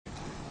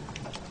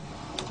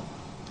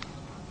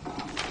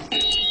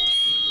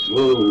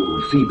Whoa,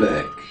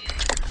 feedback.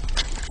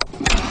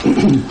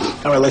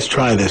 All right, let's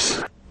try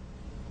this.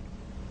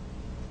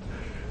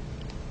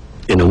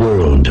 In a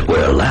world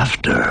where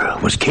laughter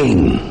was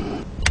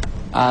king.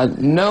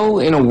 No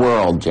in a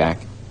world, Jack.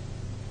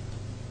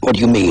 What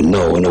do you mean,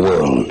 no in a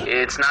world?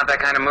 It's not that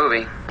kind of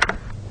movie.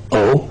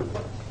 Oh?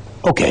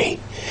 Okay.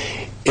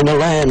 In a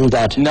land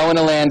that... No in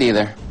a land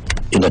either.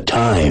 In a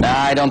time...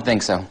 I don't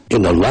think so.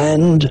 In a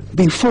land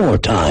before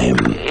time.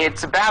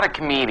 It's about a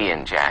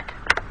comedian, Jack.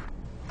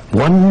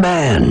 One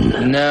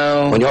man.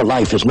 No. When your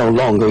life is no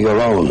longer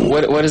your own.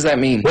 What does that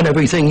mean? When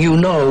everything you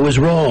know is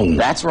wrong.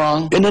 That's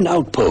wrong. In an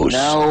outpost.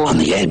 No. On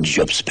the edge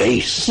of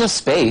space. No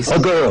space. A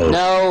girl.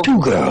 No.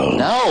 Two girls.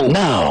 No.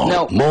 Now.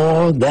 No.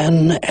 More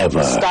than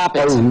ever. Stop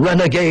it. A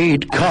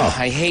renegade cop.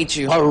 I hate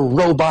you. A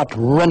robot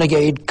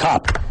renegade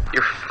cop.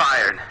 You're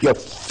fired. You're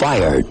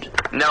fired.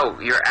 No,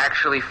 you're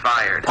actually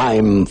fired.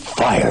 I'm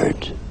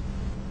fired.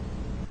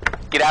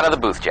 Get out of the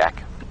booth,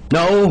 Jack.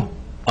 No,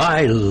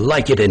 I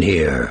like it in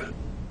here.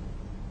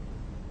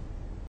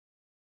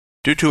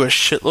 Due to a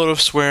shitload of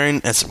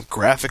swearing and some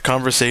graphic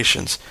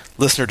conversations,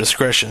 listener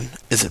discretion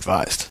is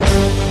advised.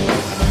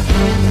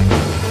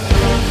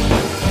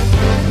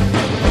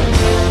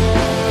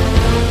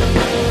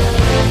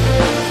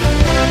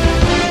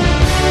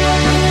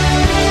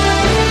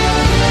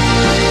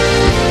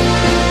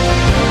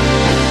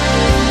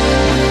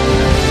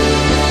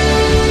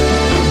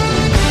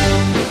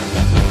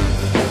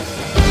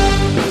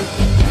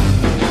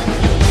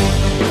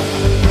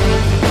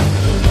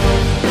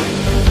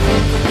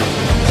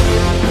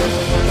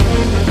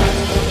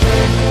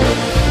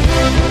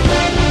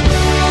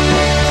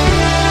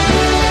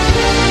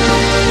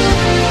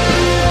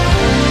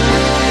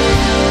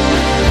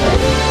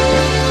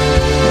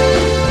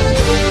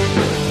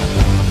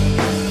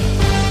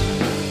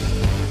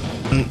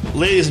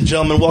 Ladies and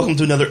gentlemen, welcome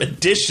to another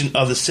edition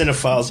of the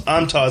Cinephiles.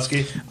 I'm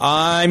Toski.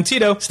 I'm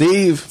Tito.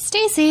 Steve.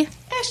 Stacy.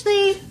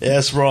 Ashley.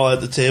 Yes, we're all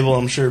at the table.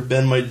 I'm sure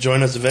Ben might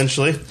join us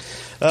eventually.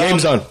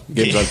 Game's on.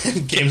 Game's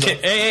on. Game's on.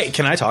 Hey,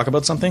 can I talk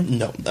about something?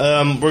 No.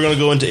 We're going to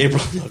go into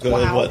April. No, go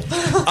ahead, what?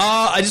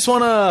 I just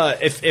want to,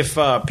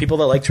 if people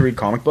that like to read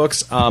comic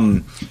books,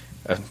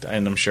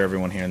 and I'm sure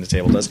everyone here on the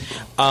table does,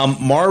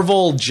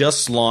 Marvel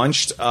just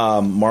launched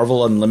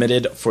Marvel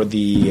Unlimited for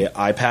the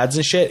iPads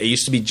and shit. It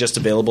used to be just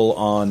available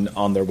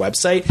on their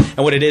website.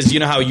 And what it is, you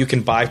know how you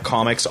can buy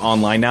comics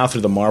online now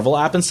through the Marvel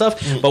app and stuff?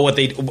 Mm.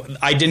 But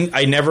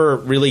I never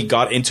really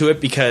got into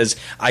it because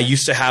I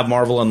used to have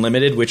Marvel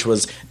Unlimited, which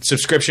was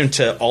subscription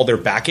to all their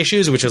back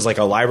issues, which is like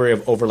a library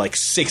of over like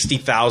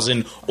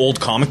 60,000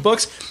 old comic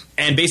books.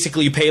 And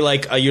basically you pay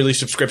like a yearly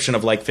subscription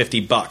of like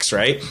 $50,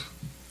 right?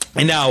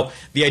 And now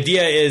the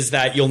idea is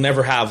that you'll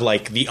never have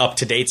like the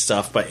up-to-date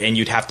stuff, and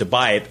you'd have to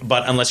buy it.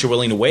 But unless you're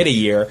willing to wait a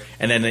year,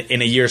 and then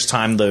in a year's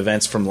time, the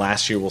events from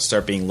last year will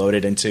start being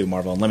loaded into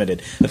Marvel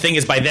Unlimited. The thing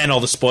is, by then, all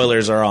the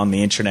spoilers are on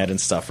the internet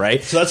and stuff,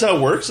 right? So that's how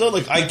it works, though?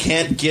 Like, I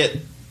can't get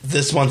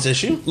this month's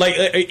issue?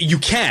 Like, you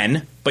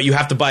can, but you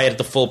have to buy it at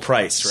the full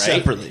price, right?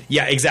 Separately.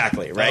 Yeah,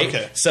 exactly, right?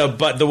 Okay. So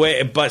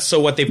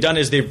what they've done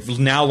is they've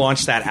now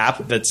launched that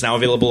app that's now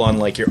available on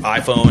like your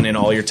iPhone and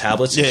all your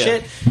tablets and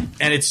shit.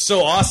 And it's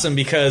so awesome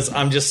because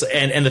I'm just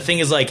and the thing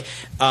is like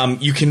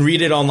you can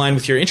read it online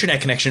with your internet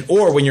connection,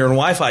 or when you're on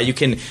Wi-Fi, you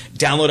can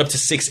download up to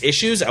 6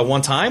 issues at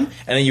one time,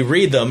 and then you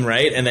read them,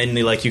 right? And then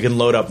you can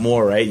load up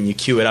more, right? And you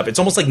queue it up. It's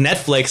almost like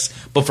Netflix,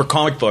 but for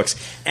comic books.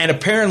 And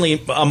apparently,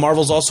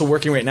 Marvel's also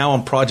working right now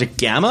on Project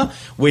Gamma,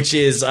 which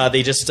is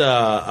they just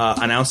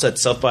announced at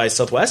South by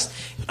Southwest.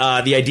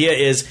 The idea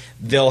is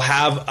they'll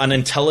have an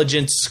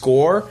intelligent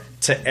score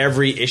to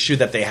every issue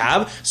that they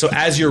have. So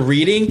as you're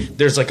reading,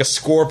 there's like a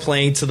score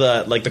playing to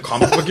the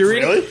comic book you're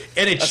reading. Really?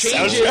 And it a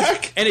changes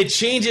soundtrack? And it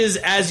changes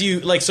as you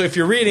so if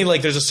you're reading,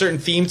 like there's a certain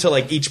theme to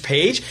like each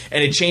page,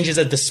 and it changes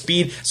at the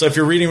speed. So if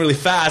you're reading really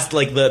fast,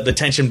 like the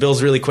tension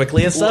builds really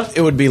quickly and stuff.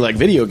 It would be like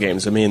video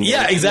games. I mean,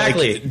 yeah,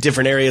 exactly. Like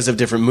different areas of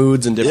different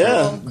moods and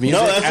different music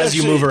as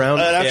you move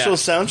around. An actual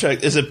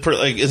soundtrack. Is it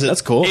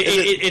That's cool. Is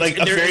it like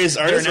a various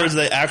artists, or is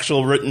it the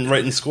actual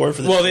written score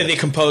for the Well, they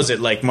compose it,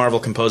 like Marvel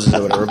composes it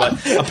or whatever. But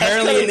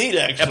apparently, neat,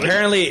 actually.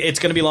 Apparently, it's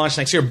going to be launched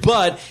next year.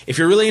 But if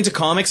you're really into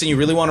comics and you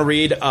really want to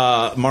read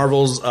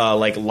Marvel's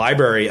like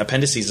library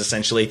appendices,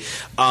 essentially,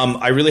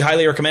 I really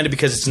highly recommend it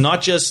because it's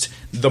not just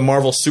the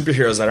Marvel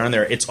superheroes that are in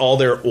there; it's all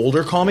their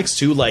older comics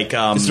too, like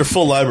it's their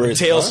full library,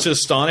 Tales to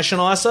Astonish and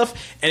all that stuff.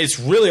 And it's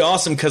really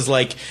awesome because,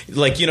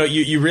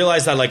 you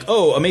realize that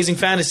Amazing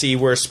Fantasy,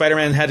 where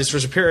Spider-Man had his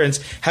first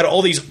appearance, had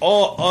all these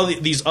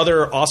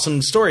other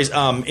awesome stories.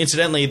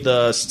 Incidentally,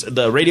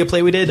 the radio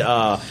play we did,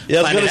 I was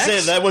going to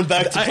say that went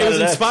back to Planet it was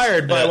X.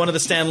 inspired by one of the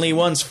Stan Lee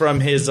ones from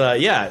his So,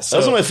 that was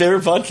one of my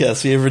favorite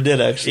podcasts we ever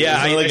did. Actually,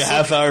 yeah, it was a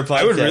half-hour podcast.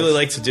 I would really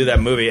like to do that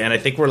movie, and I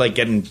think we're like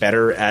getting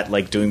better at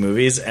like doing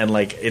movies, and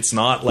like it's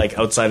not like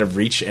outside of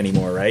reach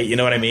anymore, right? You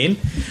know what I mean?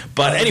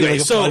 But anyway,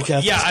 so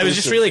yeah, I was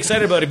just really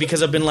excited about it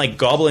because I've been like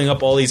gobbling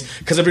up all these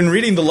because I've been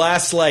reading the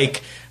last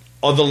like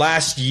the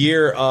last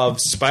year of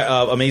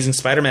Amazing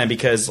Spider-Man,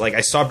 because like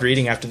I stopped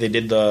reading after they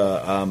did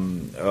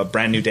the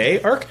Brand New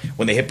Day arc,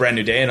 when they hit Brand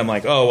New Day, and I'm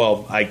like, oh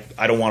well,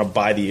 I don't want to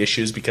buy the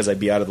issues because I'd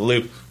be out of the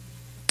loop.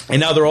 And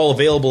now they're all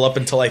available up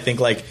until I think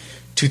like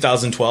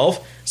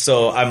 2012.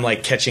 So I'm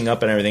like catching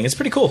up and everything. It's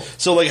pretty cool.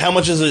 So like, how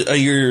much is a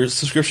year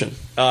subscription?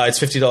 It's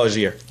 $50 a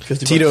year.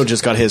 Tito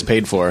just got his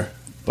paid for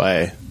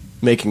by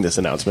making this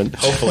announcement.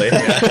 Hopefully.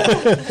 Yeah.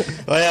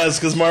 Oh yeah, it's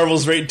because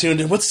Marvel's right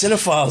tuned in. What's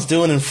Cinephiles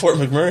doing in Fort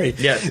McMurray?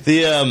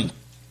 Yeah.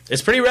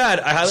 It's pretty rad.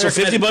 I highly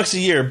recommend. $50 a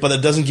year, but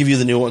it doesn't give you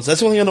the new ones.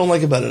 That's the only thing I don't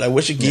like about it. I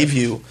wish it gave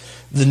you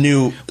the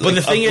new. But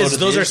the thing is,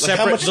 those are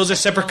separate. Those are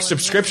separate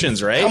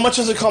subscriptions, right? How much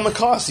does a comic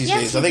cost these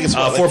days? I think it's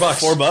 $4.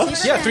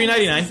 $4. Yeah,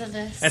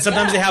 $3.99. And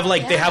sometimes they have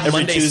every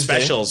Monday Tuesday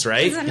specials,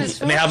 right? And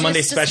they have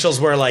Monday specials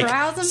where, like,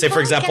 say for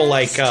example,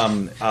 like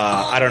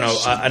I don't know,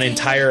 an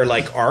entire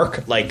like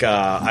arc, like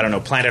I don't know,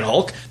 Planet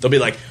Hulk. They'll be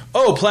like,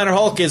 oh, Planet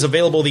Hulk is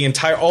available.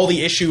 All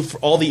the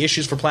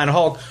issues for Planet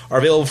Hulk are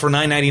available for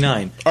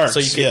 $9.99. So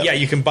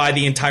you can buy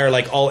the entire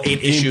like all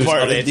 8 issues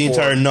of it, the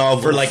entire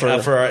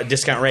novel for a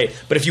discount rate.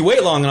 But if you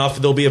wait long enough,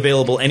 they'll be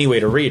available anyway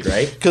to read,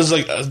 right? Because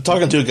like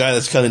talking to a guy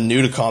that's kind of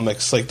new to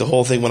comics, like the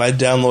whole thing when I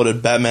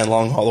downloaded Batman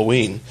Long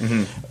Halloween,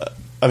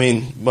 I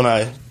mean when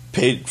I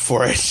paid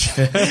for it,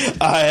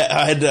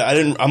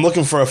 I'm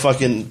looking for a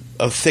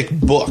thick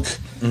book.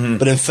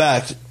 But in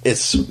fact,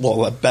 it's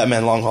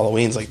Batman Long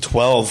Halloween's like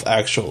 12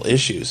 actual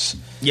issues.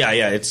 Yeah,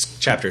 it's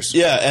chapters.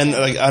 Yeah, and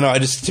like I know, I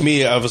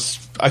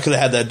could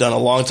have had that done a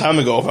long time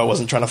ago if I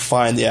wasn't trying to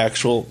find the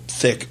actual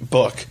thick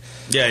book.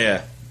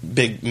 Yeah.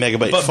 Big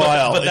megabyte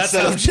file. But that's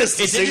just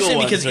it's interesting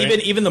ones, because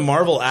right? even the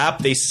Marvel app,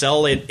 they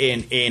sell it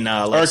in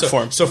arc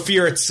form. So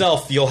Fear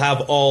itself, you'll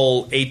have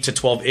all 8 to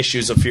 12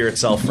 issues of Fear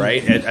itself,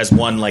 right, as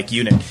one like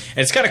unit, and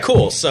it's kind of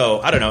cool.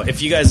 So I don't know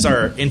if you guys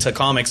are into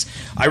comics,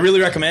 I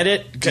really recommend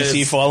it.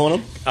 DC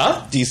following them?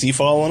 DC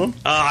following them?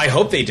 I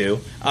hope they do.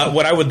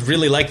 What I would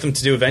really like them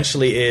to do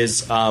eventually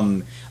is.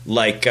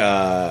 Like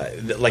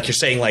you're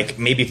saying, like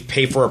maybe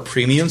pay for a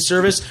premium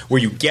service where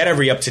you get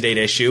every up-to-date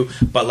issue,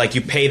 but like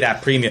you pay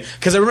that premium.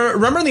 Because I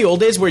remember in the old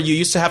days where you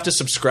used to have to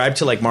subscribe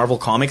to like Marvel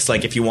Comics,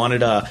 like if you wanted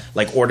to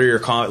like order your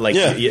comic,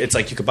 it's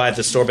like you could buy it at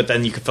the store, but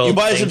then you could fill. You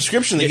buy a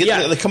subscription, they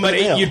come out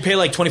now. You'd pay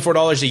like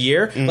 $24 a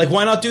year. Like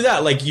why not do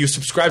that? Like you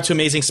subscribe to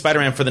Amazing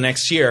Spider-Man for the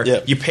next year,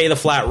 you pay the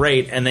flat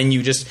rate, and then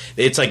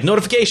it's like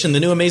notification, the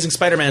new Amazing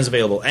Spider-Man is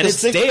available, and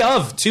it's day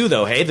of too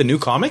though. Hey, the new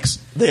comics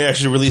they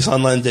actually release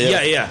online day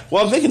of. Yeah.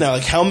 Well, I'm thinking now,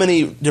 like how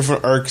many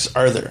different arcs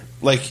are there?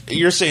 Like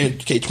you're saying,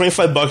 okay,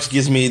 $25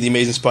 gives me the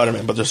Amazing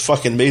Spider-Man, but there's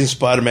fucking Amazing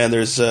Spider-Man.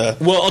 There's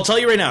well, I'll tell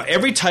you right now,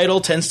 every title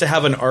tends to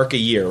have an arc a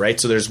year, right?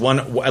 So there's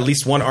at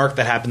least one arc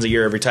that happens a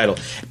year every title.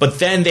 But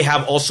then they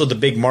have also the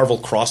big Marvel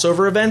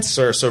crossover events,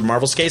 or so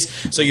Marvel's case.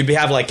 So you'd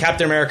have like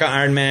Captain America,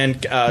 Iron Man,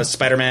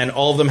 Spider-Man.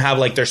 All of them have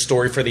like their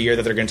story for the year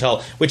that they're going to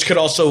tell, which could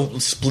also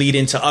split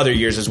into other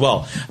years as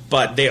well.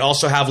 But they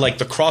also have like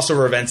the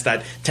crossover events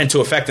that tend to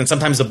affect, and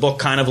sometimes the book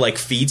kind of like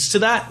feeds to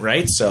that,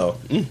 right? So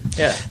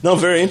yeah, no,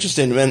 very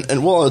interesting,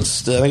 and well, I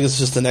think it's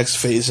just the next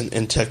phase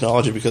in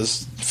technology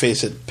because,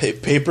 face it,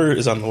 paper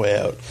is on the way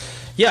out.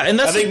 Yeah, and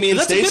I think me and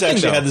Stace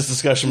actually had this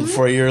discussion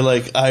before. You're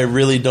like, I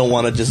really don't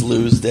want to just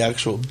lose the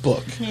actual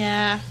book.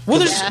 Yeah. Well,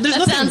 there's that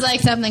nothing, sounds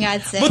like something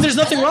I'd say. But there's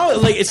nothing wrong with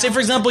it. Like, say, for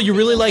example, you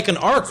really like an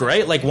arc,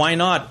 right? Like, why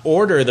not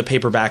order the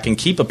paperback and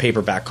keep a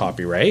paperback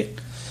copy, right?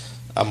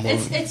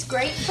 It's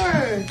great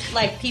for,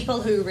 like,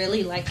 people who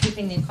really like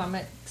keeping the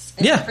comics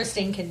in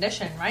pristine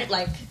condition, right?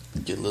 Like...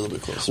 Get a little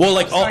bit closer. Well,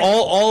 like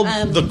all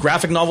the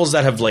graphic novels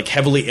that have like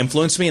heavily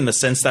influenced me in the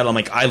sense that I'm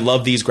like, I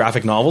love these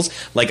graphic novels.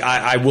 Like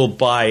I will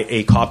buy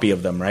a copy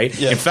of them, right?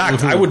 Yeah. In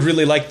fact, I would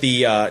really like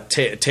the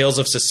Tales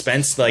of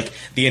Suspense, like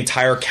the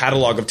entire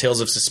catalog of Tales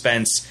of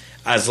Suspense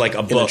as like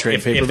a book.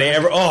 If they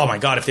ever, oh my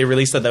god, if they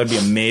released that would be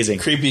amazing.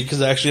 Creepy,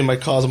 because actually my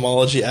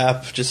Cosmology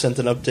app just sent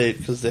an update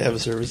because they have a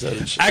service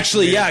outage.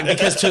 Actually, yeah,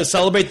 because to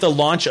celebrate the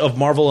launch of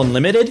Marvel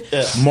Unlimited,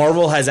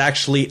 Marvel has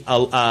actually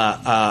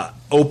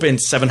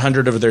opened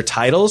 700 of their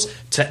titles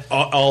to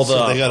all the.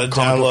 So they got to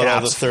download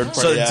all the third party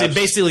apps. So it's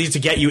basically to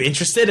get you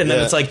interested, and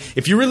then it's like,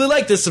 if you really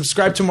like this,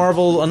 subscribe to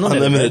Marvel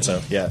Unlimited. Right?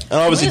 So, yeah, and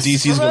obviously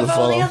DC's going to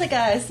follow. All the other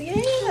guys,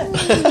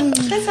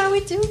 that's how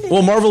we do it.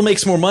 Well, Marvel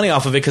makes more money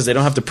off of it because they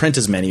don't have to print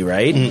as many,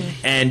 right?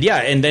 And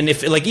and then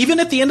if like even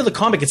at the end of the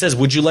comic, it says,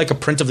 "Would you like a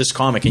print of this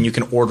comic?" and you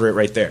can order it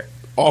right there.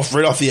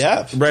 Right off the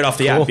app. Right off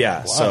the app, yeah.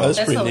 Wow, so that's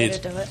pretty the neat. way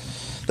to do it.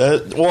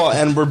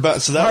 And we're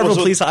back. So that Marvel, was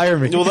please hire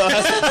me. Well,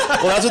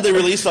 that's what they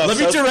released off. Let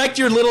me direct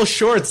your little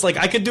shorts. Like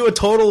I could do a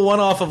total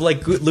one-off of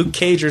like Luke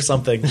Cage or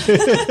something.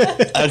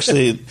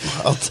 Actually,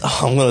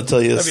 I'm going to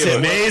tell you. That'd be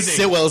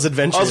amazing. Sitwell's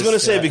Adventures. I was going to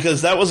say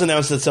because that was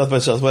announced at South by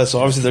Southwest, so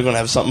obviously they're going to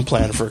have something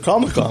planned for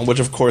Comic-Con, which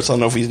of course I don't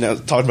know if he's now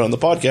talked about on the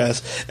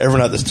podcast.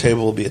 Everyone at this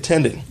table will be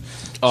attending.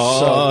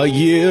 Oh,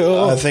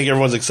 I think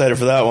everyone's excited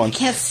for that one.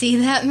 Can't see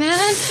that,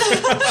 man.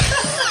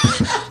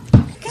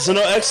 So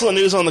no excellent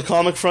news on the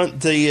comic front.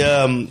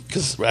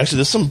 Because actually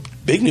there's some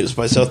big news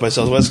by South by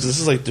Southwest because this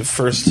is like the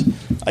first.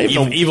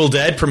 Evil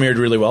Dead premiered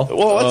really well.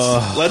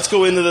 Well, let's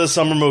go into the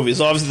summer movies.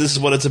 Obviously, this is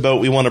what it's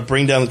about. We want to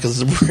bring down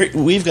because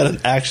we've got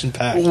an action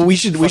packed. We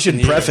should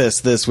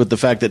preface this with the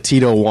fact that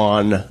Tito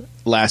won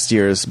last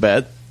year's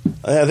bet.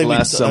 I think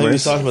last summer. we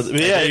talked about.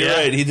 Yeah, you're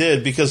right. He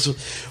did because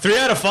 3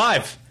 out of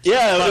 5.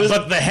 Yeah,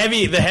 but the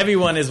heavy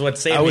one is what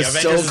saved me. I was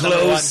Avengers so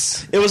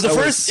close. It was the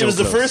first. It was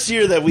the first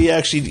year that we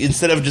actually,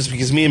 instead of just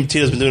because me and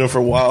Tito's been doing it for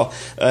a while,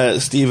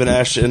 Steve and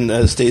Ash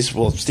and Stacey.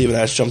 Well, Steve and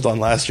Ash jumped on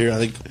last year.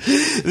 I think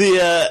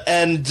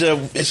and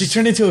she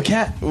turned into a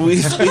cat. We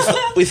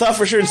thought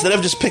for sure instead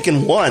of just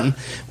picking one,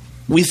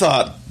 we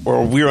thought,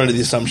 or we were under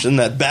the assumption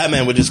that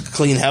Batman would just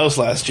clean house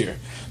last year.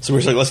 So we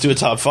were like, let's do a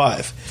top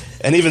 5.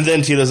 And even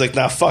then, Tito's like,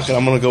 nah, fuck it,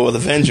 I'm going to go with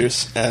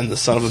Avengers. And the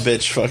son of a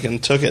bitch fucking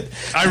took it.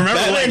 I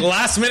remember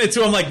last minute,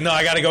 too, I'm like, no,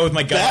 I got to go with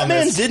my gut.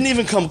 Batman didn't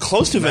even come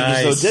close to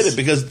Avengers, though, did it?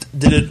 Because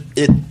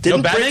it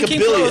didn't break $1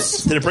 billion.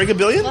 Close. Did it break $1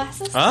 billion?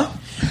 Huh?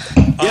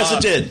 Yes,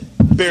 it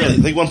did. Barely.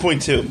 Like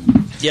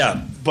 1.2.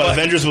 Yeah. But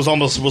Avengers was on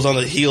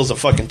the heels of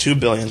fucking $2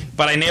 billion.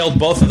 But I nailed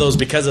both of those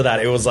because of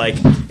that. It was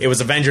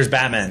Avengers,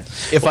 Batman.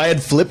 If I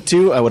had flipped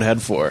 2, I would have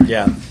had 4.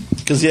 Yeah.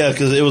 Because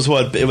it was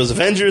what? It was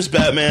Avengers,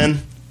 Batman,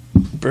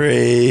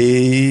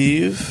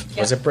 Brave. Yep.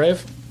 Was it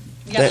Brave?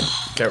 Yeah.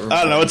 I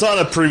don't know. It's on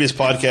a previous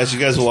podcast. You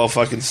guys will all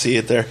fucking see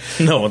it there.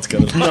 No one's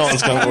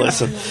gonna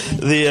listen.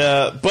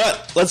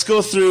 But let's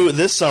go through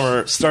this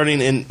summer. Starting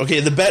in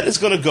the bet is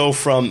going to go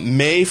from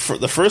the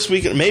first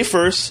week, May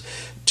 1st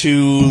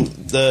to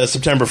the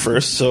September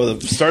 1st. So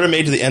the start of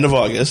May to the end of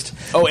August.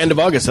 Oh, end of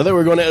August. I thought we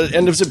were going to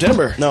end of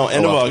September. No,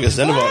 end of August.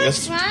 End of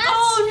August. Oh,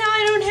 no,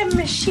 I don't have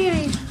my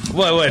shitty.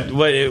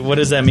 What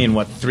does that mean?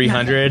 What,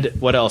 300?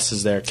 What else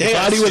is there?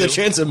 Cloudy with a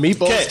chance of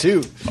meatballs,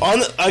 too.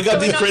 I got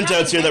these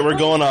printouts here that we're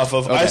going off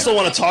of. Okay. I still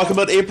want to talk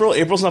about April.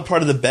 April's not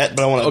part of the bet,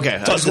 but I want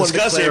to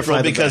discuss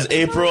April because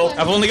April...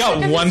 I've only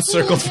got one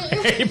circle for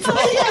April.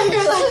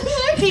 You're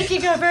like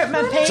peeking over at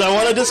my page. So I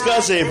want to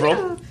discuss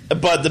April.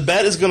 But the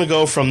bet is going to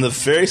go from the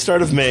very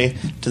start of May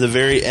to the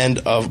very end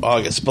of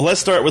August. But let's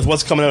start with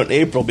what's coming out in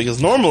April,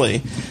 because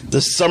normally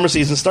the summer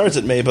season starts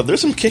at May, but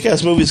there's some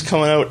kick-ass movies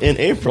coming out in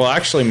April. Well,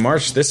 actually,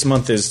 March, this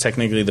month is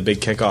technically the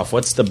big kickoff.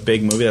 What's the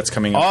big movie that's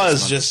coming out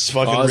Oz just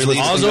fucking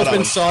released. Oz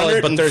opened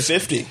solid, but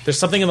there's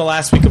something in the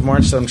last week of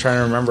March that I'm trying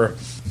to remember.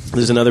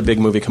 There's another big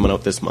movie coming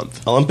out this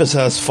month. Olympus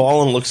Has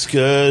Fallen looks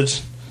good.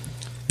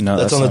 No,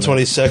 that's on the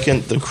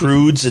 22nd. The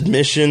Croods,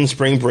 Admission,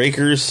 Spring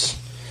Breakers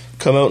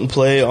come out and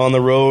play on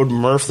the road.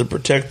 Murph the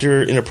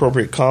Protector,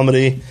 Inappropriate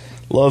Comedy,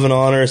 Love and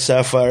Honor,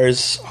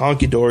 Sapphires,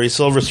 Honky Dory,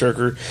 Silver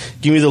Surfer,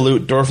 Give Me the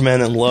Loot,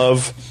 Dorfman and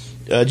Love.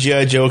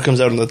 G.I. Joe comes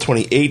out on the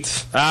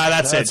 28th.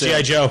 That's it.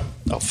 G.I. Joe.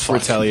 Oh, fuck.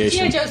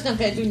 Retaliation. G.I. Joe's not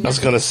going to do I was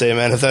going to say,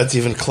 man, if that's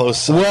even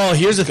close. Well,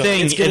 here's the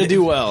thing. It's going to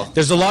do well.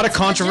 There's a lot of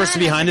controversy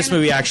behind this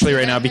movie, actually,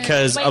 right now,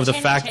 because of the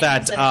fact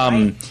that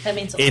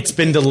it's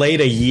been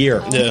delayed a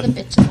year.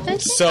 Yeah.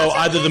 So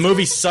either the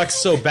movie sucks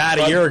so bad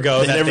a year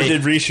ago They that never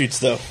did reshoots,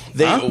 though.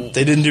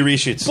 They didn't do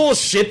reshoots.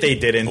 Bullshit, they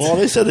didn't. Well,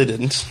 they said they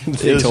didn't.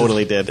 They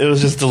totally did. It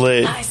was just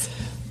delayed.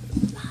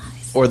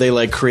 Or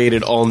they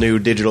created all new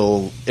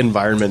digital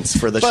environments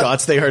for the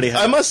shots they already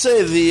had. I must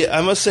say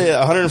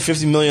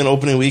 150 million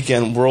opening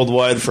weekend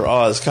worldwide for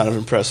Oz kind of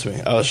impressed me.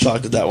 I was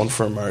shocked at that one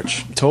for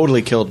March.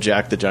 Totally killed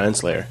Jack the Giant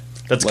Slayer.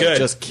 That's good.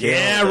 Just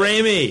yeah,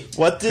 Raimi.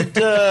 What did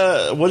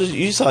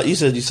you saw? You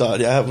said you saw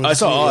it. Yeah, I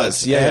saw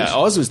Oz. Yeah,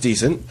 Oz was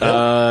decent.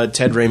 Yep.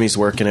 Ted Raimi's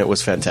work in it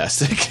was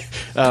fantastic,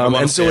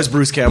 and so was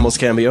Bruce Campbell's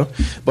cameo.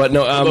 But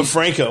no, but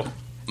Franco.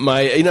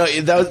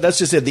 That's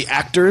just it. The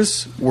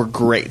actors were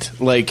great.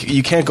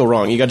 You can't go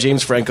wrong. You got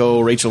James Franco,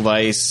 Rachel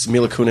Weisz,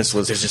 Mila Kunis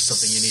was There's just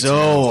something you need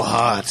so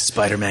hot.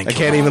 Spider-Man. I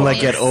can't even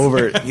get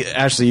over it.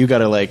 Ashley, you got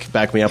to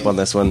back me up on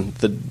this one.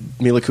 The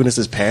Mila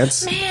Kunis's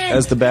pants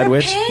as the Bad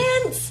Witch.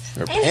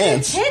 Her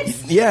pants.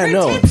 Yeah,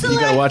 no, you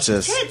gotta watch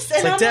this.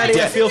 It's like,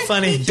 Daddy, I feel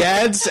funny.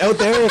 Dads out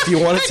there, if you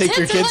want to take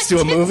your kids to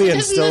a movie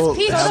and still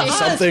have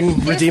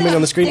something redeeming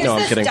on the screen. No,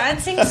 I'm kidding.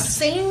 Dancing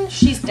scene.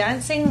 She's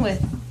dancing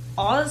with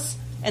Oz,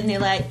 and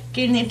they're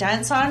getting their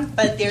dance on,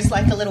 but there's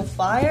a little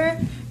fire,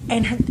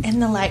 and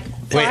the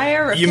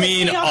fire. Wait, you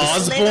mean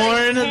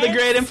Osborne, the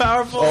Great and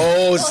Powerful?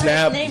 Oh,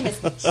 snap! His name is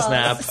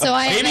Snap. So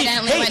I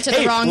evidently went to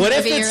the wrong what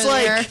movie if it's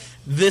earlier.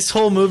 This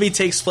whole movie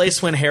takes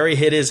place when Harry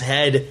hit his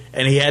head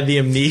and he had the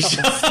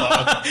amnesia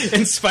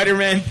in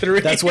Spider-Man 3.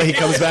 That's why he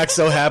comes back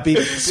so happy.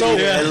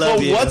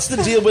 What's the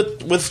deal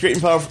with Great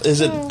and Powerful? Is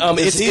it?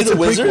 Is he the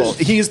wizard? Prequel.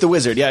 He's the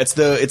wizard. Yeah, it's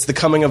the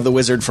coming of the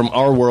wizard from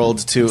our world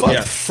to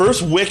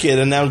first Wicked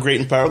and now Great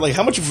and Powerful.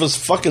 How much of his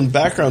fucking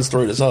background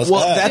story does Oz have?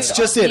 Well, that's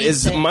just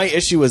it. My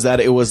issue is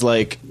that it was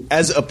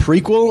as a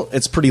prequel,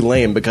 it's pretty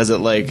lame because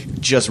it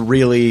just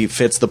really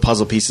fits the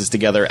puzzle pieces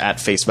together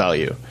at face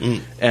value,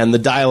 and the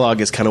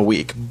dialogue is kind of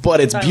weak, but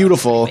it's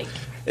beautiful.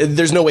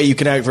 There's no way you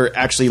can ever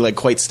actually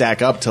quite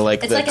stack up to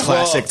the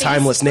classic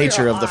timeless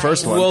nature of the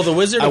first one. Well, the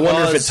Wizard. I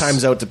wonder if it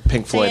times out to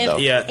Pink Floyd though.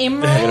 Yeah, I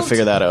gotta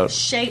figure that out.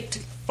 Shaped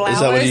flowers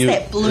that what you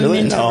that bloom really?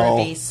 into No.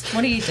 rubies.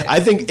 What do you do? I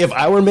think if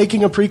I were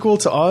making a prequel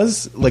to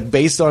Oz, like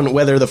based on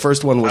whether the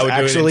first one was I would do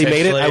it actually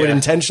made it, I would intentionally, yeah.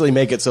 intentionally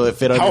make it so it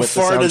fit on How with the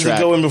far does it soundtrack.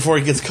 go in before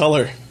it gets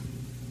color?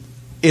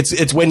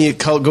 It's when it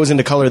goes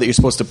into color that you're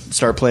supposed to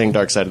start playing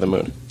Dark Side of the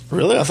Moon.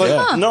 Really? I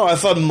thought no. I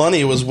thought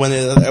Money was when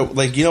it,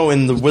 like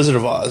in the Wizard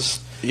of Oz.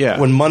 Yeah.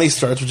 When Money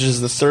starts, which is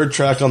the third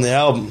track on the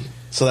album.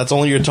 So that's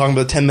only you're talking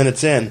about 10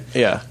 minutes in.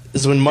 Yeah.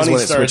 Is when Money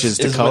when it starts. switches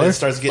to is color? When it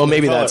starts getting Oh,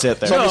 maybe color. that's it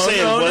then. So I'm just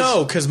saying,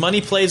 No, because Money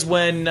plays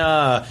when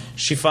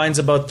she finds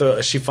out about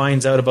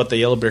the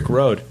Yellow Brick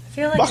Road. I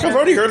feel like Fuck, I've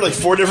already heard like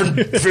 4 different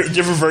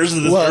versions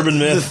of this urban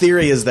myth. The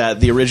theory is that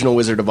the original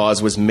Wizard of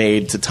Oz was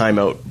made to time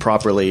out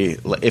properly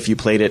if you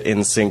played it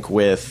in sync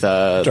with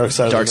Dark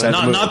Side of the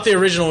Moon. Not the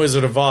original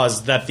Wizard of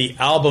Oz. That the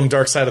album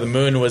Dark Side of the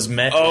Moon was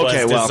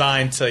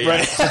designed to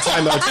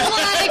time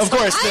out. Of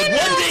course. One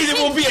day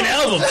there will be an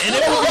album, and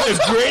it will be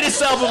the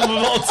greatest album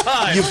of all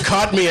time. You've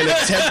caught me in a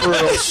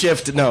temporal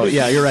shift. No,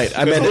 yeah, you're right.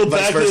 I meant it vice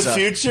Back to versa. the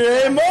Future,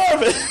 hey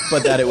Marvin.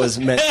 But that it was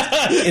meant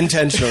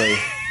intentionally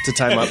to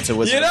time up to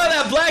Wizard. You know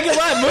that black and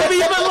white movie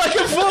you've been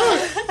looking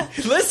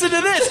for? Listen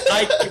to this.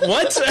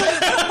 That's,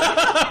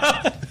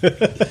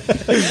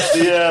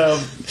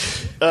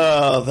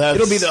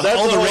 It'll be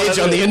all the rage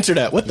on the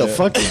internet. What the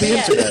fuck is the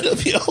internet?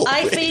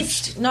 I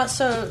faced not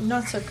so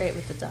great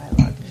with the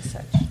dialogue and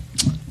such.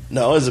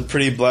 No, is it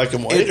pretty black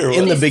and white? or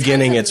In what? the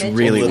beginning, it's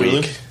really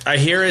Literally. weak. I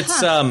hear it's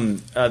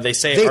they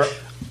say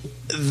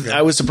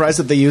I was surprised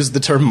that they used the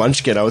term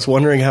munchkin. I was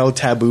wondering how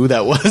taboo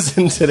that was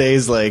in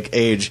today's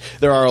age.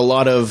 There are a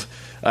lot of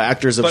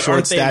actors of but short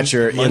aren't they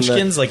stature.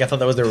 munchkins? I thought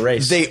that was their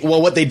race.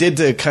 What they did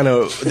to kind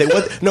of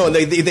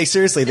they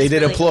seriously they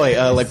did really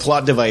employ a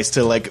plot device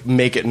to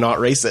make it not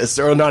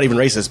racist or not even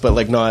racist,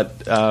 but not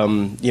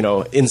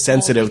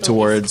insensitive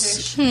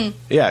towards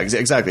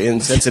exactly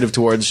insensitive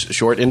towards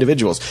short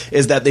individuals.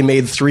 Is that they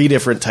made 3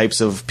 different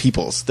types of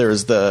peoples.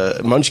 There's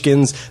the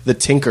munchkins, the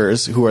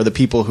tinkers, who are the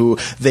people who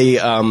they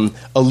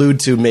allude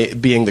to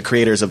being the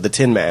creators of the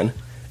Tin Man.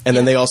 And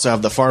then they also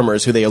have the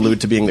farmers, who they allude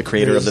to being the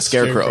creator of the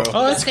Scarecrow.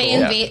 Oh, that's cool.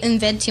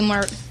 Invent 2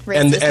 more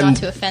races not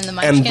to offend the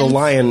Munchkins. And the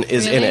lion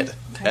is in Really? it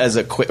as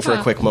a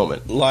quick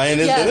moment. Lion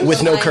is in it?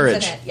 With no Lion's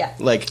courage. in it,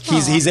 yeah.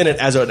 He's in it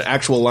as an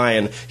actual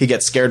lion. He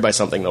gets scared by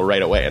something though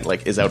right away and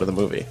is out of the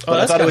movie. But I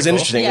that's thought it was kinda cool.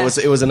 interesting.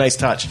 Yeah. It was a nice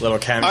touch. Little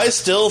cameo. I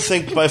still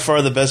think by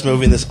far the best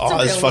movie in this Oz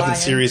real fucking lion.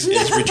 series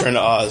is Return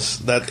to Oz.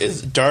 That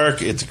is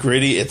dark, it's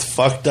gritty, it's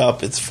fucked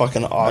up, it's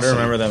fucking awesome.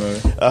 I don't remember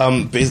that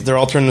movie. They're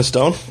all turned to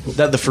stone.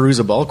 That the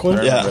Firuza Balk one?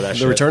 I remember that The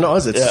shit. Return to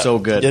Oz, it's Yeah. so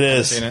good. It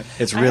is. Seen it.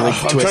 It's really I'm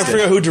trying to twisted.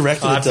 figure out who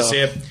directed I'll it have to though. see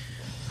it.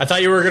 I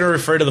thought you were going to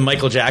refer to the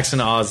Michael Jackson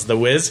Oz, The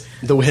Wiz.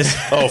 The Wiz.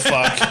 Oh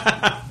fuck.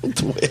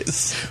 The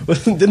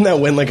Wiz. Didn't that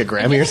win a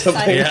Grammy or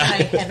something?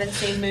 I haven't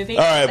seen movies.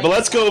 All right, but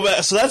let's go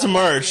back. So that's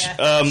March.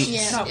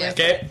 Yeah.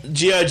 Okay.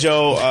 G.I.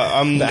 Joe,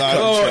 I'm not.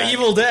 Oh,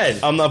 Evil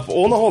Dead. I'm not.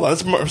 Well, no, hold on.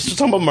 Let's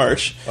talking about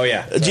March. Oh,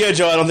 yeah. G.I.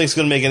 Joe, I don't think it's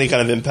going to make any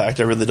kind of impact.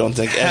 I really don't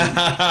think. And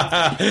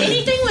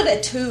Anything with a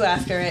 2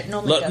 after it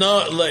normally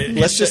doesn't.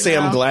 Let's just say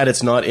I'm glad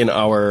it's not in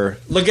our...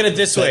 Look at it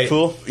this way.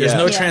 cool? There's Yeah.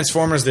 no Yeah.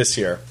 Transformers this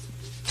year.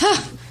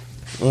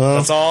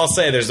 That's all I'll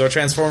say. There's no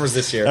Transformers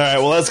this year. all right,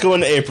 well, let's go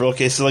into April.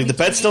 Okay, so the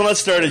bet's still not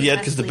started yet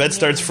because the bet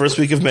starts first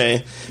week of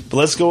May. But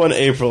let's go in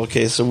April.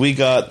 Okay, so we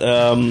got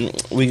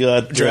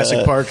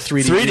Jurassic Park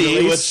 3D 3D,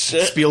 release.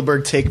 which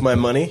Spielberg, take my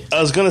money. I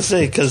was going to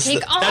say because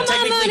Take all That my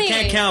technically money.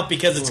 can't count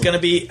because it's going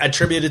to be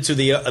attributed to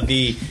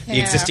the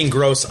existing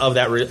gross of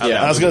that.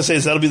 I was going to say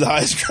that'll be the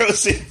highest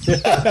grossing.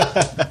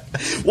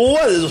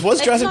 Well,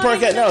 what's Jurassic not Park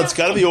even at now? enough. It's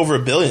got to be over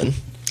 $1 billion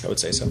I would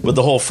say so. with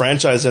the whole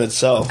franchise in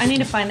itself. I need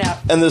to find out.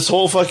 And this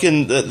whole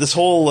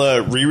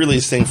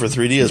re-release thing for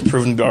 3D has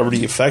proven to be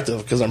already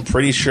effective because I'm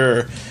pretty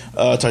sure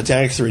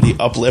Titanic 3D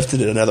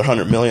uplifted it another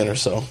 $100 million or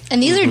so.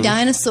 And these are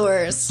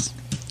dinosaurs.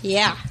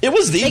 Yeah. It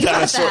was the Think about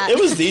dinosaur. that. It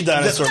was the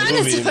dinosaur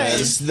movie, man.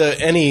 Dinosaurs.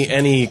 Any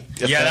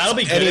effects, that'll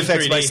be good any in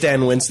effects 3D. by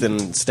Stan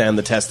Winston stand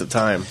the test of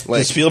time.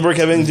 Does Spielberg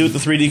have anything to do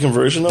with the 3D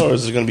conversion though, or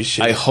is it going to be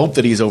shit? I hope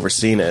that he's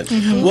overseen it.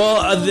 Well,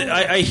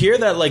 I hear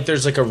that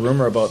there's a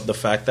rumor about the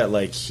fact that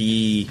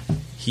he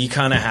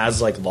kind of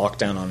has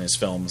lockdown on his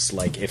films.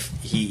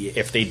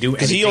 If they do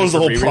Because he anything owns the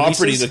for whole property,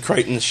 re-releases, the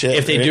Crichton shit.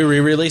 if they right? do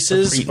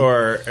re-releases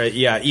or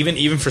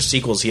even for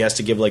sequels, he has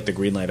to give the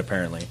green light.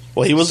 Apparently,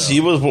 Well, he was.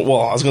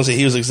 Well, I was going to say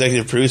he was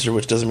executive producer,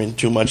 which doesn't mean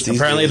too much these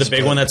apparently days. the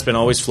big but- one that's been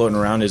always floating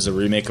around is a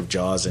remake of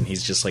Jaws, and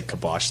he's just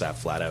kiboshed that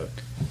flat out.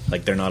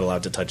 They're not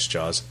allowed to touch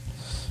Jaws.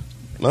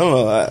 I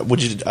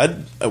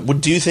don't know.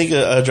 Do you think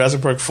a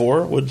Jurassic Park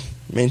 4 would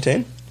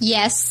maintain?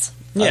 Yes.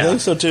 I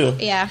think so too.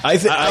 Yeah. I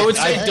would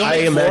say don't I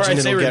make imagine four,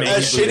 I'd say it'll get remake.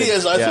 As shitty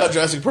as I thought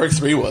Jurassic Park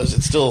 3 was,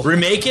 it's still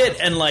Remake it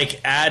and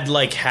add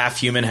half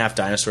human, half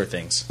dinosaur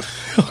things.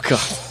 Oh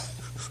god,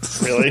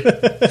 really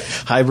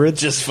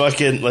hybrids. just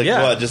fucking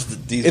Yeah. what?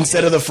 Just these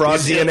Instead of the frog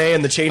DNA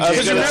and the change I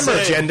was gonna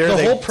say, gender, The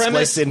they whole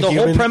premise, spliced in the whole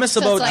human. premise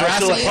So about it's like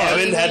Jurassic Ursula Park.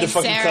 Hammond had to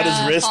fucking cut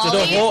his wrist to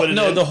Sarah put it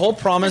in. The whole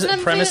premise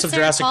Wasn't that of Sarah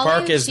Jurassic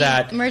Park Polley? is She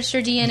that merged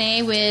her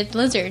DNA with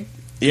lizard.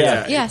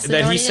 Yeah, so they that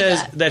he already did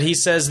says that he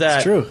says that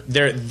It's true.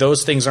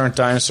 those things aren't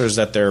dinosaurs,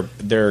 that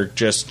they're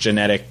just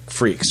genetic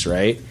freaks,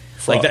 right?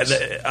 Like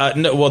that.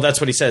 No, well,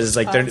 that's what he says. Is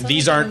like Oh,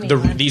 these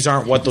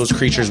aren't what those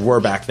creatures were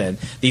back then.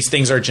 These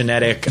things are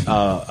genetic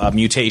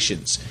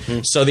mutations.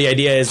 So the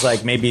idea is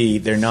like maybe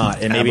they're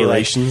not, and maybe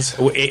Aberrations.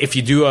 like if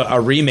you do a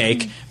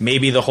remake,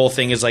 maybe the whole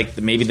thing is like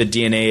maybe the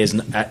DNA is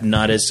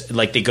not as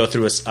like they go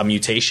through a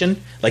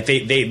mutation, like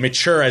they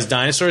mature as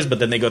dinosaurs, but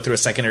then they go through a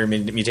secondary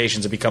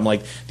mutations and become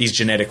like these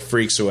genetic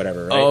freaks or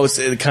whatever. Right? Oh, it's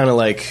kind of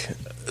like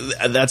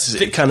that's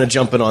kind of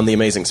jumping on the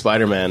Amazing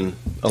Spider-Man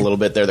a little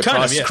bit there. The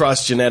Kind of, yeah.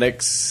 cross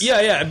genetics.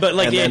 Yeah, but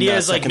like And the then, idea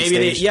is like second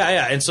maybe stage.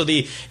 and so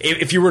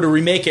if you were to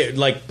remake it,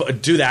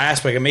 like do that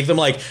aspect and make them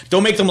like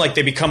don't make them like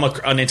they become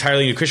an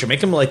entirely new creature, make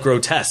them like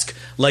grotesque,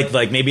 like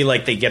maybe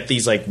like they get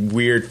these like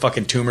weird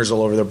fucking tumors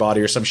all over their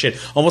body or some shit,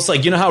 almost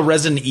like you know how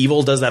Resident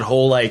Evil does that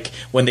whole like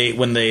when they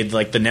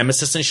like the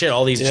Nemesis and shit,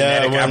 all these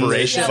genetic when they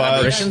aberrations,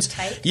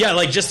 survive. yeah,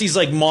 like just these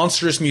like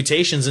monstrous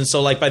mutations, and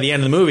so like by the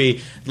end of the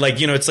movie, like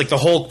you know it's like the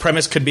whole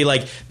premise could be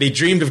like they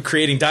dreamed of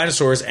creating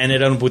dinosaurs and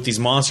ended up with these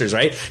monsters,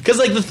 right? Because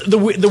like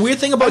the weird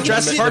thing about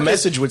Jurassic Park, the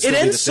message would still it be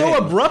ends the so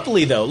same.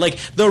 abruptly though. Like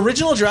the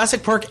original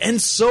Jurassic Park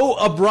ends so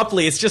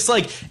abruptly. It's just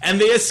like, and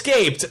they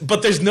escaped,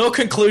 but there's no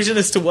conclusion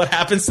as to what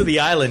happens to the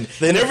island.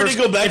 They never did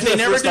go back if to they the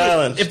never first do,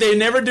 island. If they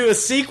never do a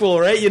sequel,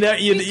 right?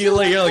 You're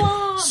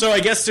like, so I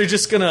guess they're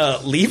just gonna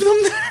leave them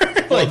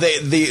there. Well,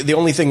 the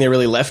only thing they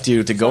really left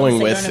you to going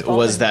they with don't evolve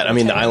was in that, I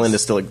mean, the hotels. island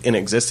is still in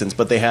existence,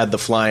 but they had the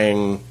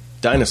flying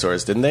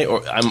dinosaurs, didn't they?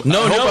 Or I hope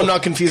I'm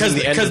not confusing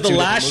the end because of the two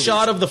last different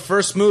shot movies. of the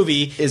first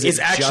movie Is is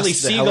it actually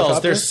just the seagulls.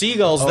 helicopter? There's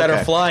seagulls that are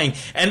Okay. flying,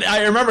 and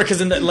I remember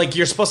because like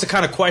you're supposed to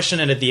kind of question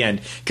it at the end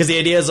because the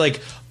idea is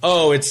like,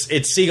 oh, it's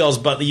seagulls,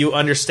 but you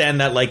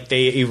understand that like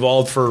they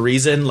evolved for a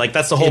reason. Like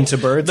that's the whole Into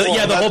birds? The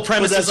Well, whole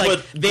premise but is that's like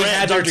what they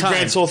had their Dr. time.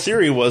 Grant's whole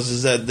theory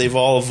is that they've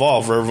all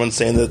evolved. Where everyone's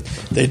saying that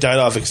they died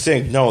off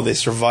extinct. No, they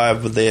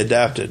survived, but they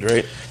adapted,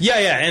 right? Yeah,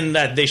 and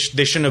that they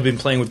shouldn't have been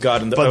playing with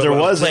God. But there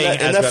was in playing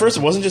that, as God. first.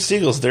 It wasn't just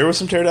seagulls. There were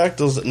some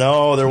pterodactyls.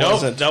 No, there Nope,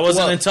 wasn't. that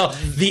wasn't Well,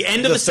 until the end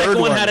of the the second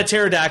third one one. had a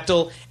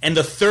pterodactyl, and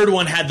the third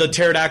one had the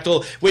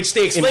pterodactyl, which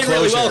they explained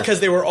really well Enclosure. because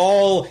they were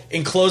all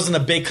enclosed in a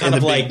big kind In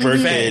of a like big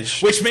bird fan,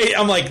 cage. which made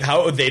I'm like,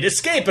 how would they'd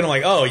escape? And I'm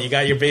like, oh, you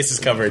got your bases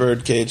covered.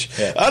 Birdcage.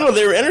 Yeah. I don't know.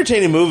 They were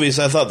entertaining movies.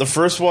 I thought the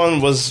first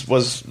one was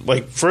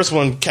like first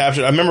one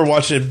captured. I remember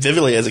watching it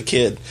vividly as a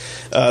kid.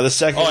 The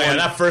second, Oh yeah, one,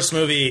 that first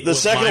movie the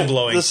was second, mind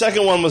blowing. the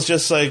second one was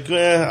just like,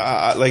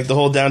 like the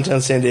whole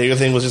downtown San Diego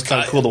thing was just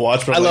kind of cool to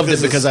watch. But I I'm loved like,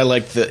 it because I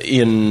liked the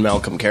Ian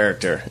Malcolm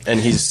character, and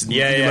he's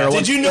Yeah. remember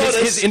Did you notice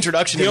his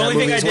introduction the in that only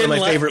movie thing is I one of my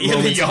didn't like- favorite Ian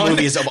moments of Young.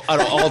 movies of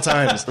all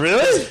times.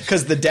 Really?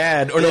 Because the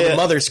dad, or no, Yeah. the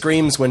mother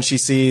screams when she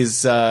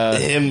sees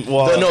Him,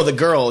 well, the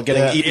girl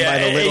getting Yeah. eaten yeah, by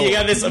the and little you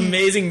got this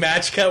amazing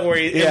match cut where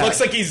it Yeah. looks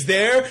like he's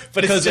there,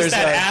 but it's just there's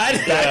that a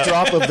ad.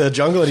 backdrop of the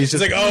jungle, and he's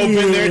It's just like, oh,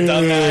 been there,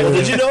 done that.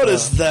 Did you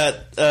notice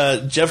that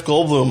Jeff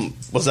Goldblum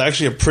was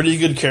actually a pretty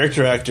good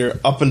character actor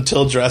up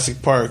until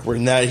Jurassic Park, where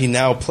he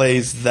now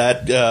plays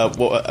that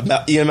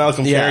Ian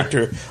Malcolm Yeah.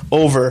 character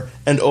over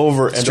and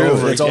over and true.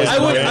 over It's again.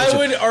 always I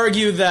would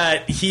argue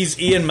that he's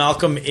Ian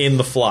Malcolm in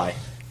The Fly.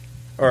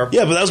 Or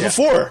Yeah, but that was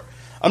before.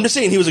 I'm just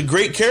saying he was a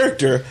great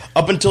character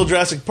up until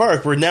Jurassic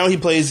Park, where now he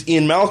plays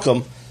Ian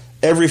Malcolm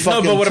every No,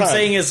 fucking but what time. I'm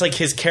saying is like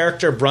his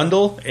character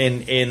Brundle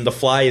in The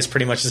Fly is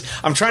pretty much.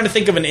 I'm trying to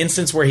think of an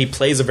instance where he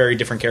plays a very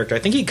different character. I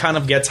think he kind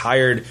of gets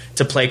hired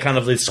to play kind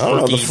of this I don't know.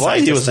 quirky The Fly,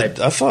 he scientist was. type.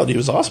 I thought he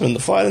was awesome in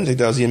The Fly. I didn't think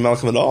that was Ian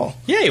Malcolm at all.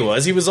 Yeah, he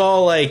was. He was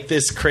all like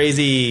this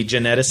crazy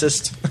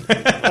geneticist.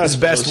 his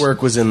best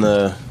work was in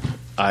the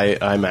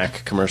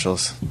iMac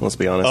commercials. Let's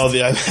be honest. Oh, the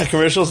iMac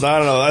commercials? I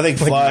don't know. I think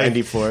Fly.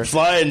 94.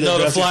 Fly and No, the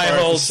Jurassic Fly Park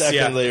holds,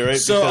 secondly, yeah. right?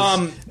 So,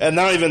 Because- and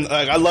not even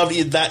like, I love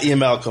that Ian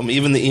Malcolm,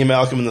 even the Ian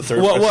Malcolm in the third.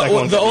 or second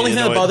one the got me only thing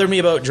that annoyed. bothered me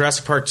about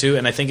Jurassic Park 2,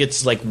 and I think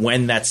it's like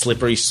when that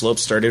slippery slope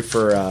started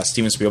for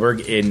Steven Spielberg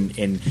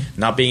in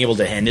not being able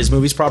to end his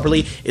movies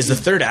properly, is the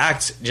third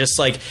act. Just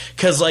like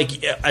because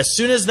like as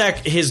soon as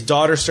that his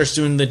daughter starts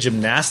doing the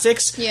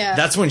gymnastics, Yeah.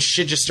 that's when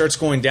shit just starts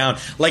going down.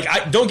 Like,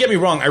 don't get me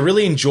wrong, I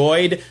really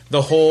enjoyed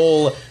the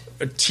whole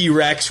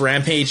T-Rex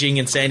rampaging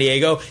in San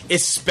Diego,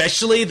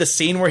 especially the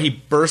scene where he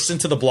bursts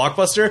into the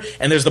Blockbuster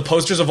and there's the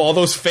posters of all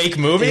those fake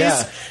movies,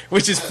 Yeah.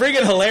 which is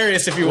friggin'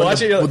 hilarious if you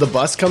watch it. You're When like, the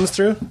bus comes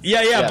through.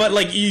 yeah, but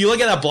like you look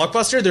at that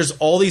Blockbuster, there's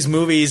all these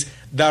movies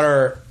that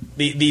are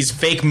these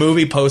fake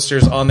movie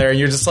posters on there, and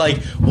you're just like,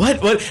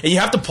 what? And you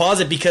have to pause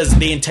it because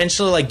they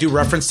intentionally like do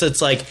reference to.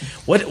 It's like,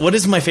 what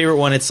is my favorite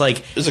one? It's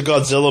like, There's a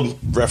Godzilla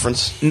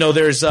reference. no,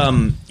 there's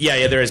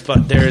there is,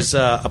 but there's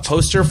a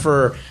poster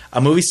for a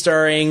movie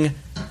starring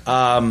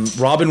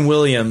Robin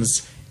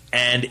Williams,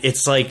 and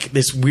it's like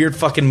this weird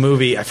fucking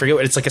movie. I forget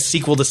what it's like, a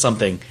sequel to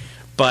something.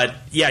 But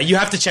yeah, you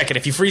have to check it.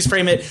 If you freeze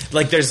frame it,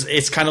 like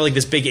it's kind of like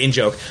this big in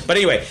joke. But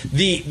anyway,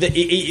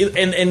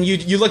 and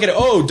you look at it.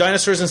 Oh,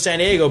 dinosaurs in San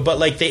Diego, but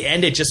like they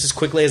end it just as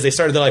quickly as they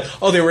started. They're like,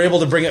 oh, they were able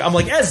to bring it. I'm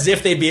like, as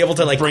if they'd be able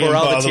to like Bring pour him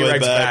out all the the way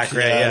T-Rex back,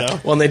 right? Yeah, I Yeah. know.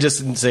 Well, and they just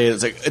didn't say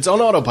it's like it's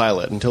on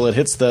autopilot until it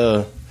hits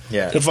the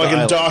Yeah. to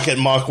fucking dock at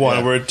Mach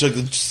 1, where it took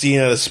the scene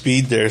out of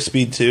Speed there,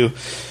 Speed 2.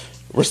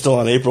 We're still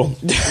on April.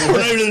 We're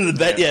not even in the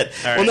bet yet.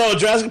 Right. Well, no,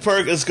 Jurassic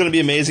Park is going to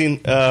be amazing,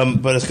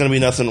 but it's going to be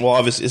nothing. Well,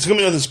 obviously, it's going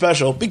to be nothing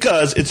special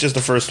because it's just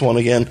the first one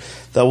again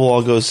that we'll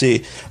all go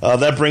see.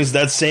 That brings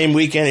that same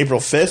weekend,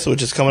 April 5th,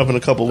 which is coming up in a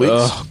couple weeks.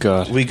 Oh,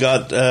 God. We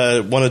got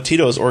one of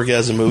Tito's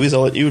orgasm movies.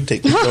 I'll let you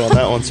take the show on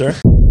that one, sir.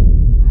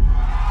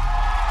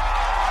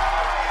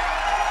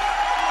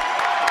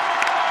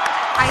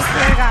 I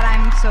swear to God,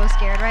 I'm so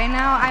scared right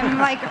now.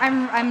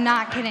 I'm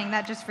not kidding.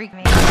 That just freaked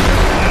me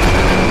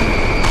out.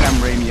 Sam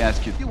Raimi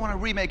asked you, do you want a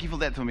remake Evil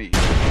Dead for me?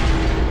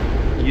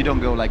 You don't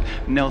go like,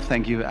 no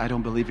thank you, I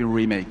don't believe in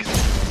remakes.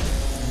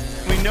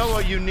 We know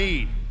what you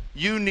need.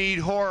 You need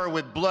horror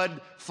with blood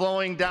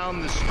flowing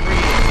down the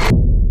street.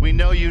 We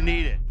know you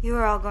need it. You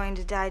are all going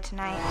to die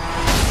tonight.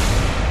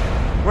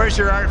 Where's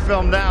your art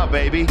film now,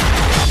 baby?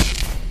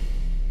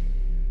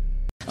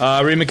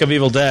 Remake of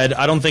Evil Dead.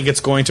 I don't think it's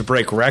going to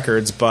break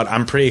records, but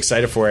I'm pretty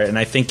excited for it, and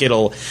I think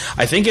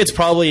it's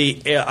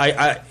probably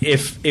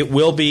if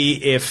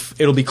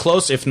it'll be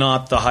close, if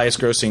not the highest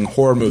grossing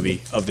horror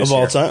movie of this of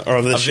all year. time or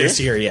of this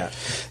year. Yeah.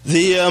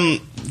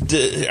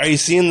 Are you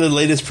seeing the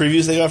latest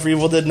previews they got for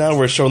Evil Dead now?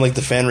 Where it's showing like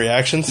the fan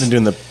reactions. They're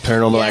doing the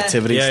Paranormal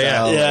Activity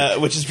style. Yeah,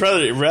 which is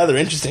rather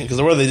interesting because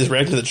were they just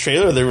reacting to the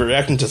trailer? Or they were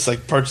reacting to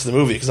like parts of the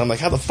movie because I'm like,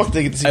 how the fuck did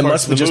they get to see It parts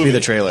must of the just movie? be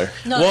the trailer.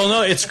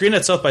 No, it's screened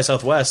at South by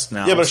Southwest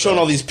now. Yeah, but it's showing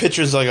all these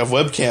pictures like of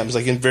webcams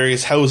like in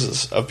various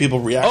houses of people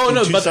reacting. Oh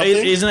no, to but something.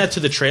 Isn't that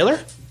to the trailer?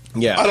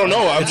 Yeah, I don't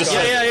know. I'm just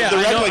yeah. They're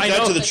reacting like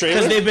that to the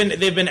trailer because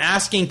they've been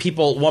asking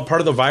people. What part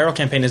of the viral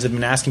campaign is they've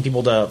been asking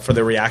people for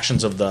the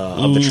reactions of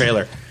the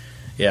trailer.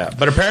 Yeah,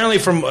 but apparently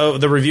from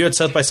the review at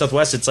South by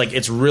Southwest,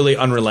 it's really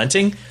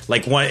unrelenting.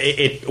 Like once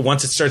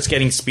it starts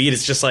getting speed,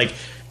 it's just like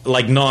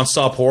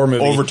nonstop horror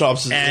movie.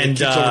 Overtops and it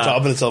keeps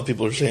overtopping itself.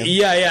 People are saying,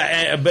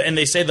 yeah, and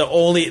they say the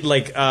only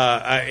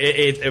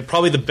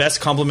probably the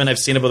best compliment I've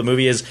seen about the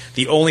movie is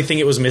the only thing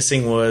it was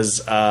missing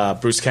was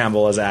Bruce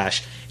Campbell as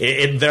Ash.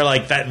 They're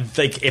like that.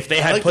 Like if they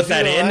had put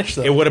that in, Ash,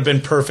 it would have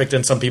been perfect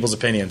in some people's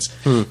opinions.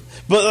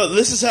 But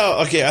this is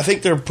how. Okay, I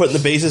think they're putting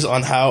the basis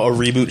on how a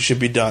reboot should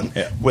be done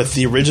with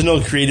the original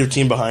creative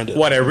team behind it.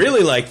 What I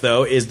really like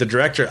though is the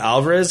director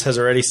Alvarez has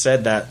already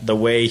said that the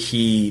way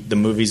the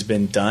movie's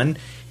been done,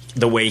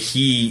 the way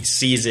he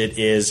sees it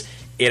is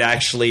it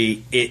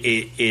actually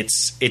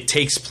it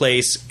takes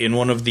place in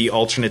one of the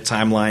alternate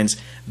timelines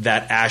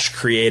that Ash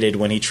created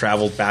when he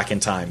traveled back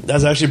in time.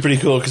 That's actually pretty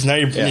cool because now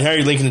you're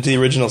linking it to the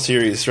original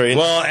series, right?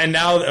 Well, and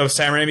now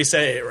Sam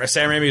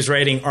Raimi is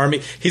writing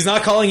Army. He's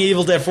not calling it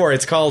Evil Dead 4.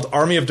 It's called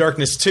Army of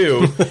Darkness 2.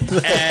 And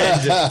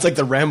it's like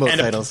the Rambo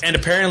titles. And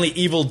apparently,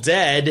 Evil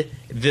Dead,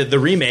 the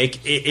remake,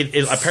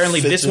 apparently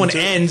this one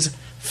ends.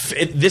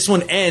 This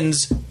one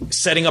ends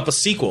setting up a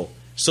sequel.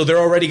 So they're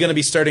already going to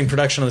be starting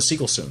production on the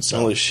sequel soon. So.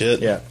 Holy shit!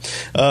 Yeah.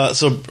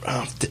 There's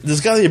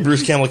got to be a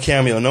Bruce Campbell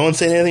cameo. No one's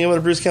saying anything about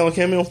a Bruce Campbell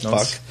cameo.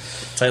 Fuck.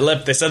 Tight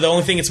lip. They said the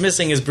only thing it's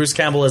missing is Bruce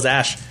Campbell as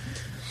Ash.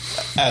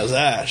 As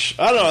Ash.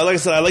 I don't know. Like I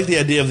said, I like the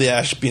idea of the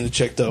Ash being a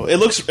chick, though. It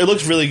looks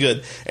really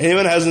good.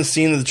 Anyone hasn't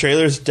seen the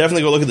trailers,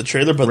 definitely go look at the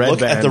trailer, but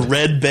look at the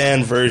red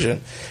band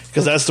version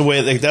because that's the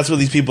way. Like, that's what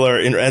these people are.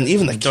 And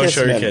even the kiss,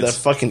 man, that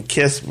fucking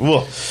kiss.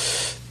 Whoa,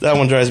 that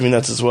one drives me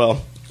nuts as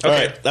well. All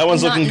right, that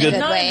one's looking good.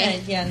 Not in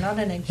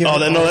a good Oh,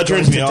 that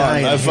turns me on.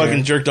 I've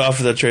fucking jerked off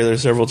to that trailer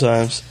several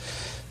times.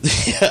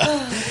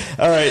 Yeah.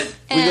 All right.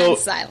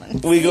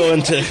 We go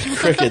into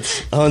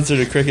crickets. I'll answer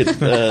the cricket.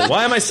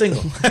 Why am I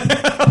single?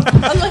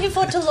 I'm looking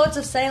forward to Lords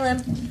of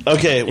Salem.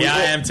 Okay.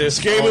 I am too.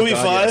 Scary Movie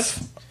 5.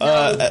 Yes.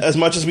 As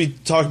much as we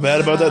talk bad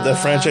about that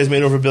franchise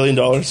made over $1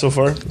 billion so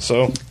far.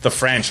 So the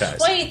franchise.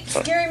 Wait,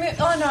 Scary Movie.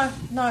 Oh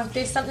no,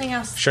 there's something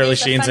else. Shirley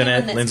Sheen's in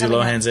it. Lindsay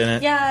Lohan's in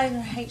it. Yeah, I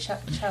hate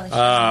Charlie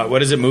Sheen.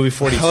 What is it? Movie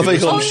 42. How they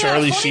call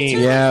Charlie Sheen?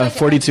 Yeah,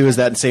 42 is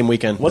that same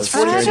weekend. What's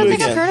 42 I don't think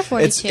again? I've heard of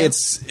 42.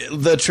 It's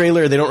the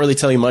trailer. They don't really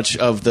tell you much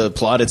of the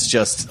plot. It's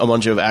just a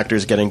bunch of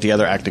actors getting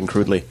together acting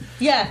crudely.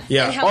 Yeah.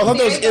 I thought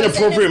that was an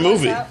inappropriate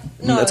movie.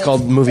 No, it's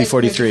called Movie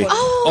 43.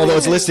 Although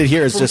it's listed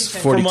here, it's just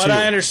 42. From what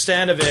I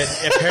understand of it,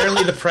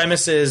 apparently the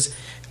premise is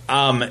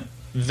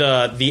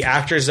the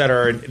actors that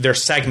are they're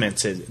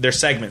segments,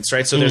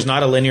 right? So there's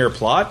not a linear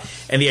plot,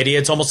 and the idea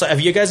it's almost like, have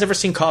you guys ever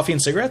seen Coffee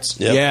and Cigarettes?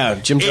 Yep. Yeah,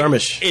 Jim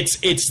Jarmusch.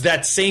 It's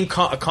that same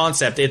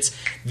concept. It's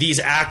these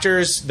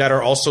actors that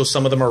are also,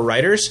 some of them are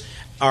writers,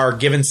 are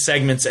given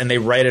segments and they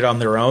write it on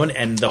their own,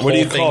 and the whole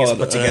thing is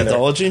put together. An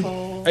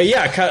anthology?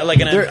 Yeah,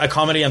 like a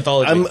comedy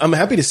anthology. I'm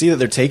happy to see that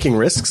they're taking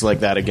risks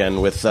like that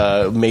again with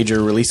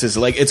major releases.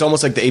 Like it's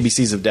almost like the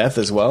ABCs of Death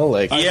as well.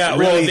 Like the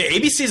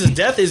ABCs of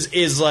Death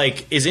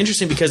is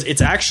interesting because it's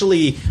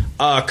actually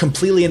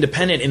completely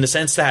independent in the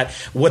sense that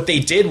what they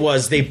did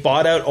was they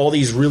bought out all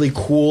these really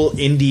cool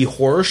indie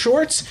horror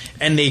shorts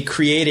and they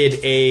created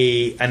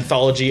a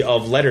anthology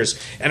of letters.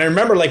 And I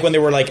remember like when they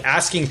were like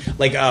asking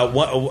like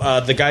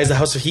the guys at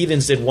House of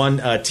Heathens did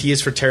one T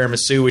is for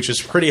tiramisu, which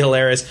was pretty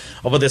hilarious,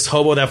 about this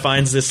hobo that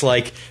finds this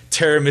like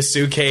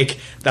tiramisu cake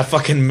that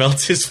fucking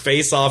melts his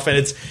face off, and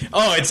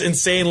it's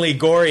insanely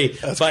gory.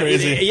 That's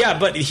crazy.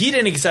 But he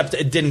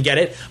didn't get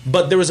it.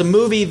 But there was a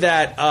movie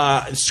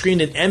that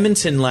screened in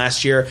Edmonton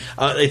last year.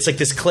 It's like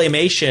this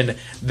claymation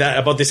that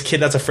about this kid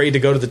that's afraid to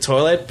go to the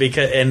toilet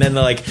and then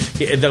they're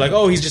like,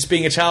 oh, he's just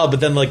being a child, but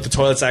then like the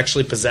toilet's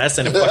actually possessed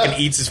and it fucking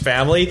eats his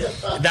family.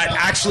 That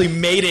actually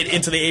made it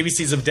into the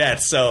ABCs of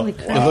Death. So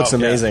it looks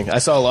amazing. I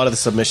saw a lot of the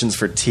submissions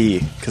for T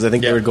because I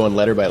think they were going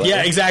letter by letter.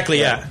 Yeah, exactly.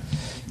 Yeah.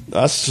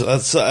 That's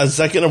a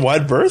second of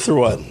Wide Berth or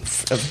what?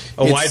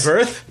 Wide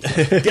berth? Get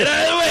out of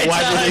the way,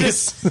 wide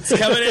release. It's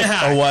coming in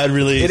hot. A wide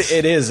release.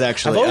 It is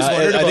actually. I've always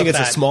wondered I think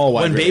about it's a small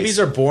wide When release. babies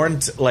are born,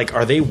 like,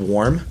 are they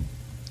warm?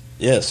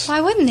 Yes.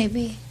 Why wouldn't they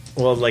be?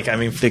 Well, like, I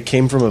mean, They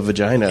came from a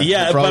vagina.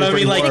 yeah, They're but probably I mean,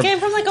 pretty like, warm. They came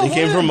from like a They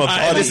came from a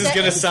woman. this is Like,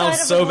 gonna sound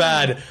inside of so a woman.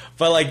 bad,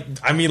 but like,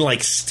 I mean,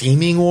 like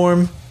steaming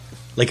warm,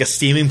 like a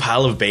steaming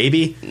pile of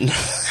baby.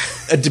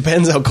 It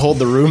depends how cold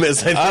the room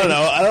is. I I don't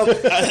know.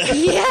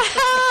 Yeah.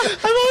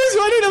 I've always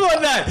wondered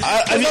about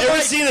that. Have you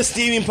ever seen a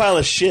steaming pile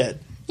of shit?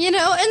 You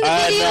know, in the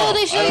video, no,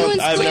 they show I you don't- in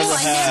I've school. never I've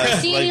had,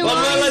 never seen like, any let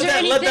lines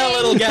or Let that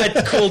little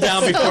guy cool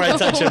down before I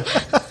touch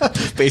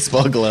him.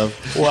 Baseball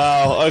glove.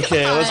 Wow.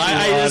 Okay. Let's move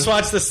I just on.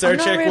 watched the Star I'm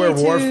not Trek ready where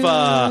Worf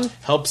to-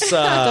 helps.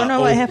 I don't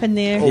know what happened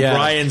there.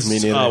 O'Brien's me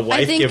neither. I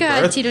wife think, give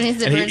birth, Tito needs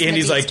to and, burn and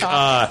he's some like,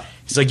 beads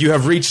he's like, you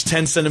have reached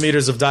 10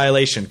 centimeters of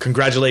dilation.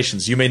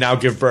 Congratulations, you may now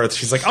give birth.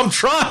 She's like, I'm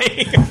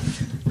trying.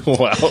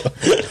 Wow.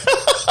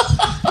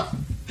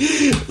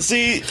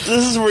 See, this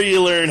is where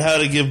you learn how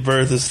to give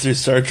birth is through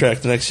Star Trek: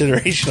 The Next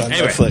Generation on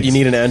Anyway, Netflix. You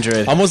need an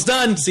android. Almost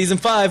done. Season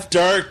 5.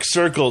 Dark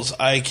Circles.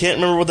 I can't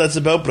remember what that's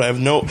about, but I have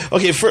no.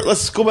 Okay,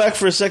 let's go back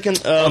for a second.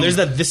 There's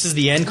that. This is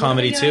the end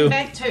comedy What are we too. going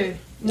back to?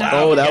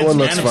 Oh, that one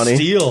looks Man funny. Of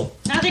Steel.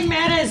 Nothing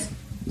matters.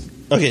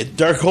 Okay,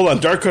 hold on.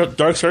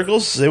 Dark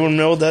Circles. Does anyone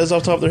know what that is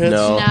off the top of their heads?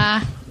 No.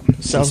 Nah.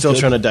 I'm Sounds still good.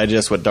 trying to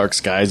digest what Dark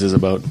Skies is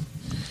about.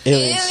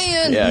 Aliens.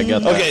 Alien. Yeah, I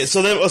got that. Okay,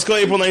 so then let's go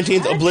April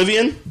 19th.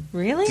 Oblivion.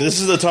 Really? This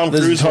is the Tom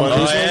This is Cruise Tom one.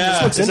 Cruise Oh,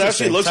 yeah. This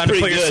actually looks Time to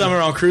pretty put your good. summer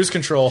on cruise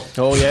control.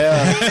 Oh,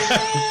 yeah.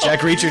 Jack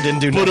Reacher didn't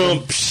do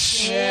nothing.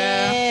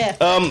 Yeah.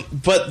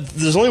 But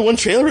there's only one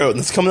trailer out, and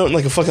it's coming out in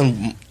like a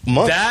fucking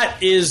month. That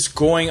is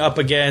going up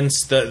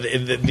against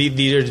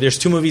there's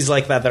two movies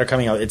like that are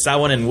coming out. It's that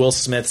one and Will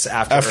Smith's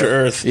After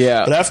Earth.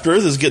 Yeah. But After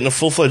Earth is getting a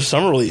full-fledged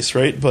summer release,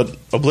 right? But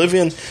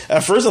Oblivion,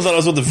 at first I thought it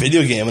was with the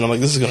video game, and I'm like,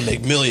 this is going to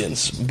make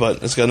millions,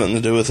 but it's got nothing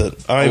to do with it.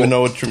 I don't even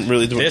know what to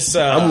really do. This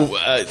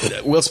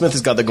Will Smith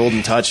has got the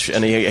golden touch,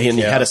 and he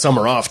had a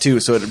summer off, too,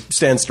 so it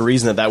stands to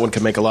reason that one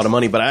could make a lot of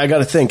money. But I got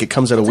to think, it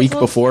comes out a week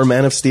before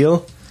Man of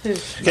Steel. Okay,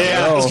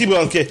 let's keep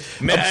going. Okay.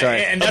 I'm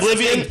sorry. And that's the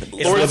Oblivion. thing.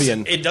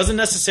 It's- It doesn't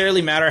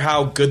necessarily matter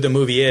how good the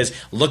movie is.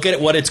 Look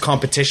at what its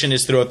competition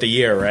is throughout the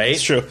year, right?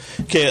 It's true.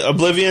 Okay,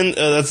 Oblivion,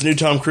 that's a new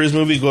Tom Cruise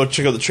movie. Go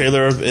check out the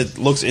trailer. It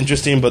looks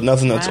interesting, but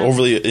nothing that's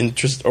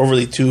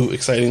overly too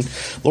exciting.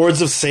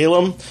 Lords of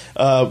Salem.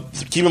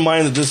 Keep in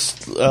mind that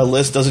this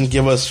list doesn't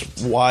give us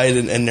wide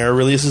and narrow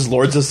releases.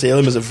 Lords of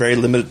Salem is a very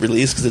limited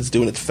release because it's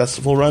doing its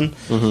festival run.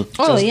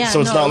 Oh yeah.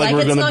 so it's not like we're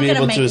it's gonna not be gonna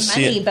able make to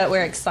see money, it. but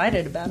we're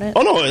excited about it.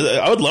 Oh no,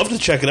 I would love to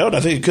check it out. I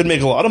think it could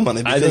make a lot of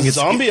money because I think it's-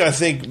 Zombie, I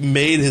think,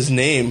 made his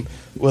name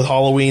with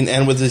Halloween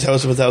and with his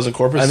House of a Thousand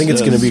Corpses. I think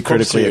it's going to be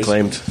corpse critically series.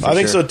 acclaimed. for I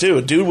think sure. so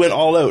too. Dude went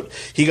all out.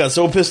 He got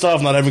so pissed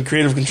off not having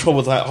creative control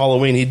with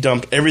Halloween, he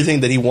dumped everything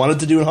that he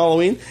wanted to do in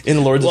Halloween in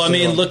the Lords Well, I of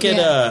mean, Salem. look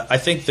at I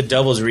think The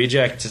Devil's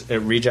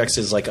Rejects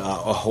is like a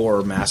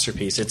horror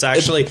masterpiece. It's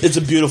actually It's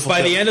a beautiful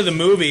By film. the end of the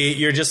movie,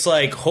 you're just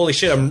like, holy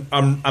shit!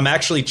 I'm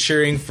actually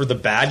cheering for the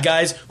bad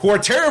guys who are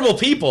terrible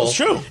people. It's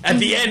true. At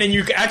the end, and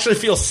you actually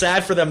feel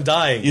sad for them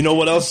dying. You know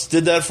what else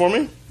did that for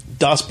me?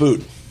 Das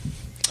Boot.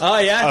 Oh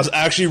I yeah, was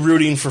actually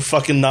rooting for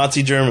fucking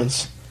Nazi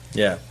Germans.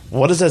 yeah.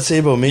 What does that say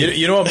about me?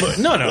 You know what?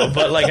 No.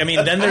 But like, I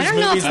mean, then there's I don't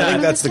know movies if I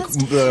think that. that's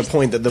the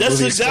point that the That's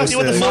movie exactly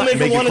what the supposed to filmmaker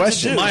make you wanted to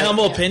question. do. My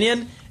humble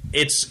opinion,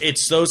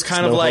 it's those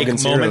kind of no like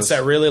Hogan's moments Heroes.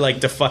 that really like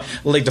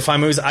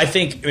define movies. I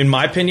think, in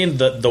my opinion,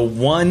 the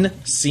one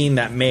scene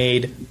that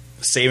made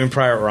Saving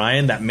Private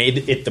Ryan, that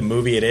made it the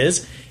movie it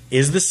is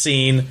the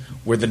scene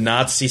where the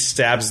Nazi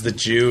stabs the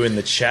Jew in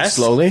the chest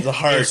Slowly? The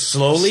heart. And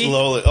slowly.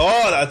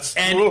 Oh, that's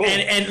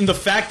And the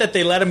fact that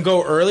they let him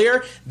go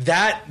earlier,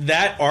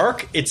 that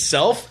arc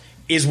itself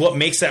is what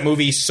makes that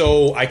movie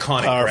so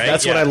iconic. Right?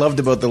 That's what I loved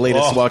about the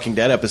latest Oh. Walking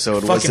Dead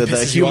episode was Fucking that the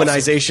pisses you off.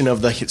 humanization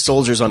of the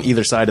soldiers on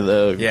either side of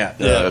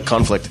the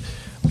conflict.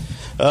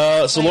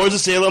 So Lords of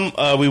Salem,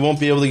 we won't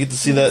be able to get to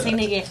see that. Seen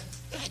it yet.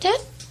 I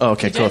did? Oh,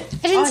 okay, cool.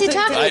 I didn't see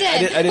Talking I Dead.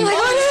 didn't- I'm like,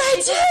 what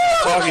did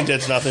I do? Talking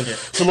Dead's nothing.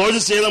 So Lors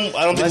of Salem,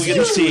 I don't think we get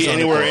to see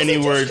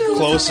anywhere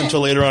close until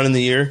later on in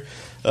the year.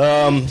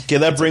 Okay,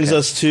 that brings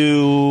us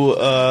to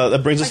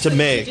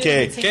May.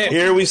 Okay,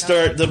 here we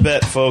start the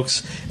bet,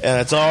 folks,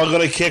 and it's all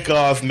going to kick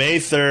off May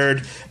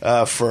 3rd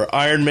for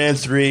Iron Man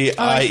 3,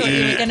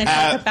 i.e.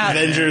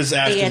 Avengers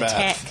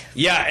Aftermath.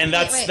 Yeah, and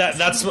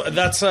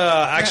that's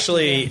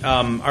actually.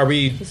 Are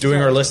we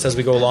doing our list as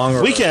we go along?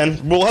 Or? We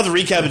can. We'll have to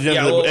recap at the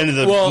end of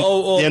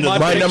the end of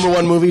my number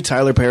one movie,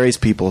 Tyler Perry's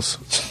Peoples.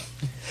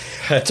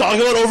 Talk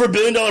about over $1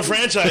 billion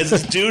franchise.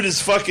 This dude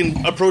is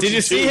fucking approaching. Did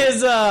you see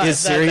his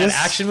that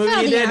action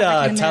movie he did?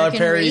 Tyler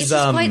Perry's.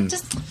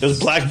 It was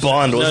Black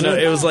Bond, wasn't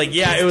it? It was like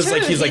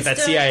he's like that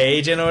CIA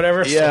agent or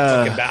whatever.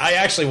 Yeah, so I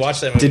actually watched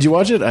that movie. Did you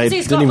watch it? I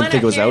didn't even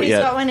think it was out yet.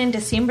 He's got one in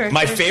December.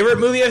 My favorite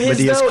movie of his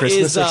Medea's though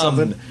Christmas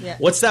is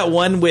what's that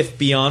one with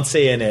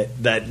Beyonce in it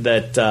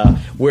that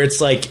where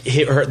it's like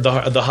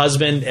the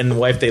husband and the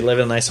wife, they live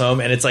in a nice home,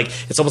 and it's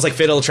almost like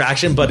Fatal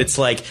Attraction, but it's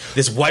like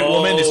this white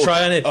woman is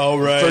trying it. Oh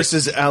right,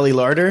 versus Ali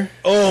Larder.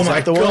 Oh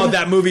my god,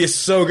 that movie is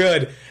so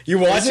good. You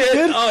watch it?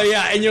 Good? Oh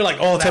yeah, and you're like,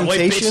 oh, that white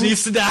Temptation? bitch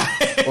needs to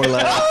die. Or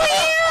like,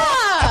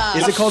 Yeah.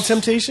 Is it called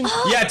Temptation?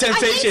 Yeah,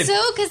 Temptation. I think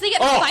so, because they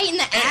get to fight in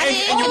the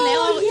attic, and they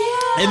all...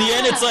 In the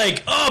end, it's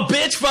like, oh,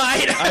 bitch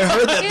fight. I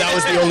heard that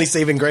was the only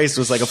saving grace,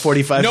 was like a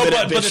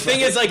 45-minute but the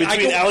thing is, like,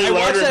 I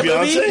watched that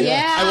movie.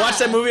 Yeah. I watched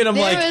that movie, and I'm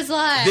like,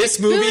 this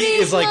movie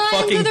is like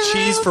fucking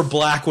cheese for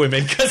black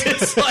women, because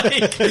it's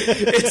like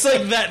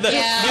that.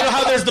 You know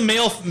how there's the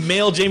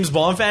male James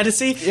Bond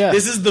fantasy? Yeah.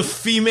 This is the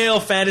female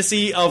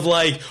fantasy of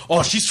like,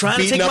 oh, she's trying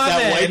beating to take up my that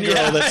man. white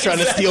girl that's trying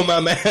to steal my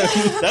man.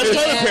 That's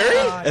Tyler Perry?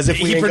 As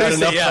if we ain't got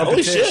enough competition.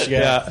 Holy shit.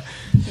 Yeah.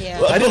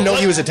 Yeah. I didn't know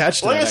he was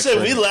attached to Like that. I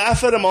said, we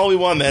laugh at him all we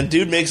want, man.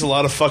 Dude makes a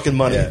lot of fucking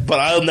money, but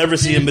I'll never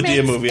see a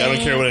Medea movie. I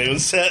don't care what anyone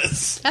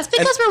says. That's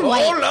because we're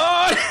white.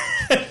 Oh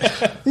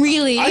Lord!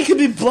 Really? I could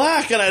be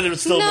black and I'd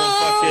still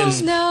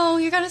fucking. No,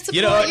 you're gonna support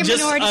your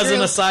just minority as group.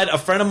 an aside, a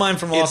friend of mine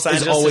from Los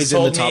Angeles always has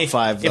told in the top me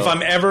 5. If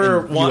I'm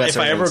ever if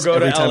I ever go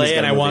to LA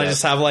and I want to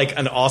just have like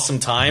an awesome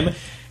time,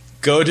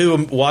 go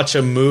to watch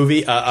a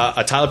movie,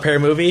 a Tyler Perry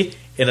movie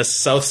in a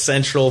South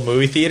Central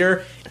movie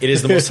theater. It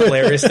is the most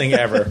hilarious thing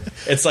ever.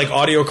 It's like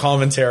audio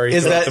commentary.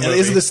 Is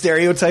the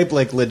stereotype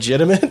like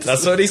legitimate?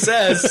 That's what he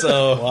says.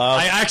 So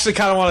I actually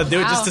kind of want to do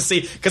it just to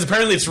see, because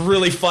apparently it's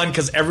really fun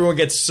because everyone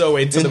gets so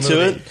into the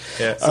movie. It.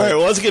 Yeah. All right,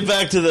 well, let's get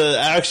back to the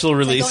actual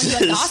releases. Going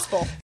to the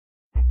gospel.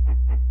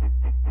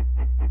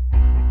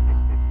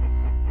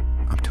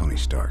 I'm Tony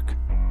Stark.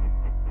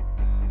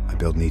 I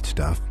build neat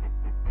stuff.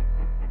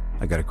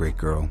 I got a great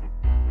girl,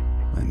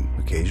 and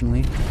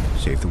occasionally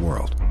save the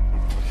world.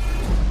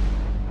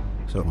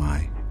 So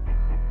why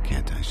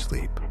can't I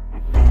sleep?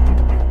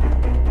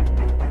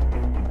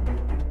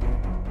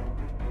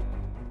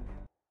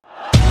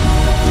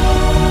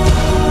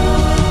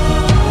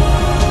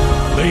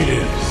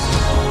 Ladies,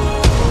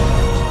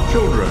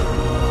 children,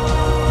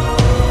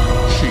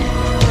 sheep.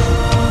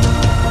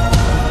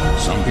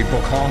 Some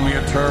people call me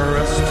a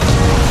terrorist.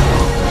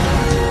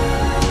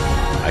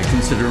 I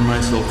consider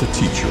myself a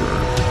teacher.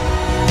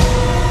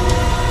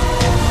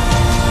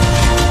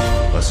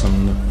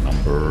 Lesson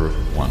number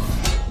 1.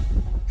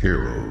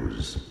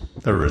 Heroes.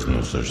 There is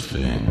no such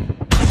thing.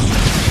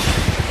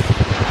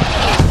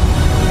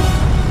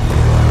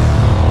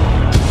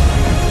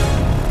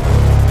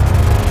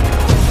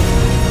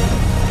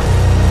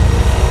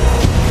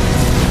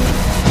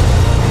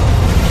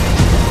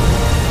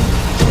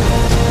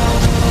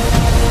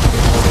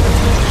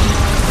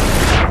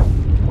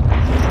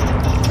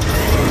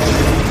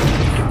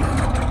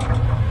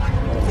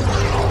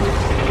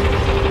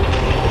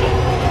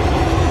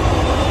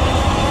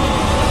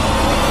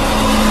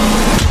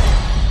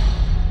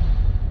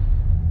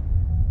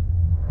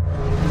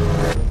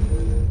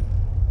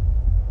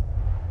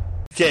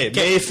 Okay,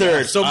 May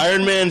 3rd, so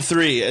Iron Man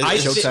 3. I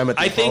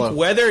think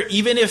whether,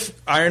 even if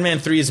Iron Man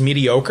 3 is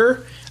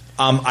mediocre,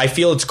 I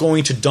feel it's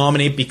going to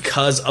dominate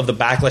because of the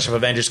backlash of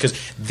Avengers, because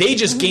they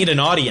just gained an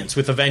audience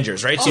with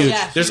Avengers, right? So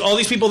there's all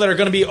these people that are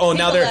going to be,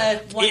 now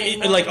they're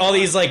like all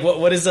these, like,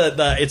 what is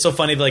the it's so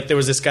funny, like there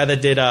was this guy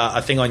that did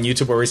a thing on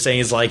YouTube where he's saying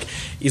he's like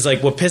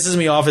what pisses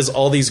me off is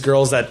all these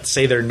girls that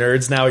say they're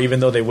nerds now, even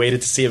though they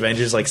waited to see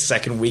Avengers like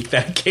second week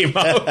that it came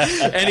out.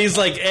 And he's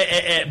like,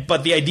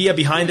 but the idea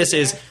behind this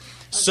is,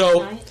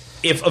 so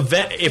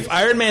if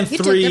Iron Man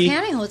 3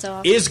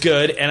 is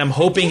good, and I'm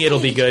hoping it'll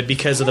be good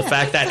because of the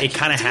fact that it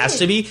kind of has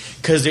to be,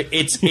 because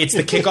it's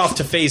the kickoff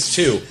to Phase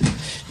 2.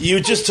 You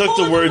just took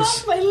the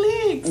words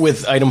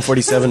with Item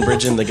 47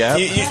 bridging the gap.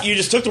 You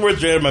just took the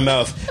words right out of my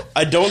mouth.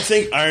 I don't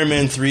think Iron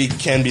Man 3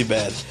 can be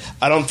bad.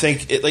 I don't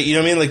think it, like, you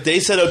know what I mean? Like,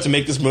 they set out to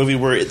make this movie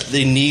where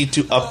they need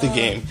to up the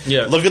game.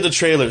 Yeah. Look at the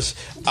trailers.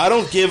 I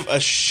don't give a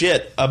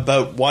shit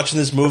about watching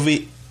this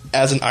movie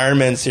as an Iron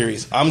Man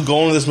series. I'm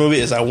going to this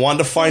movie as I want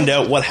to find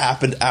out what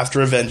happened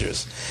after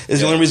Avengers.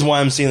 Is the only reason why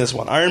I'm seeing this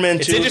one. Iron Man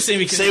 2. It's interesting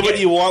because say what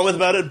you want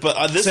about it,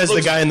 but this says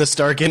looks, the guy in the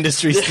Stark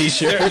Industries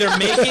t-shirt.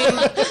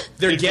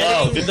 They're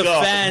getting the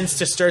fans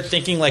to start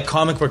thinking like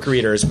comic book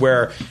readers,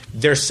 where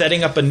they're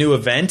setting up a new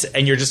event,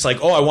 and you're just like,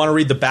 oh, I want to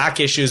read the back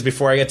issues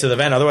before I get to the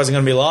event, otherwise I'm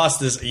going to be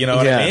lost. You know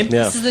what I mean?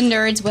 This is the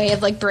nerds' way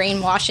of like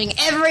brainwashing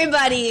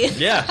everybody.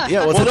 Yeah.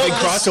 Yeah, well, it's a big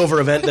crossover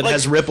event that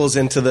has ripples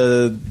into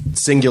the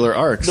singular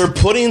arcs. They're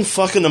putting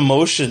fucking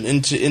emotion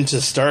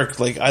into Stark.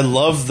 Like, I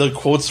love the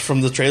quotes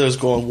from the trailers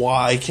going,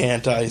 why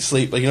can't I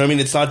sleep? Like, you know what I mean?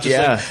 It's not just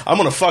like, I'm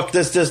going to fuck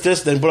this,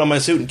 then put on my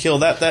suit and kill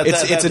that.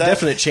 It's a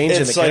definite change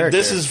in the character. It's like,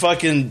 this is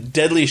fucking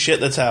deadly shit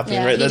that's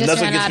happening, right? That's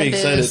what gets me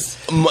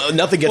excited.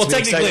 Nothing gets me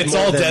excited. Well, technically, it's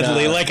all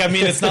deadly. Like, I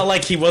mean, it's not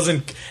like he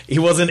wasn't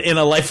in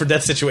a life or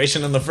death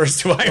situation in the first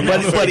two Iron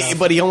Man.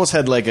 But he almost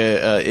had like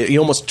he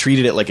almost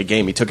treated it like a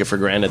game. He took it for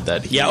granted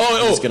that he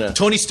was gonna.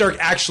 Tony Stark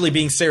actually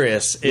being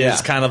serious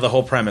is kind of the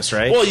whole premise,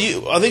 right? Well,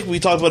 I think we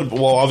talked about it.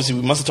 Well, obviously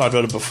we must have talked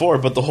about it before,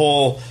 but the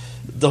whole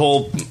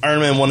Iron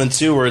Man 1 and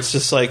 2, where it's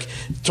just like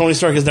Tony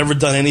Stark has never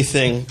done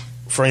anything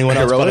for anyone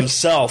else but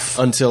himself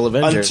until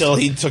Avengers. Until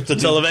he took the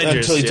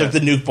took the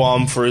nuke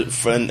bomb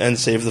and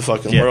saved the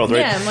fucking world. Right?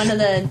 Yeah, and one of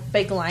the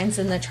big lines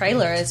in the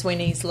trailer is when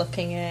he's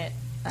looking at.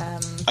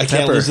 I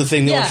can't lose the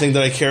thing. The only thing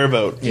that I care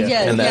about.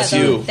 Yeah, and that's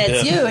you.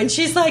 That's you. And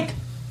she's like,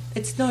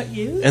 it's not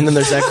you. And then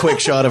there's that quick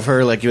shot of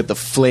her like with the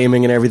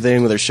flaming and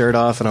everything with her shirt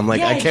off, and I'm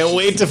like, I can't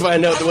wait to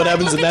find out what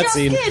happens in that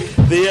scene.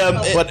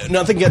 But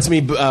nothing gets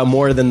me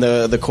more than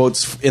the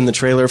quotes in the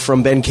trailer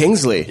from Ben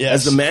Kingsley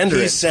as the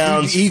Mandarin. He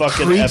sounds he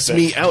fucking creeps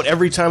epic. me out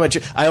every time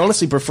I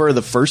honestly prefer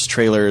the first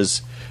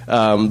trailer's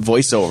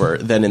voiceover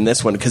than in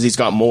this one because he's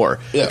got more.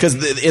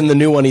 Because in the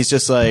new one he's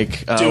just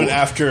like doing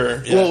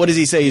after. Well, what does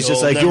he say? He's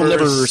just like, you'll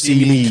never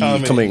see me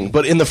coming.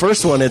 But in the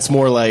first one, it's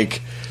more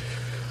like.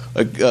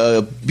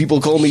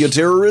 People call me a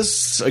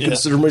terrorist. I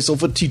consider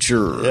myself a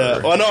teacher.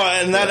 Yeah. Well,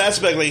 no, in that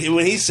aspect, like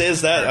when he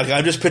says that, like,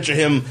 I just picture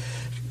him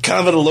kind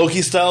of at a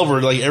Loki style,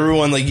 where like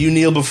everyone, like, you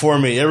kneel before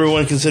me.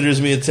 Everyone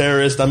considers me a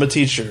terrorist. I'm a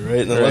teacher,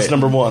 right? And that's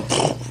number one.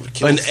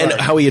 And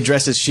how he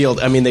addresses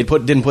S.H.I.E.L.D. I mean, they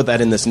didn't put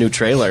that in this new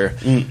trailer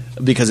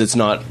because it's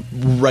not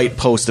right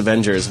post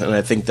Avengers, and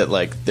I think that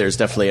like there's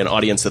definitely an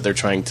audience that they're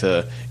trying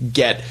to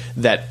get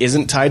that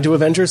isn't tied to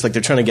Avengers. Like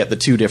they're trying to get the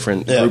two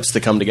different groups to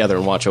come together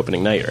and watch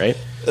opening night, right?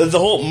 The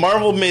whole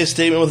Marvel made a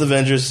statement with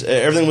Avengers.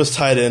 Everything was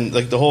tied in,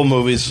 like the whole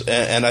movies,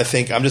 and I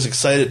think I'm just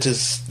excited to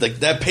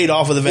like that paid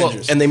off with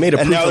Avengers. And they made a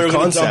proof and now of they're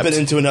going to concept. dump it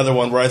into another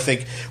one where I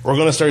think we're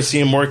going to start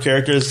seeing more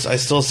characters. I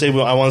still say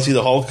I want to see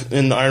the Hulk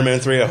in Iron Man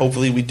 3.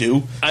 Hopefully we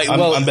do.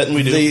 I'm betting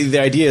we do. The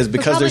idea is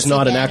because there's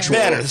not an actual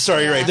Banner.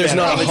 Sorry, you're right. There's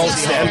not a Hulk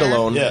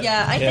standalone.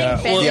 Yeah, I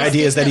think the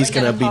idea is that he's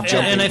going to be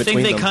jumping and I think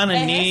between they them. kind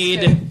of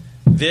need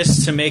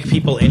this to make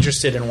people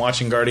interested in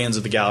watching Guardians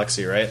of the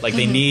Galaxy, right? Like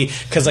they need,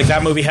 because like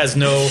that movie has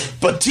no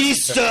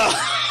Batista.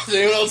 Did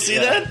anyone else see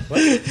that?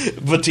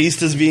 What?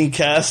 Batista's being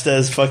cast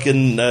as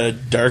fucking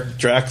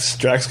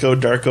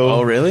Draxco Darko.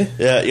 Oh, really?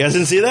 Yeah, you guys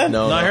didn't see that?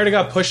 No, I heard it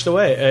got pushed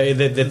away.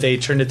 That they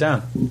turned it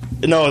down.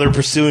 No, they're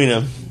pursuing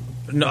him.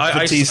 No,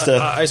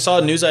 I saw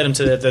a news item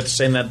today that's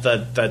saying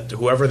that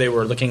whoever they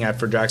were looking at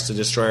for Drax the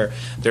Destroyer,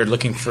 they're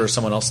looking for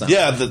someone else now.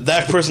 Yeah,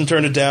 that person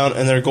turned it down,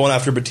 and they're going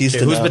after Batista.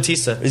 Okay, who's now.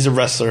 Batista? He's a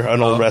wrestler,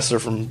 an old wrestler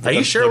from. Are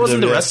you sure it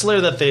wasn't the wrestler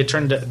that they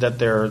turned that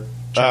they're?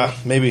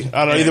 Maybe.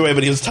 I don't know. Either way,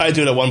 but he was tied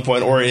to it at one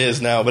point, or he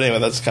is now. But anyway,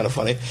 that's kind of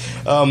funny.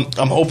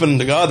 I'm hoping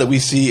to God that we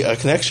see a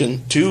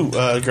connection to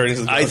Guardians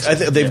of the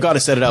Galaxy. They've got to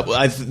set it up.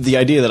 The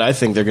idea that I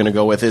think they're going to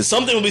go with is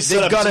something will be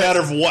set up. It's a matter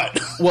of what.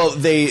 Well,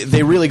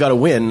 they really got to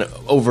win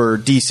over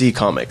DC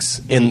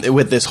Comics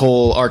with this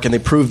whole arc, and they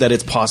proved that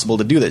it's possible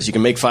to do this. You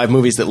can make 5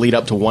 movies that lead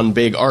up to one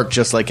big arc,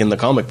 just like in the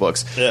comic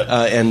books.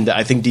 Yeah. And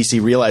I think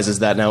DC realizes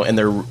that now, and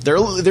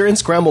they're in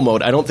scramble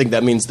mode. I don't think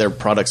that means their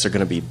products are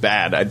going to be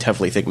bad. I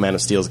definitely think Man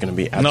of Steel is going to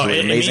be absolutely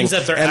amazing. It means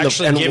that they're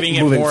actually giving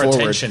it more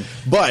attention.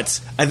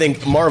 But I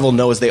think Marvel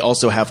knows they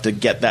also have to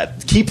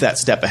keep that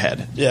step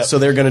ahead. Yeah. So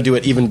they're going to do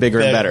it even bigger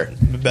and better.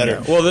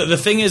 Better. Yeah. Well, the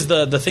thing is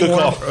the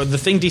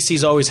thing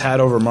DC's always had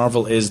over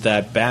Marvel is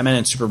that Batman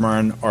and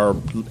Superman are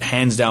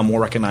hands down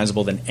more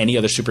recognizable than any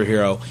other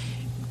superhero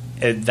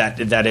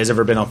that has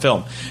ever been on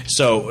film.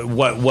 So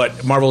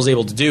what Marvel is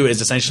able to do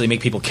is essentially make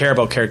people care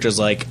about characters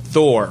like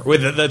Thor.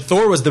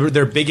 Thor was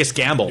their biggest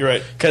gamble. You're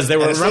right. Because they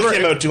were and it still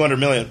came out $200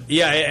 million.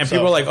 Yeah, and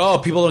people were like, oh,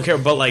 people don't care,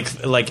 but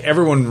like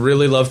everyone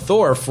really loved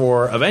Thor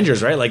for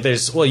Avengers, right? Like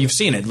you've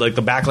seen it. Like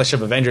the backlash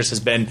of Avengers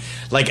has been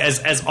like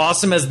as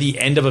awesome as the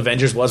end of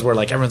Avengers was, where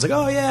like everyone's like,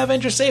 oh yeah,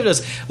 Avengers saved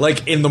us.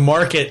 Like in the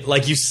market,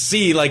 like you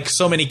see, like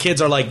so many kids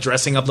are like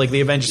dressing up like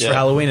the Avengers for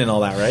Halloween and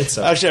all that, right?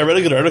 So actually, I read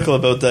a good article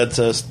about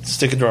that.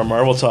 Sticking to our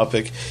Marvel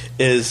topic,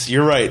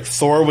 you're right.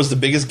 Thor was the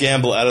biggest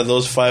gamble out of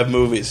those 5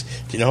 movies.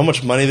 Do you know how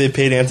much money they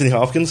paid Anthony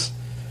Hopkins?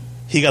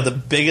 he got the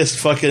biggest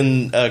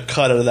fucking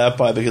cut out of that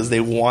pie because they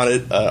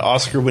wanted an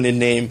Oscar-winning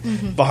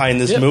name behind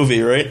this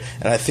movie, right?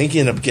 And I think he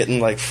ended up getting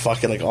like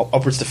fucking like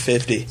upwards to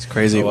 50. It's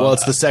crazy. Well,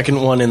 it's the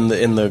second one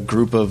in the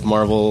group of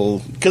Marvel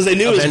because they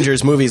knew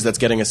Avengers movies that's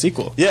getting a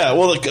sequel. Yeah,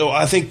 well,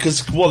 I think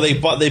because they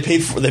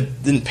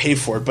didn't pay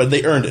for it, but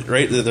they earned it,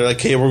 right? They're like,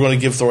 hey, we're going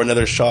to give Thor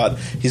another shot.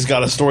 He's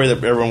got a story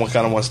that everyone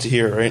kind of wants to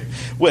hear, right?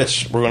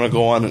 Which we're going to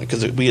go on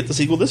because we get the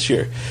sequel this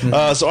year.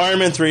 So Iron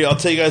Man 3, I'll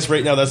tell you guys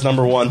right now, that's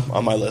number 1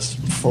 on my list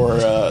for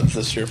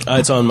this year.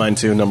 It's on mine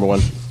too, number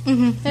 1.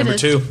 Number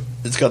 2.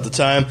 It's got the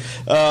time.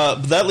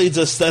 That leads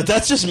us.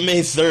 That's just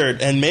May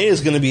 3rd, and May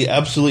is going to be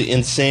absolutely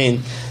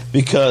insane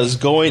because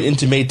going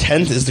into May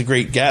 10th is The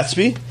Great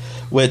Gatsby,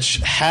 which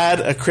had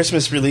a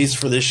Christmas release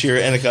for this year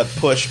and it got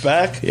pushed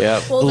back.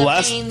 Yeah, well,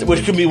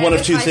 which could be one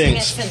of two things.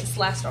 It since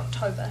last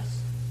October.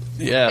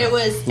 Yeah, it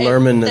was.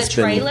 The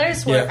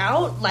trailers were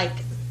out like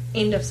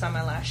end of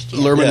summer last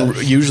year.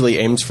 Lerman usually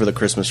aims for the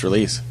Christmas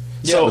release.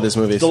 So with his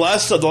movies. The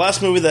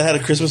last movie that had a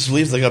Christmas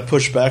release that got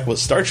pushed back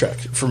was Star Trek,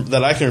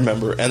 that I can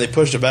remember, and they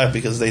pushed it back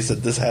because they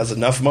said this has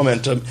enough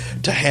momentum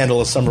to handle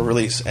a summer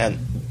release, and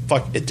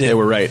fuck, it did. They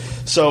were right.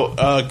 So,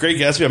 Great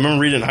Gatsby, I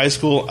remember reading in high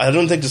school. I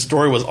don't think the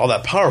story was all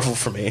that powerful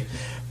for me,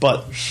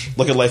 but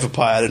look at Life of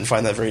Pi. I didn't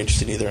find that very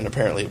interesting either, and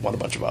apparently it won a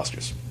bunch of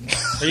Oscars.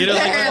 You didn't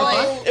like Life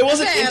of Pi?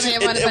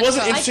 It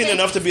wasn't interesting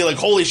enough to be like,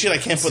 holy shit, I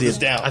can't put this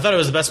down. I thought it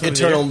was the best movie.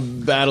 Eternal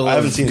battle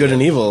of good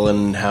and evil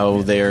and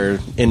how they're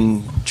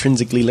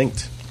intrinsically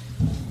linked.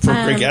 For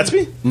Great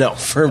Gatsby? No,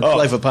 for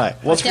Life of Pi.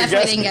 What's Great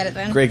Gatsby? Didn't get it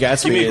then. Great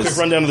Gatsby Give me a is quick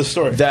rundown of the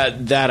story.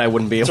 That I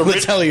wouldn't be able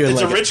to tell you.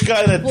 It's a rich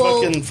guy that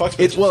fucking fucks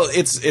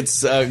bitches.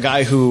 It's a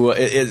guy who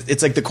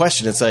it's like the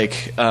question. It's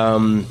like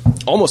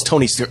almost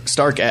Tony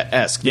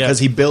Stark-esque because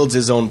he builds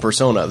his own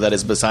persona that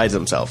is besides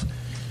himself.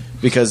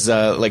 Because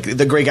like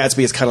the Great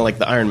Gatsby is kind of like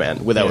the Iron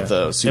Man without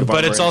the super.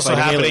 But it's also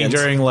happening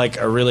during like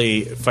a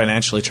really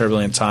financially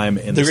turbulent time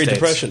in the Great States.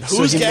 Depression.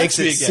 So he makes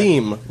it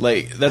seem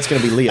like that's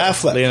going to be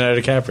Affleck. Leonardo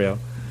DiCaprio.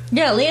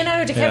 Yeah,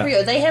 Leonardo DiCaprio.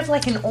 Yeah. They have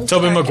like an alternate.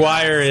 Tobey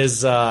Maguire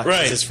is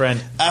his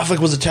friend. Affleck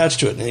was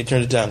attached to it, and he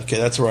turned it down. Okay,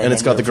 that's where. And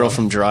it's got the girl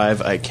from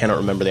Drive. I cannot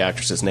remember the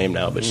actress's name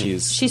now, but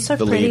she's so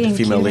the pretty lead, and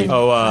female cute.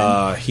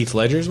 lead. Heath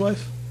Ledger's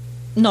wife?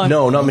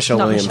 No, not Michelle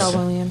Williams. Michelle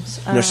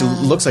Williams. No, she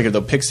looks like her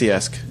though,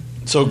 Pixie-esque.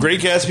 So Great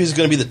Gatsby is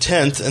going to be the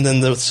 10th, and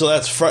then so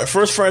that's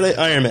first Friday,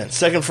 Iron Man.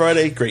 Second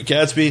Friday, Great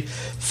Gatsby.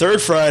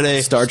 Third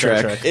Friday, Star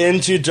Trek.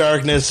 Into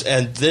Darkness,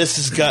 and this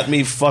has got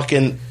me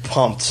fucking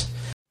pumped.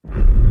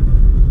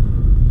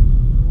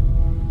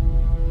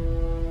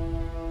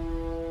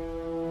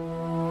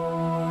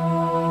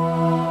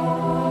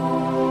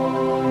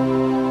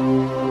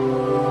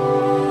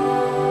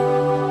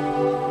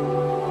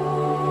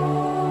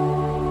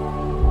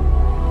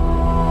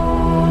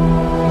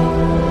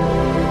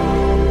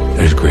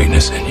 There's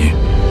greatness in you,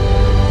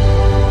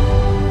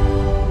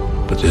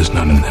 but there's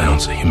not an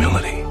ounce of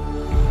humility.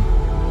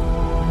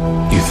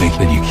 You think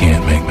that you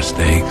can't make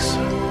mistakes,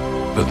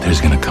 but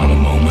there's going to come a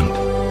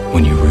moment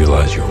when you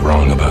realize you're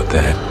wrong about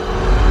that.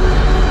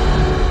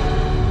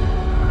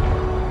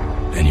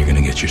 And you're going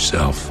to get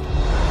yourself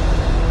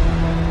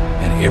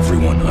and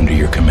everyone under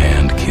your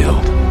command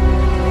killed.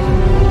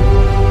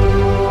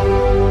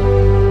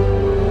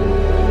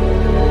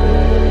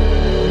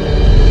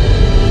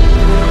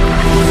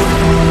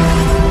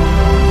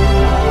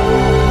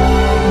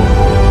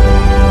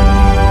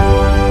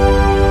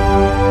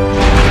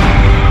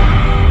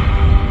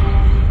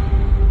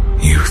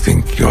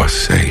 Think you're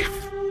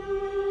safe.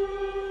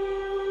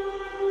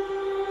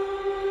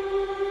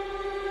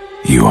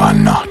 You are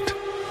not.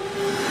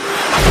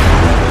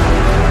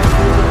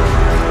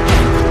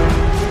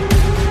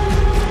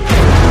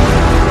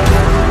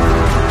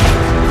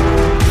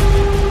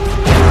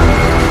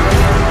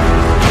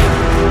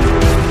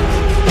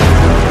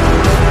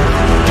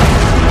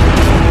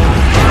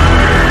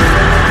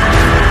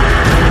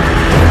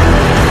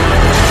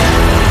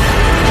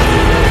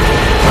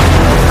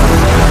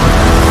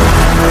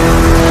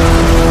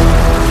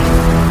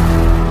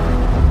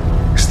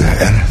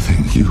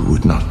 You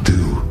would not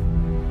do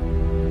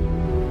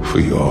for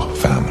your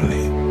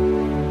family.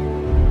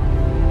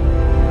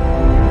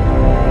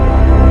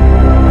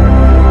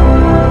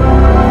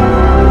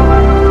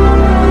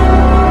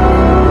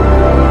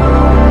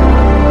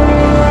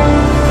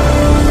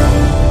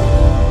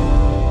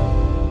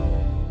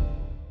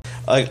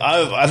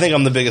 I think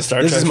I'm the biggest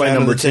Star Trek fan. This is my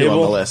number 2 on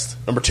the list.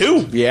 Number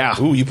 2?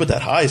 Yeah. Ooh, you put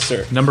that high,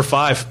 sir. Number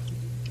 5.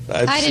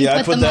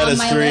 I put that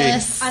as 3.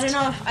 List. I don't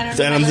know.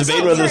 And I'm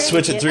debating whether to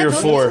switch it 3 or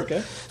 4.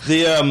 Okay.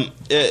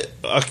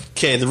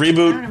 The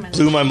reboot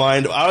blew my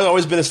mind. I've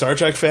always been a Star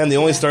Trek fan. The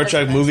only Star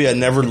Trek movie I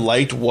never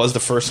liked was the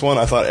first one.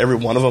 I thought every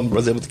one of them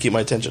was able to keep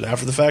my attention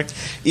after the fact.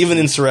 Even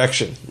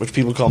Insurrection, which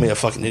people call me a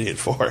fucking idiot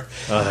for.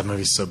 Oh, that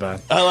movie's so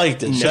bad. I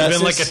liked it. Should have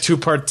been like a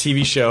 2-part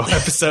TV show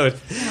episode.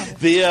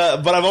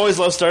 But I've always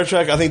loved Star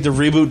Trek. I think the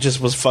reboot just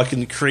was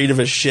fucking creative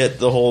as shit.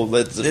 The whole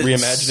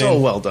reimagining, so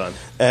well done.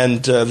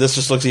 And this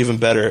just looks even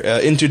better.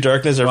 Into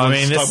Darkness.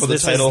 Everyone's talking about the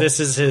title. This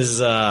is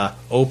his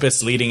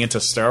opus leading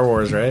into Star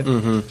Wars, right?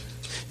 Mm-hmm.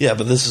 Yeah,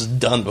 but this is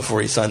done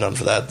before he signed on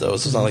for that, though.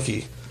 So it's not like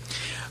he.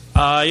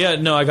 I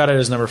got it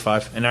as number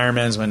 5, and Iron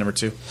Man is my number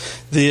 2.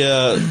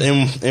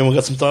 Anyone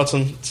got some thoughts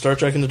on Star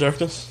Trek Into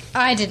Darkness?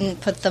 I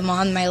didn't put them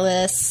on my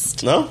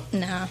list. No?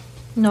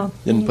 No.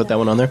 Didn't put that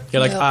one on there?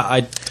 You're like, No.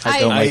 I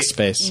don't like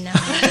space. No.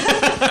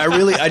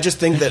 I just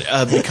think that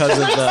because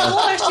of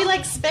the... She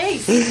likes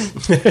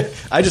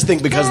space. I just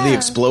think because of the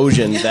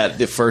explosion that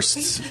the first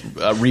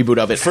reboot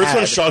of it First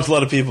one shocked a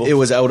lot of people. It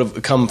was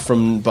come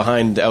from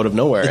behind out of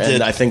nowhere. It did.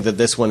 And I think that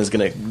this one is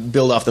going to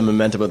build off the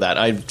momentum of that.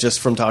 I just,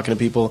 from talking to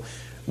people,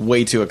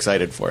 way too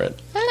excited for it.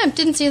 I don't know.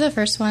 Didn't see the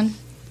first one.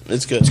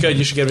 It's good. It's good.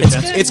 You should give it a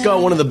chance. It's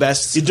got one of the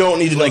best... You don't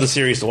need to know the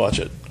series to watch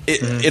it.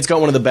 It's got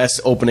one of the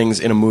best openings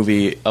in a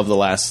movie of the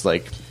last,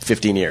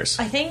 15 years.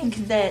 I think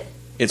that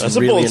It's That's a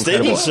really bold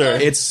statement, incredible.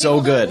 sir. It's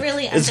so good.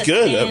 really It's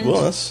good. understand Well,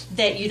 that's-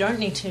 that you don't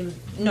need to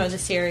know the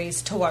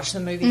series to watch the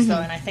movies, though,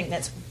 and I think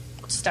that's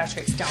Star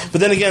Trek's down.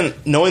 But then again,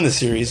 knowing the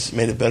series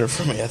made it better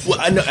for me, I think.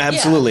 Well, I know,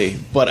 absolutely.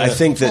 But I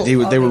think that they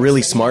were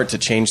really smart to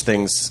change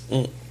things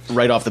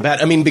right off the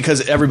bat. I mean,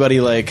 because everybody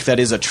that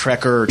is a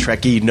Trekker or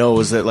Trekkie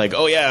knows that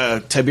oh yeah,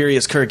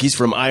 Tiberius Kirk, he's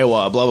from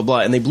Iowa, blah blah blah,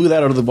 and they blew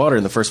that out of the water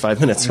in the first 5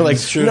 minutes. They're like,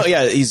 That's true. no,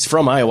 yeah, he's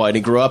from Iowa and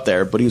he grew up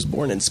there, but he was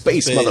born in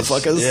space.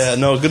 Motherfuckers. Yeah,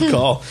 no, good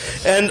call.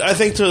 And I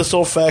think to the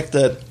sole fact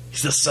that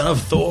he's the son of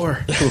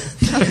Thor.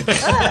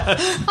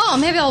 Oh,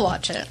 maybe I'll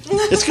watch it.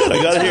 It's good.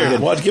 I got it here.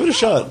 Watch, give it a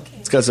shot.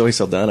 It's got Zoe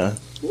Saldana.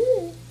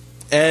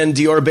 And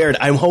Dior Baird,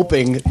 I'm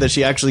hoping that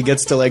she actually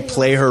gets to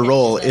play her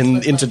role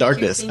in Into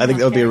Darkness. I think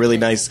that would be a really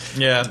nice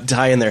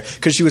tie in there,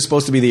 because she was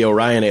supposed to be the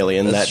Orion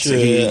alien that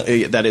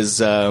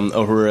is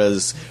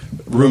Uhura's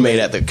roommate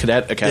at the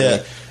Cadet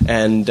Academy,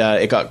 and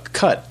it got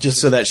cut just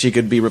so that she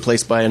could be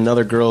replaced by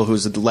another girl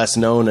who's less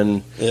known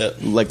and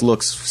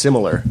looks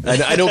similar.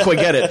 I don't quite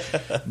get it,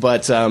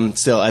 but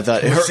still, I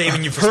thought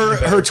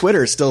her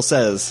Twitter still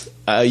says.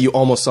 You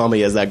almost saw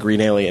me as that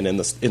green alien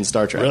in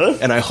Star Trek, really?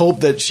 And I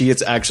hope that she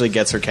actually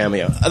gets her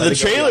cameo. The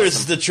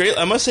trailers,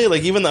 I must say,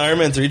 even the Iron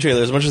Man 3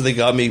 trailers, as much as they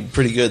got me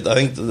pretty good, I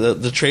think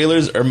the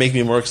trailers are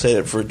making me more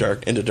excited for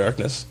Into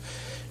Darkness.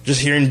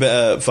 Just hearing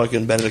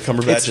fucking Benedict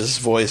Cumberbatch's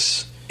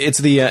voice. It's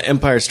the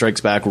Empire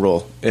Strikes Back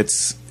rule.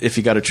 It's if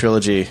you got a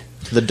trilogy,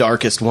 the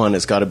darkest one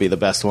has got to be the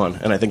best one,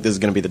 and I think this is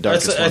going to be the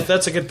darkest one.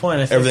 That's a good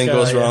point. I think, everything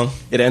goes wrong.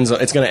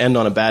 It's going to end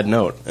on a bad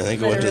note. And then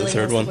go into the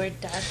third one.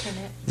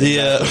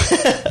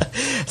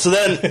 So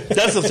then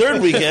that's the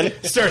third weekend.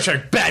 Star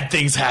Trek, bad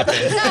things happen.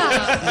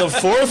 The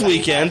fourth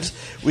weekend,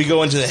 we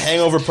go into the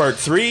Hangover Part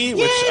 3,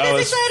 which I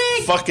was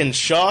fucking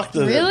shocked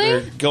that Really?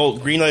 they're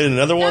greenlighted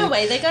another one. No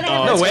way, they're going to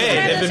have No way,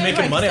 they've been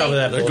making money off of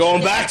that. They're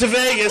going back to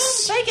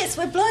Vegas. Vegas,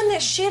 we're blowing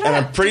that shit And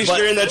up. I'm pretty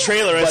sure in that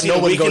trailer, I but seen no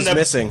a one weekend goes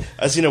missing.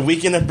 I seen a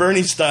Weekend at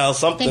Bernie style I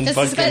something. think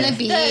this is going to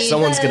be...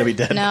 Someone's going to be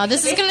dead. No,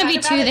 this is going to be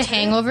to The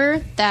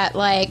Hangover, that,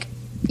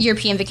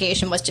 European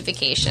Vacation was to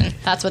Vacation.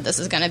 That's what this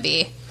is going to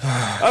be.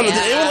 Oh, did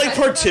anyone like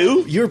Part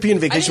 2? European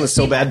Vacation was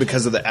so bad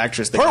because of the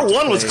actress. Part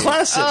 1 was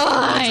classic. Oh,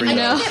 I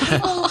know.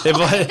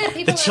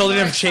 The children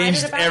have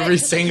changed every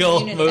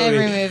single movie.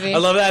 Every movie. I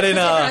love that in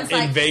Everyone's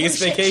like,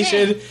 Vegas oh, shit,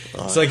 Vacation.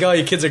 It's like, oh,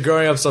 your kids are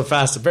growing up so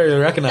fast, I barely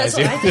recognize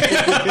you.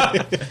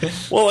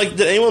 Well,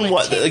 did anyone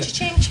watch?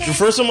 The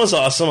first one was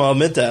awesome. I'll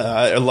admit that.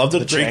 I loved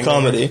it. Great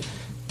comedy.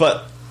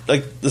 But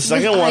the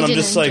second one, I'm didn't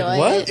just like, enjoy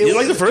what? it. You didn't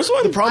like the first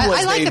one? The problem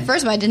was I liked the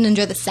first one. I didn't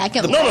enjoy the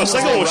second one. No, the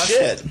second one was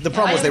shit. The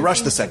problem was they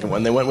rushed the second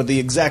one. They went with the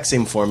exact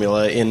same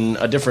formula in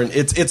a different.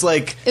 It's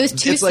like It was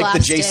too it's like the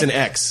slapstick. Jason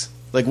X.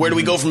 Where do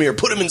we go from here?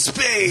 Put him in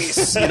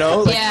space, you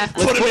know? Yeah.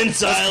 Put him in Let's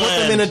put Thailand.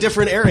 them in a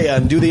different area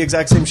and do the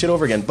exact same shit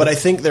over again. But I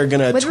think they're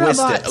gonna With twist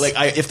robots.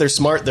 it. If they're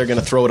smart, they're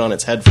gonna throw it on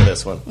its head for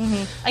this one.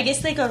 I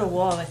guess they go to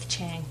war with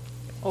Chang,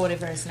 or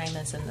whatever his name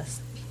is in this.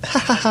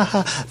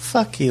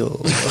 Fuck you.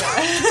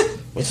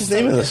 What's his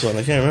name in this one?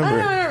 I can't remember.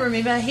 I don't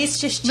remember. He's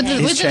just With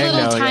Chang. the Chang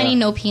little now, tiny yeah.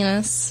 no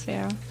penis.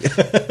 Yeah.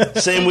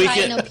 Same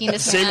weekend, no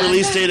penis same man.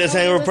 release date as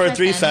Hangover Part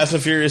 3, Yay, Fast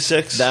and Furious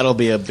 6. That'll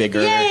be a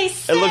bigger. Yay,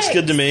 It looks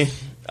good to me.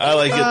 I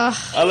like it.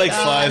 I like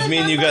 5. Me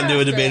and you got into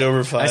a debate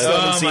over 5. I still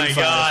haven't Oh seen my 5.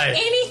 god.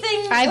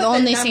 Anything. I've with a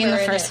only seen number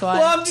the in first it. one.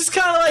 Well, I'm just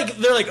kind of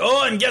they're like,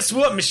 oh, and guess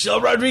what? Michelle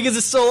Rodriguez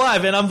is still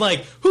alive. And I'm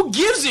like, who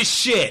gives a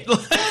shit?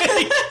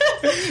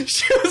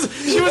 She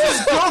was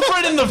his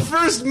girlfriend in the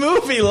first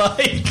movie,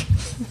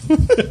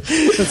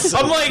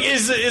 I'm like,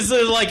 is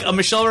there a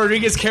Michelle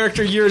Rodriguez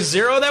character Year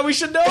Zero that we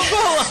should know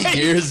about?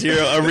 Year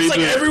Zero, a It's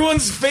reboot.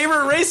 everyone's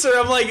favorite racer.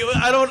 I'm like,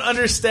 I don't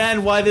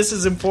understand why this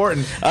is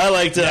important. I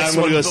liked it. Next I'm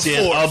going to one go see it.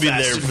 before I'll be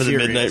Fast there and for the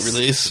Furious. midnight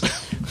release.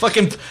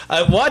 Fucking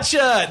watch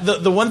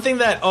the one thing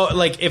that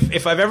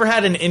if I've ever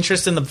had an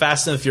interest in the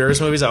Fast and the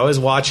Furious movies, I always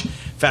watch Too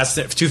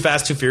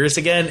Fast, Too Furious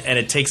again, and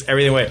it takes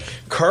everything away.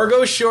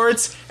 Cargo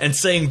shorts and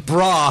saying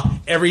 "bra"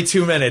 every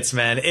 2 minutes,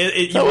 man.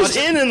 I was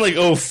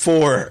in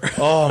 04.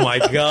 Oh my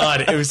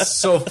god, it was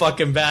so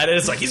fucking bad. And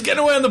it's like he's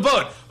getting away on the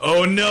boat.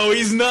 Oh no,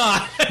 he's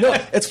not. No,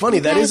 it's funny.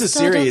 That guys is a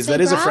still don't series. say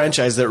That is a bra?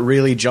 franchise that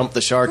really jumped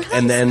the shark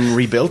and then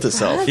rebuilt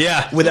itself.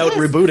 Yeah. without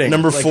rebooting.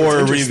 Number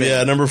 4, it's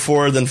interesting. number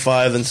 4, then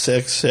 5, then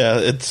 6. Yeah,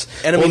 it's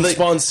And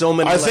spawned so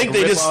many. I think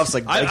they just. rip-offs,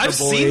 I've Biker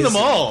seen Boys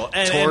them all.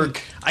 And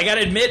Torque. I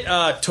gotta admit,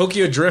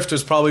 Tokyo Drift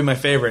was probably my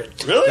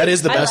favorite. Really? That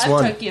is the I best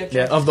love one Tokyo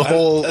Drift. of the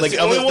whole, That's like the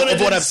only one I of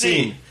what didn't I've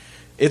see. seen.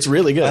 It's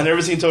really good. I've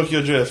never seen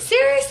Tokyo Drift.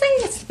 Seriously,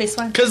 that's the best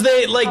one. Because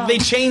they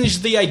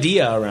changed the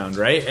idea around,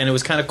 right? And it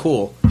was kind of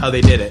cool how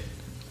they did it.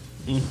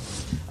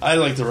 I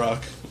like The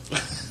Rock.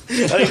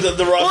 I think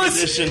the Rock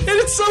edition. And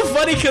it's so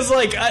funny because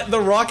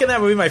The Rock in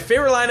that movie, my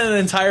favorite line in the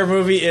entire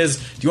movie is,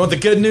 "Do you want the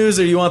good news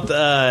or you want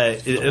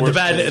the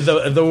bad,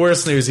 the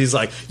worst news?" He's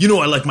like, "You know,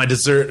 I like my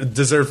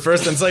dessert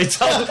first." And so he's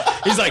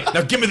like,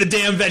 "Now give me the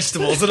damn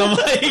vegetables." And I'm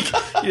like,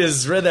 "You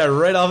just read that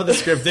right off of the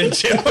script,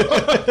 didn't you?"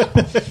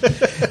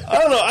 I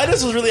don't know. I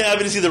just was really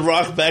happy to see The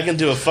Rock back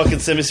into a fucking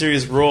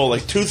semi-serious role,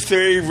 like Tooth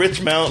Fairy,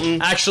 Rich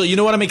Mountain. Actually, you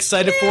know what I'm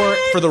excited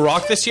for The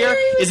Rock this year?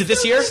 Is it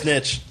this year?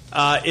 Snitch.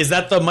 Is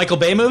that the Michael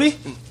Bay movie?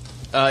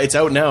 It's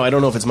out now. I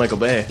don't know if it's Michael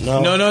Bay.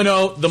 No.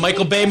 The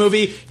Michael Bay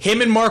movie.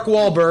 Him and Mark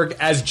Wahlberg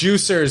as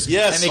juicers.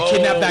 Yes. And they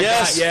kidnap that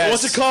yes. guy. Yes.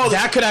 What's it called?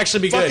 That could actually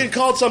be fucking good.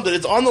 called something.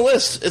 It's on the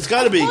list. It's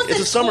got to be. It's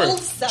a summer.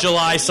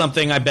 July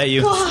something, I bet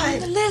you.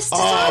 God, the list is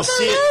Oh, on I'll the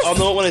see list. it. I'll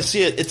know it when I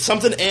see it. It's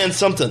something and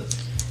something.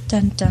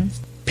 Dun dun.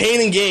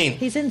 Pain and Gain.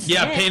 He's in.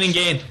 Yeah, Snitch. Pain and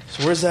Gain.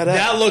 So where's that at?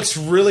 That looks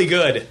really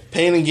good.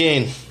 Pain and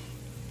Gain.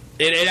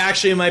 It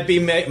actually might be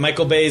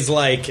Michael Bay's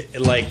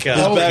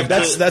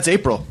That's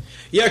April.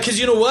 Yeah, because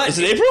you know what? Is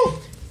it April?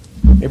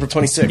 April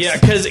 26th. Yeah,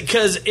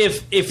 because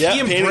if Yeah, he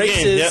Pain and Gain,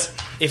 embraces yep.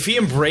 if he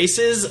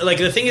embraces, like,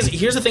 the thing is,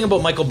 here's the thing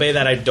about Michael Bay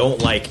that I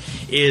don't like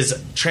is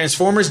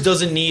Transformers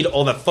doesn't need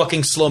all that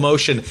fucking slow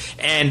motion.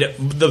 And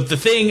the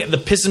thing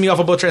that pisses me off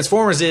about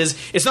Transformers is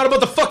it's not about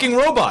the fucking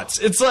robots.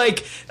 It's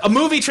like a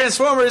movie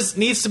Transformers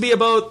needs to be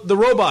about the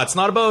robots,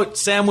 not about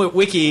Sam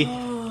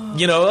Witwicky.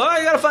 You know,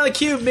 I gotta find a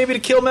cube, maybe to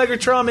kill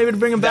Megatron, maybe to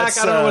bring him back.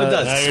 I don't know what it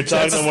does. Now you're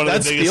talking to one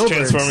of the biggest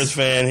Transformers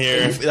fan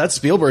here. That's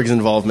Spielberg's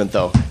involvement,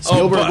 though.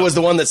 Spielberg was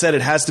the one that said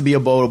it has to be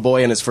about a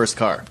boy in his first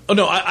car. Oh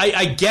no,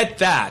 I get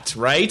that,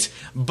 right?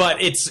 But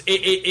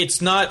it's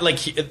not like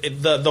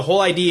the whole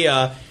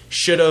idea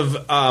should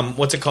have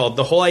what's it called?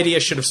 The whole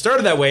idea should have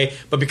started that way,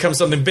 but become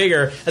something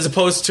bigger, as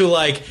opposed to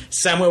like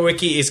Sam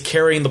Witwicky is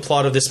carrying the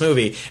plot of this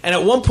movie. And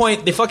at one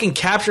point, they fucking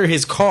capture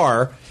his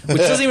car, which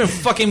doesn't even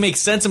fucking make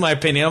sense in my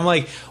opinion. I'm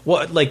like,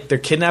 what? Like they're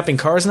kidnapping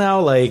cars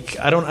now? Like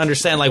I don't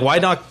understand. Like why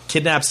not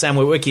kidnap Sam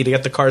Witwicky to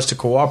get the cars to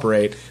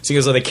cooperate? Seeing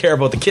as though they care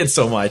about the kids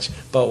so much.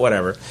 But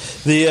whatever.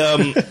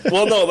 The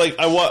well, no, like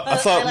I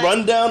thought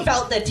Rundown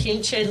felt the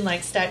tension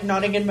like start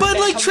nodding in my But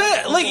bed.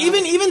 like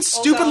even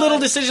stupid little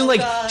decisions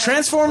like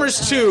Transformers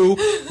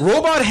 2,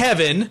 Robot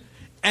Heaven,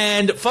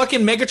 and fucking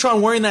Megatron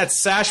wearing that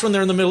sash when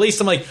they're in the Middle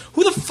East. I'm like,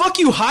 who the fuck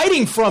you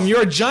hiding from?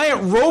 You're a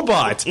giant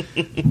robot.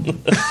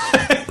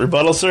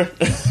 Rebuttal, sir.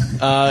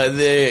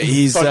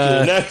 He's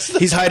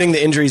hiding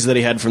the injuries that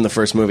he had from the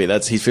first movie.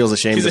 He feels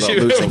ashamed about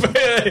losing.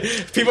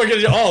 People are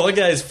gonna look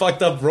at his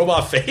fucked up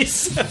robot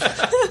face.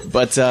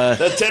 But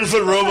that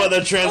 10-foot robot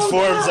that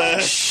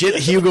transforms. Shit,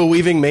 Hugo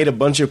Weaving made a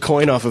bunch of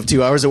coin off of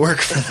 2 hours of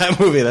work for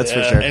that movie. That's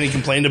for sure. And he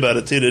complained about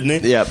it too,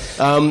 didn't he? Yeah.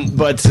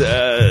 But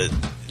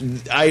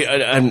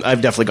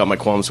I've definitely got my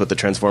qualms with the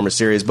Transformers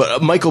series.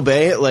 But Michael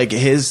Bay, like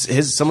his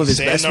some of his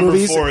best number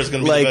movies, 4 is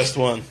going to be like the best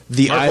one.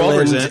 The Mark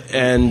Island Wahlberg's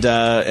and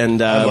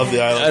I love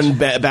The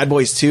Island. and Bad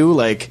Boys 2.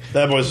 Like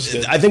Bad Boys is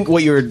good. I think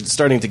what you're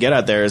starting to get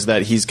at there is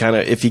that he's kind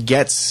of if he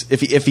owns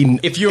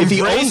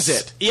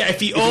it, if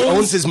he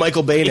owns his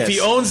Michael Bay-ness. if he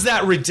owns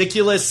that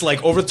ridiculous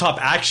like over the top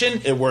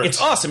action, it works.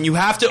 It's awesome. You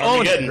have to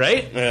own it,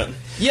 right?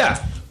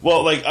 Yeah.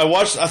 Well, like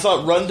I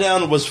thought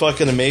Rundown was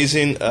fucking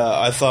amazing.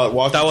 I thought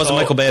Walking That wasn't Tall,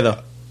 Michael Bay though.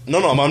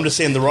 No, I'm just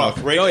saying The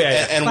Rock, right? Oh,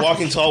 yeah. And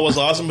Walking Tall was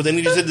awesome, but then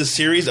he just did this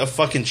series of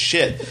fucking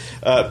shit.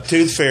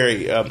 Tooth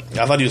Fairy, I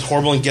thought he was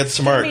horrible in Get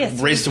Smart,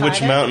 Race to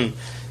Witch Mountain.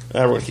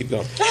 We're gonna keep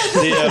going.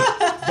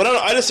 But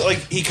I just like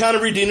he kind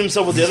of redeemed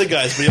himself with the other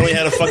guys, but he only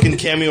had a fucking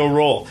cameo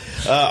role.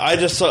 I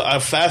just saw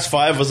Fast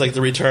 5 was like the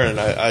return.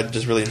 I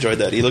just really enjoyed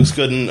that. He looks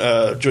good in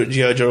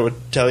G.I. Joe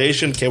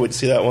Retaliation. Can't wait to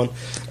see that one.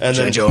 And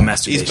then Joe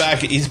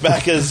Masturbation. He's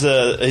back as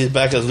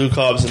Luke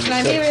Hobbs. Can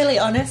I be really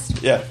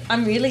honest? Yeah.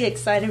 I'm really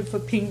excited for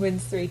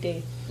Penguins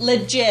 3D.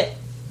 Legit.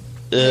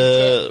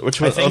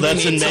 Which one? I think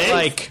That's we in need to,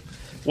 May.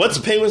 What's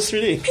Penguins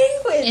 3D?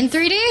 Penguins in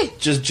 3D.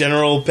 Just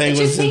general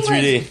penguins in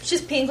 3D. It's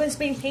just penguins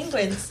being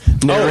penguins.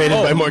 Narrated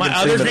by Morgan my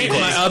other, Freeman.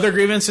 my other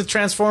grievance with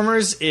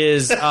Transformers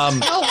is Oh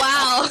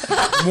wow.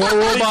 more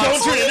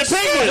robots. Don't turn into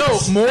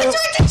penguins.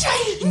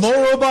 No, more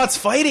robots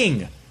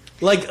fighting.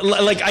 Like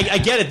I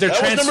get it. They're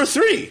That was number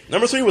 3.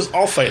 Number 3 was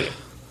all fighting.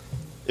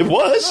 It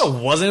was. No,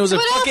 it wasn't. It was What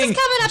a else fucking is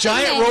coming up in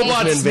giant May?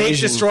 robot An snake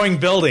invasion. destroying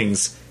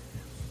buildings.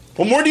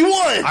 What more do you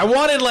want? I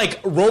wanted like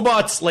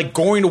robots like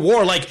going to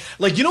war, like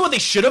you know what they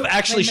should have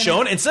actually Wait a minute.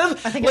 shown instead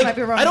of I think I like might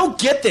be wrong. I don't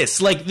get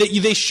this. Like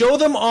they show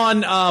them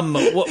on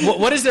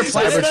what is their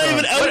planet? They're not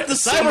even out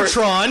this summer.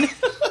 Cybertron,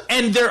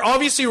 and they're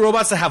obviously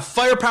robots that have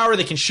firepower.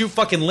 They can shoot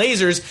fucking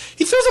lasers.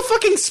 He throws a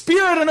fucking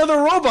spear at another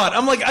robot.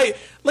 I'm like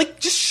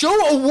just show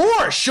a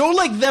war. Show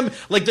like them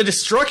like the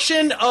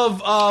destruction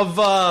of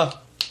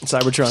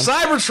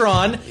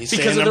Cybertron He's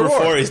because saying of the number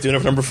war. 4. He's doing it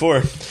for number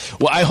 4.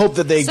 Well, I hope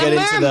that they Somewhere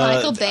get into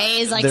Michael Bay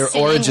is like their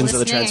sitting, origins of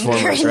the listening,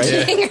 Transformers,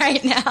 right? cringing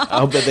right now. I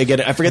hope that they get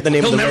it. I forget the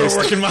name He'll of the never race.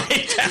 work in my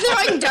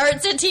Throwing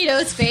darts at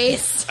Tito's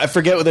face. I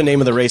forget what the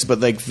name of the race, but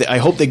like I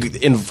hope they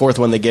in the fourth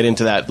one they get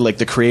into that. Like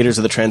the creators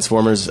of the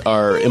Transformers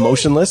are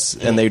emotionless,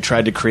 and they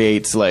tried to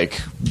create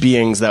like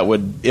beings that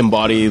would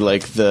embody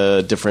like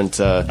the different,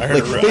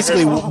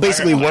 basically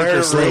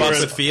worker slaves, robots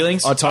with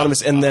feelings,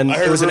 autonomous, and then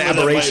it was an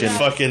aberration. That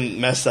might fucking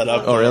mess that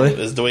up. Oh, really?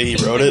 Is the way he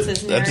wrote it.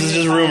 That's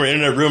just rumor.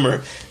 Internet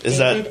rumor is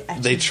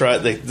that they tried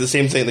the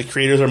same thing. The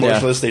creators are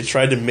emotionless. They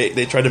tried to mimic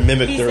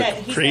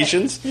their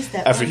creations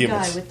after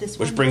humans,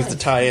 which brings the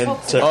tie-in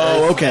to.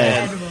 Oh, Earth.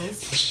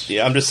 okay.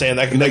 Yeah, I'm just saying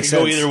that could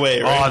go either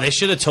way. Right? Oh, they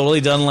should have totally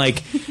done like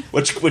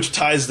which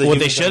ties the. What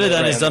they should have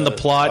done is done the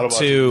plot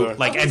to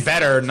like and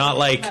better, not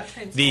like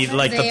the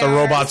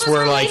robots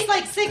were like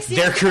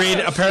they're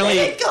created.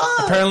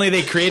 Apparently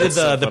they created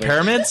the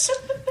pyramids.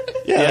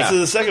 Yeah, this is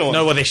the second one.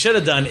 No, what they should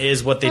have done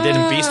is what they did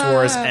in Beast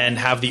Wars and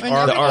have the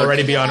Ark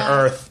already be on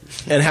Earth.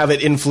 And have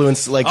it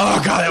influence like.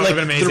 Oh god, that would have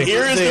been amazing.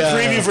 Here is the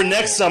preview for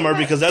next summer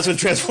because that's when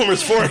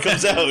Transformers 4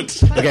 comes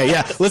out. Okay,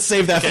 yeah, let's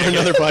save that for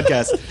another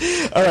podcast.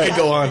 All right,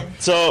 go on.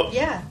 So,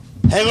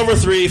 Hangover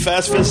 3,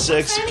 Fast Fest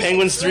 6,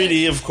 Penguins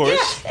 3D, of course.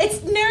 Yeah,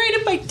 it's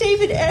narrated by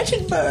David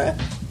Attenborough.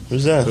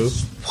 Who's that?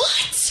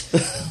 What?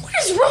 What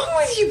is wrong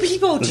with you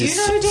people? Do you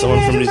know who David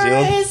someone from New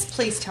Attenborough Zealand? is?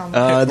 Please tell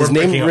me. This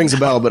name rings a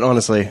bell, but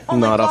honestly,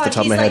 not off the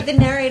top of my he's head. like the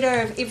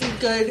narrator of every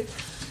good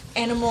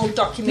animal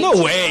documentary.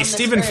 No way,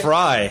 Stephen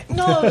Fry.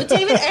 No,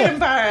 David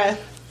Attenborough. I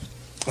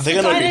think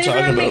I know what you're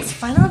talking about. Makes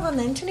fun of on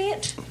the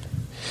internet.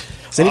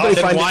 Does anybody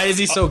then find why is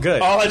he so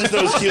good? All I just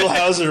know is Heel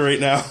Hauser right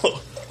now.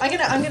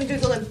 I'm gonna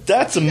Google it.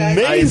 That's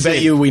amazing. I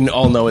bet you we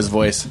all know his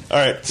voice. All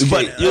right,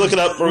 but you look it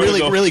up.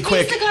 Really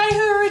quick. He's the guy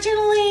who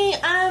originally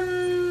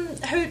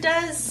who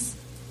does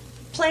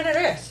Planet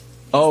Earth.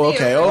 Oh,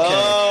 okay.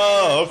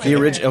 Oh, okay. The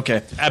original.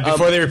 Okay.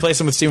 Before they replace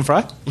him with Stephen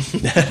Fry.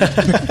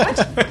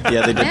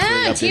 Yeah, they did.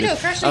 Yeah, Tito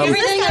crushing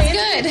everything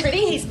is good.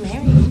 Pretty, he's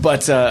married.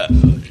 But what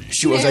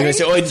was I going to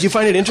say? Oh, did you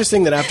find it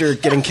interesting that after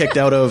getting kicked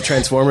out of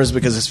Transformers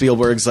because of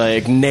Spielberg's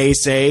like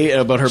naysay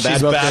about her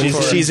bad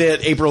mouth, she's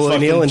at April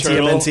O'Neil in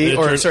TMNT,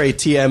 or sorry,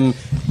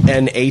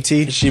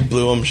 TMNAT. She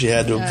blew him. She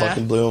had to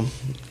fucking blew him.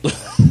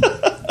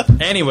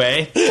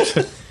 Anyway,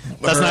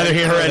 that's neither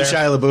here Her nor and there.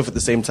 Shia LaBeouf at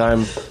the same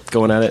time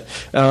going at it.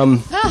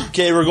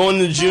 Okay, we're going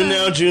to June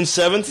now. June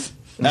 7th.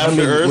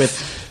 After Earth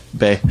with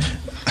Bay.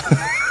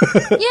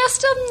 Yeah,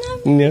 still.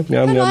 Yum,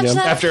 yum, yum, yum.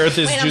 After Earth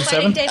is June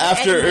 7th.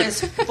 After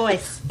Earth.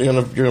 Voice. You're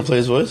gonna play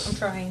his voice. I'm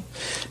trying.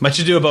 Much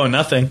Ado About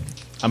Nothing.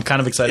 I'm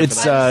kind of excited It's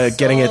for that.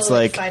 getting its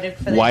like excited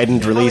for that.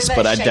 widened release, Oh,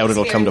 but I that doubt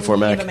it'll come to Shakespeare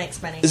Formac. never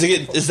makes money. Is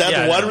that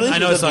Yeah, the wide release? I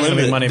know or it's not that going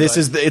to make money. This but-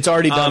 is it's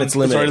already done. It's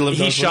limited. already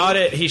He shot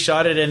it. He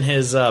shot it in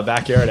his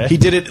backyard. Eh? He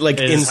did it like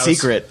In in his house.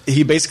 secret.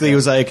 He basically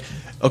was like,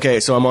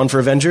 "Okay, so I'm on for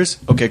Avengers.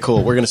 Okay,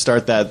 cool. We're gonna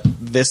start that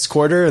this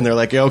quarter." And they're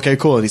like, "Yeah, okay,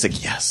 cool." And he's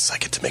like, "Yes, I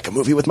get to make a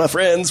movie with my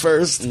friends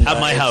first At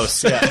my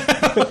house. Yeah.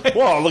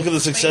 Whoa, look at the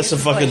success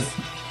of fucking.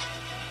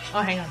 Oh,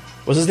 hang on.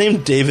 What's his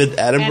name? David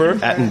Attenborough?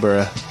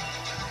 Attenborough.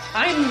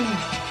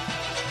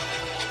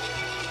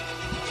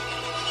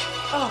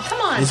 Oh,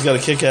 come on. He's got a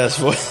kick-ass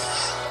voice.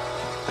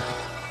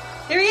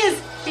 There he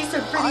is. He's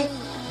so pretty.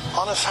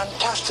 On a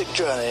fantastic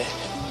journey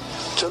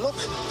to look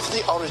for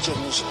the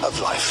origins of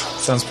life.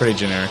 Sounds pretty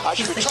generic. I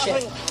shall be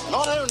traveling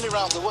not only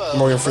around the world,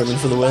 Morgan Freeman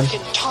for the win. back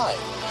in time.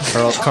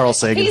 Carl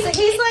Sagan. He's like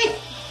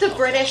the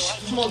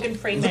British Morgan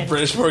Freeman. The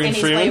British Morgan and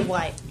Freeman? he's like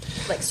white.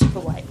 Like super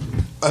white.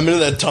 I'm into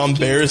that Tom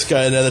Barris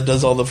guy now that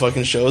does all the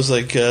fucking shows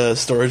like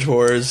Storage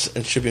Wars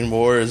and Shipping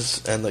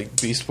Wars and like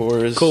Beast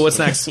Wars. Cool. What's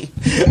next? All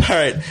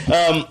right.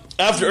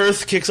 After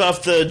Earth kicks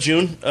off the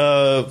June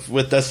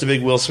with That's the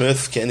Big Will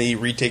Smith. Can he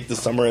retake the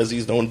summer as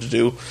he's known to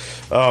do?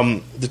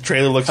 The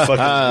trailer looks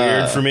fucking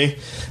weird for me.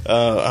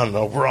 I don't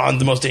know. We're on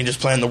the most dangerous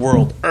planet in the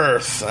world,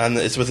 Earth, and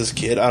it's with his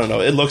kid. I don't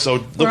know. It looks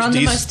so. We're on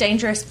the most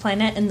dangerous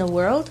planet in the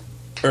world.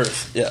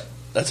 Earth. Yeah,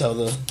 that's how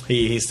the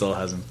He still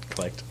hasn't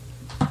clicked.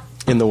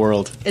 In the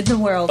world. In the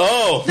world.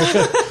 Oh,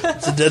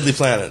 it's a deadly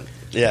planet.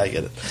 Yeah, I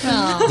get it.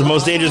 The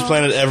most dangerous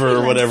planet ever,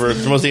 or whatever.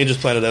 The most dangerous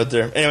planet out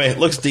there. Anyway, it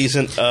looks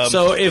decent.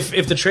 So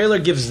if the trailer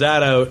gives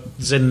that out,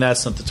 then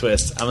that's not the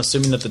twist. I'm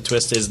assuming that the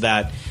twist is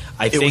that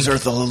I think was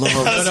Earth all along.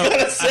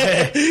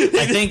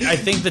 I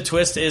think the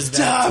twist is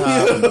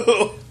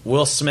that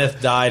Will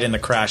Smith died in the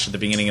crash at the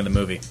beginning of the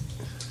movie,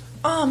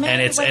 Oh man.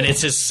 and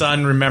it's his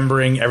son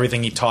remembering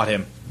everything he taught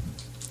him.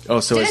 Oh,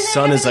 so Didn't his they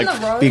son have is it in the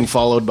like road? being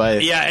followed by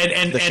Yeah,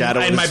 and the shadow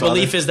of and my his father?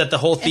 belief is that the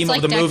whole theme It's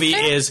of the like movie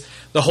Dexter?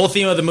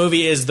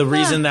 is the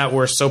reason that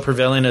we're so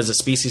prevalent as a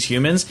species,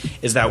 humans,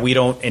 is that we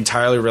don't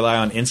entirely rely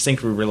on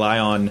instinct. We rely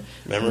on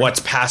what's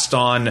passed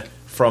on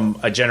from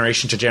a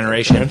generation to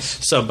generation.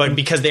 So, but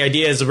because the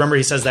idea is, remember,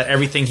 he says that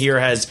everything here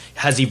has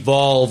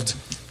evolved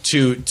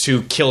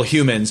to kill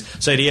humans.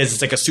 So the idea is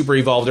it's like a super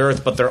evolved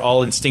Earth, but they're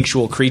all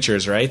instinctual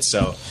creatures, right?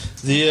 So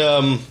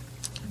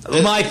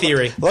my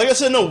theory. Like I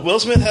said, no, Will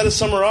Smith had a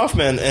summer off,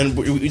 man, and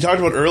we talked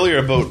about earlier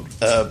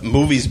about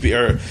movies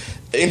or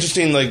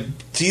interesting like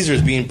teaser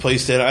is being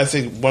placed in. I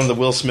think one of the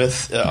Will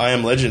Smith I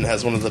Am Legend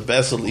has one of the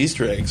best little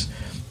Easter eggs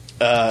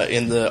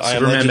in the I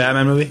Am Legend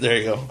Batman movie. There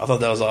you go. I thought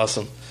that was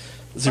awesome.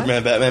 The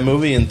Superman Batman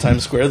movie in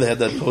Times Square. They had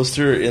that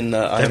poster in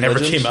I Am Legend. That never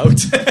came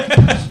out.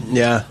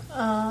 Yeah.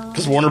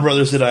 Because Warner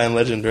Brothers did I Am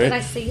Legend, right? Did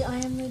I see I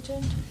Am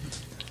Legend?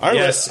 I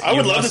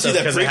would love to see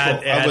that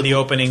prequel. It had the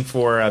opening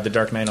for The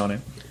Dark Knight on it.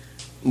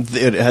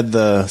 It had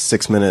the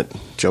 6-minute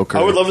Joker.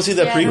 I would love to see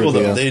that prequel,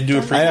 though. They do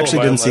a prequel. I actually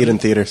didn't see it in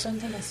theaters. I don't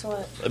think I saw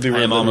it. That'd be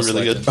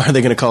really good. Are they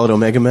going to call it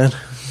Omega Man?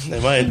 They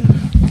might.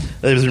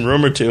 There's been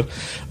rumored to.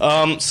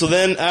 So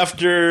then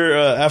after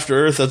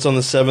Earth, that's on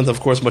the 7th.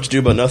 Of course, Much Ado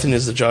About Nothing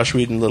is the Josh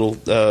Whedon little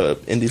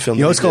indie film.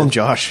 You always call him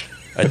Josh.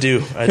 I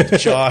do.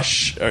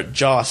 Josh or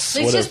Joss.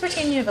 Let's just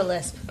pretend you have a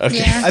lisp. Okay.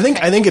 Yeah. I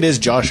think it is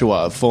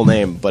Joshua, full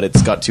name, but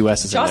it's got 2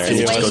 S's in there. And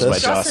it just goes by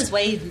Joss Joss. is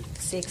way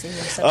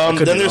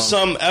sexier. Then there's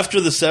some after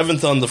the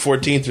 7th on the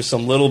 14th. There's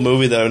some little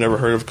movie that I've never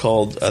heard of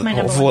called.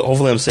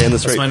 Hopefully, I'm saying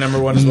this right. My number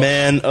one. As well.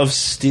 Man of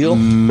Steel.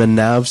 Man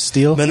of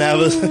Steel.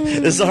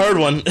 It's a hard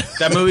one.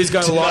 That movie's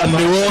got a lot of.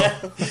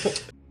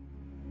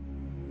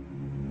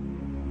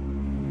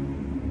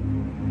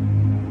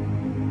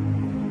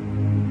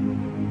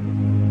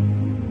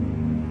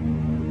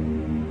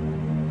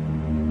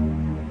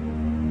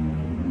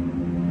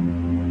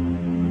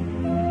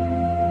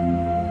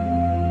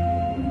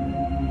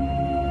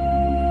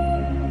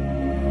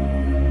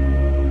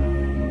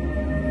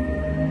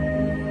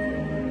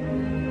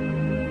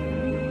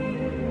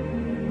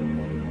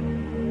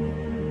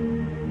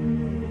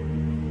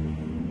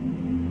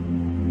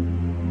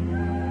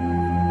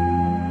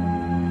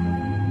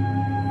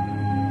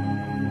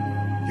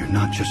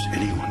 Not just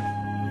anyone.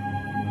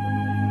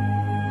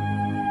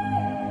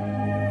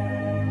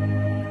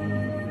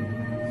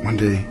 One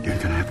day, you're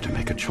gonna have to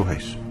make a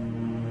choice.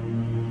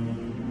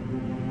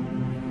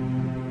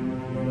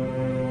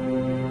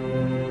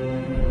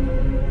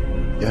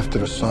 You have to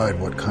decide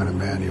what kind of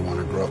man you want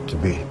to grow up to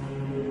be.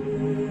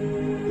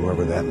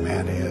 Whoever that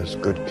man is,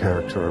 good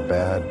character or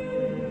bad,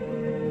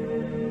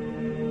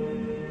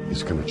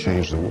 he's gonna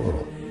change the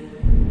world.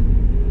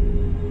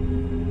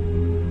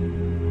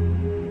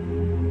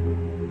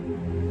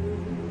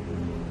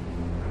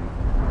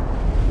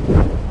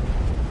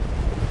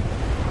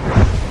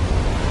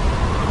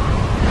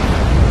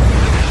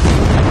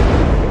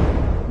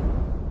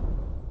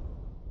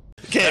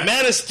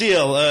 Man of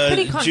Steel.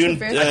 Pretty June.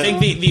 controversial. I think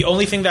the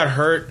only thing that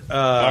hurt.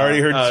 I already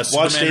heard. Watch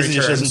Superman Stacey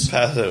just Returns. doesn't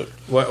pass out.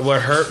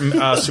 What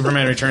hurt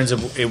Superman Returns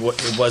it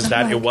was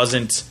that it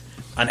wasn't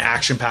an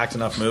action-packed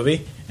enough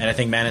movie, and I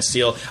think Man of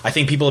Steel. I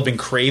think people have been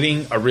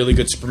craving a really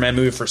good Superman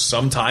movie for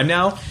some time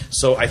now,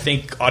 so I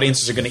think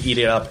audiences are going to eat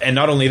it up. And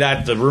not only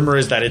that, the rumor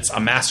is that it's a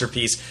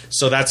masterpiece,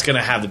 so that's going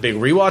to have the big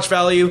rewatch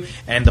value.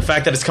 And the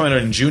fact that it's coming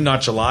out in June,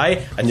 not July,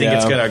 I think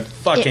it's going to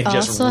fucking it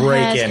just also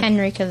rake has in.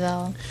 Henry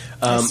Cavill.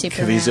 Superman.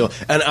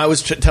 Caviezel. And I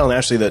was telling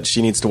Ashley that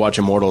she needs to watch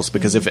Immortals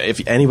because if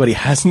anybody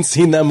hasn't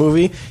seen that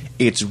movie,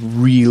 it's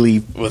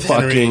really With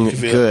fucking Henry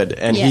Cavill. good.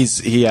 And Yeah. he's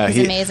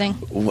amazing.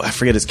 I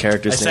forget his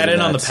character's I name. sat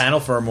in on the That's- panel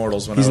for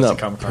Immortals when He's I was not at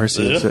Comic-Con.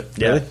 Percy. Yeah. Is it?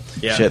 Yeah. Really?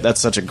 Yeah. Shit, that's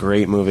such a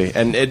great movie,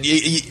 and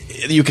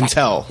you can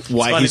tell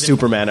why funny he's that-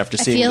 Superman after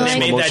I seeing feel the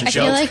like slow motion I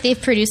show. feel like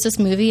they've produced this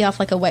movie off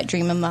like a wet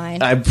dream of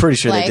mine. I'm pretty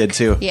sure Like, they did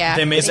too. yeah.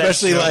 They made that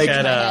Especially joke like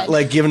at,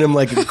 like giving him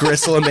like a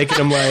gristle and making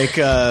him like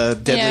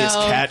Deadliest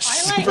No. Catch I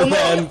like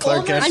Superman,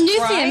 Clark Kent. I'm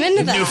Newfie. I'm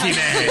into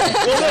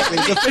that.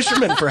 He's a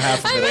fisherman for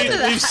half of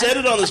it. We've said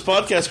it on this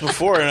podcast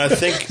before, and I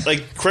think,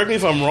 like, correct me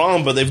if I'm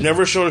wrong, but they've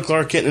never shown a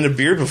Clark Kent in a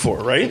beard before,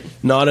 right?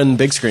 Not in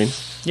big screen.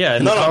 Yeah,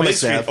 in Not the on big comics.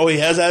 screen. have. Oh, he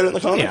has had it in the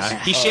comics?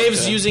 Yeah, he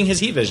shaves using his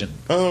heat vision.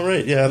 Oh,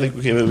 right. Yeah, I think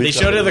okay, maybe They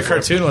showed it in the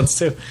cartoon ones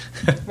too.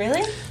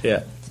 Really?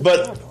 Yeah.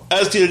 But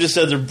as Tito just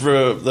said,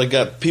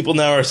 like people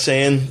now are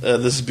saying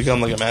this has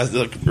become like a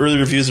like early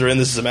reviews are in.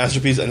 This is a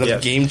masterpiece, another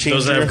game changer.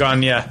 Those that have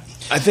gone, yeah.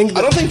 I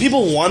don't think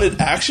people wanted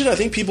action. I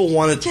think people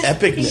wanted He's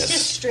epicness.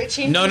 just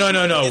stretching. No.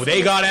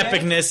 They got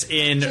epicness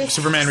in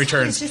Superman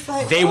Returns. just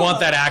like, They oh.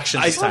 want that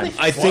action this time.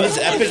 I think It's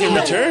epic in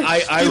return. I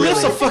He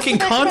lives really a fucking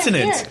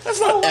continent.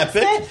 That's not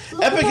epic.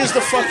 Epic is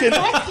the fucking. no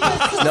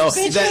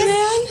Bitch, that,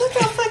 man, look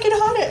how fucking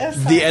hot it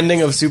is. the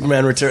ending of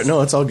Superman Return. No,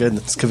 it's all good.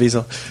 It's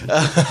Caviezel.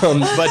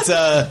 But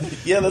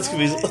Yeah, that's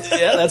Caviezel.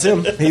 yeah, that's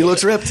him. He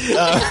looks ripped.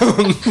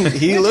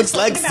 He looks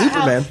like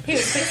Superman. He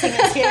was fixing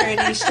his hair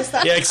and he's just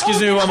like, Yeah, excuse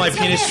me while my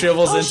penis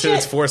shrivels Oh, into shit.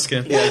 its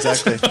foreskin. Yeah,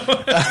 exactly. Look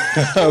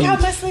how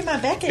muscly my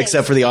back is.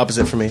 Except for the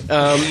opposite for me.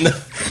 I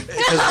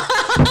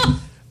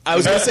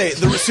was going to say,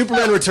 the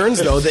Superman Returns,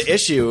 though, the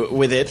issue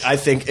with it, I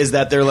think, is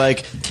that they're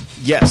like,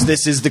 yes,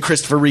 this is the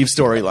Christopher Reeve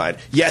storyline.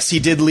 Yes, he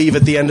did leave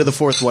at the end of the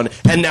fourth one,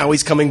 and now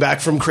he's coming back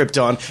from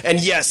Krypton.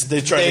 And yes, They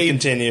tried to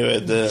continue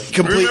it.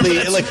 completely Remember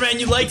that like Superman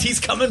you liked? He's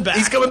coming back.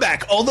 he's coming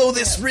back. Although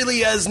this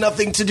really has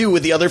nothing to do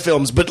with the other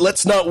films, but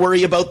let's not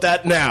worry about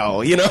that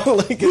now. You know,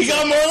 like We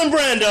got Marlon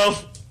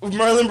Brando.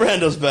 Marlon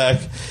Brando's back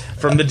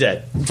From the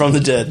dead. from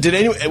the dead.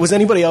 was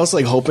anybody else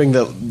like hoping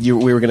that we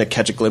were going to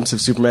catch a glimpse of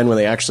Superman when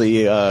they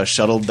actually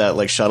shuttled that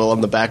like shuttle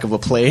on the back of a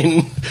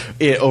plane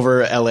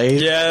over LA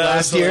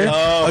last year?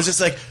 I was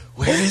just like,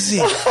 Where is he?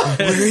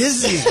 Where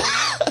is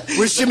he?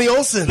 Where's Jimmy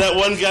Olsen? That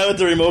one guy with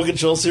the remote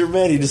control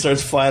Superman, he just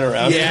starts flying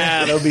around.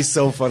 Yeah, that would be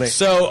so funny.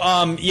 So,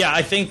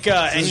 I think...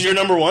 this is your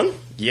number one?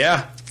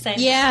 Yeah. Same.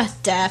 Yeah,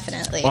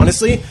 definitely.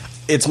 Honestly,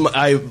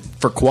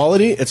 for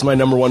quality, it's my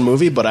number one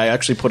movie, but I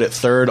actually put it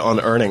third on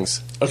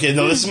earnings. Okay,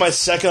 no, this is my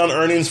second on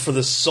earnings for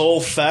the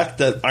sole fact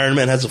that Iron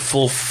Man has a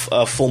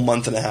full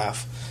month and a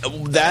half.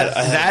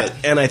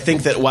 And I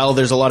think that while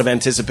there's a lot of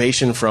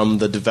anticipation from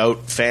the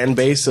devout fan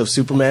base of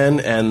Superman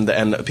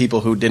and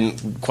people who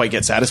didn't quite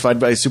get satisfied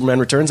by Superman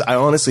Returns, I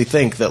honestly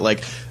think that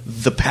like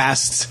the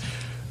past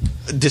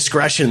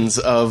discretions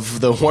of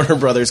the Warner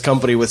Brothers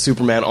company with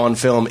Superman on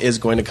film is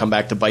going to come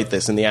back to bite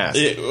this in the ass.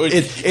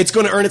 It's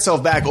going to earn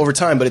itself back over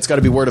time, but it's got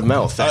to be word of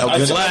mouth. I know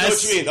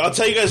what you mean. I'll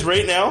tell you guys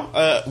right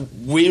now,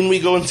 when we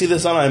go and see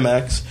this on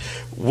IMAX,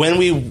 when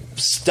we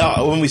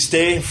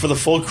stay for the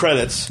full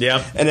credits,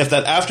 and if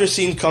that after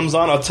scene comes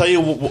on, I'll tell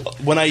you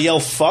when I yell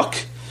 "fuck"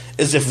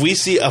 is if we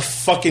see a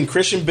fucking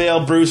Christian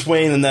Bale, Bruce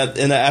Wayne in that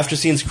after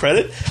scenes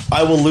credit,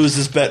 I will lose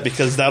this bet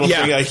because that'll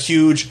bring a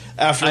huge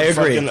after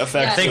fucking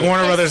effect. I think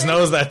Warner Brothers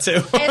knows that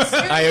too.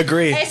 I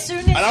agree. As soon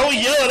as and I will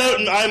yell it out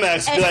in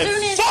IMAX and be like,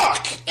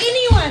 "Fuck!"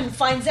 Anyone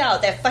finds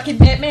out that fucking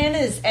Batman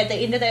is at the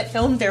end of that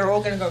film, they're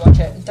all going to go watch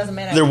it. It doesn't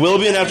matter. There will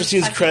be an after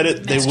scenes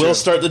credit. They will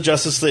start the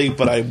Justice League,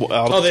 but they've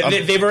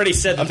already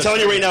said. I'm telling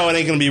you right now, it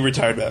ain't going to be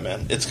retired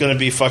Batman. It's going to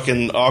be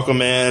fucking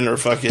Aquaman or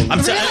fucking.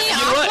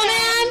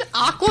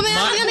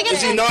 Aquaman's gonna get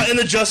Is he not in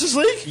the Justice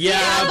League? Yeah,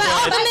 but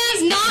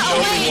Aquaman's not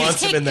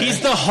always.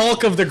 He's the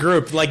Hulk of the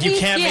group. Like you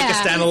can't make a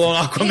standalone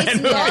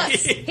Aquaman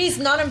movie. He's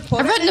not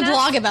important. I've written a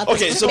blog about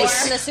this. Okay, so the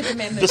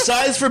Superman movie.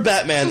 Besides for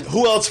Batman,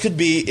 who else could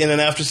be in an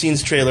after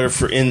scenes trailer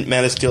in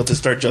Man of Steel to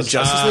start Justice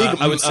League?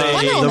 I would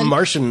say the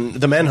Martian,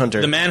 the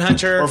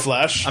Manhunter, or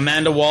Flash,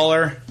 Amanda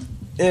Waller.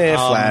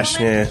 Flash.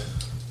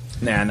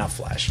 Nah, not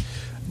Flash.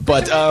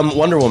 But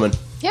Wonder Woman.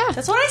 Yeah,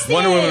 that's what I said.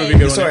 Wonder Woman would be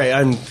good. Sorry,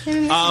 I'm.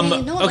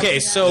 Okay,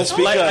 so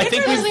I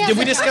think did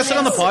we discuss it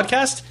on the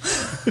podcast?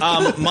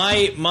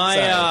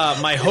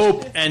 My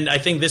hope, and I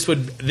think this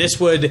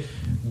would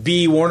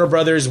be Warner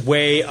Brothers'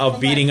 way of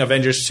beating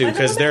Avengers 2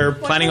 because they're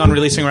planning on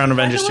releasing around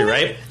Avengers 2,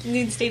 right? And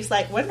then Steve's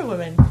like Wonder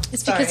Woman.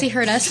 It's because he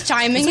heard us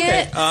chiming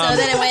it, so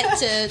then it went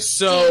to.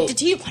 So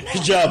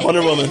good job,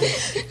 Wonder Woman.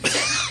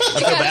 I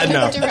feel bad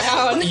now.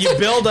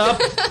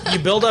 You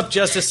build up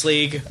Justice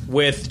League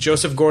with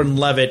Joseph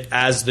Gordon-Levitt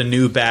as the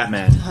new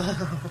Batman.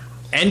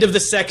 End of the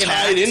second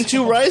act. Tied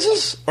into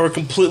Rises or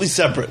completely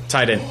separate?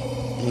 Tied in.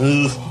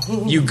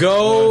 You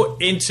go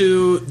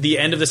into the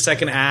end of the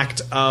second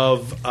act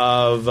of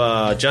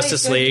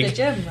Justice League, to the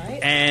gym, right?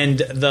 and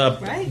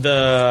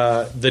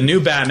the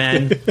new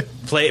Batman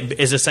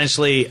is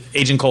essentially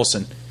Agent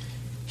Coulson.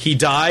 He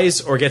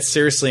dies or gets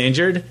seriously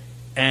injured,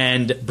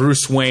 and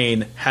Bruce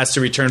Wayne has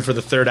to return for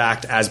the third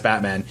act as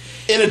Batman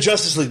in a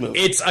Justice League movie.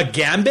 It's a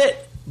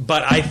gambit,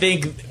 but I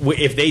think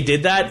if they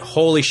did that,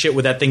 holy shit,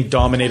 would that thing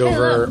dominate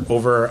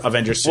over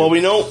Avengers 2? Well,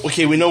 we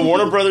know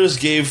Warner Brothers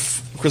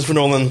gave Christopher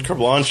Nolan carte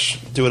blanche.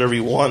 Do whatever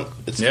you want.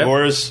 It's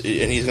yours,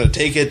 and he's going to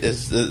take it.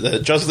 The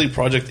Justice League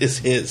project is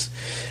his.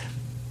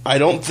 I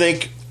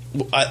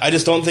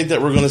just don't think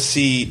that we're going to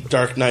see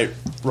Dark Knight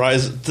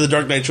the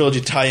Dark Knight trilogy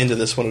tie into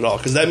this one at all,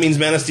 because that means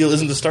Man of Steel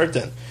isn't the start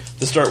then.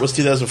 The start was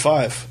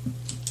 2005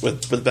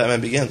 with Batman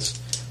Begins.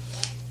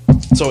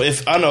 So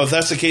if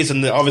that's the case,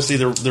 and obviously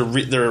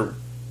they're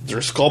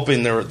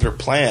sculpting their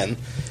plan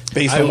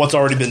based on what's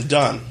already been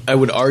done. I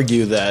would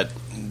argue that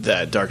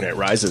Dark Knight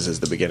Rises is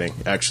the beginning.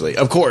 Actually,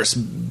 of course,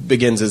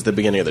 Begins is the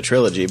beginning of the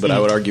trilogy, but I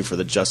would argue for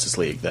the Justice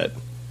League that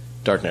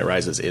Dark Knight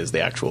Rises is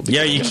the actual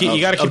beginning. Yeah,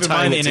 you got to keep in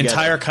mind an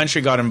entire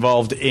country got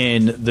involved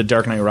in the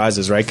Dark Knight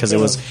Rises, right? Because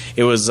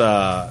it was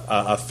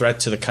a threat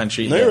to the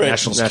country,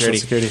 national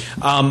security.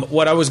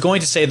 What I was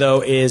going to say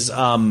though is,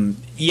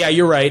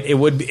 you're right. It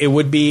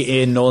would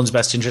be in Nolan's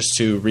best interest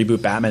to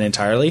reboot Batman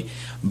entirely.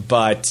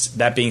 But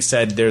that being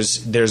said,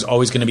 there's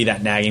always going to be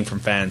that nagging from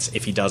fans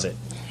if he does it.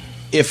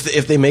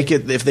 If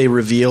they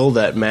reveal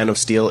that Man of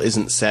Steel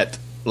isn't set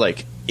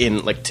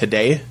in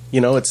today,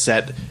 it's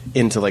set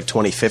into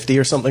 2050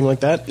 or something like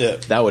that. Yeah,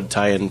 that would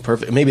tie in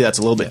perfect. Maybe that's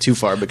a little bit too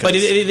far because. But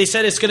they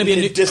said it's going to be a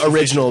new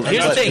original.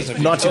 Here's the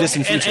thing, not too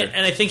distant future.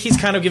 And I think he's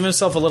kind of giving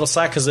himself a little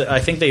slack because I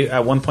think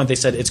at one point they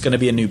said it's going to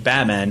be a new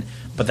Batman,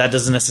 but that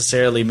doesn't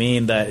necessarily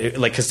mean that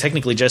because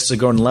technically Justice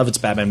Gordon-Levitt's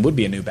Batman would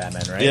be a new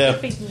Batman, right? Yeah,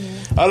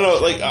 I don't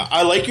know.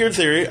 I like your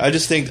theory. I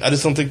just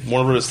don't think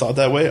Warner Brothers thought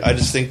that way. I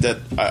just think that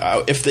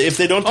if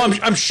they don't,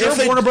 I'm sure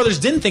Warner Brothers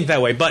didn't think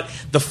that way. But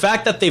the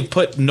fact that they've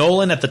put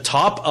Nolan at the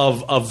top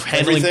of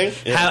handling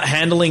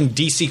handling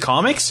DC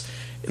Comics,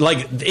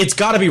 it's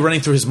got to be running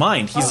through his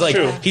mind. He's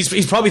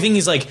he's probably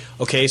thinking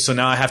okay, so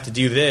now I have to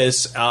do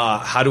this.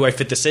 How do I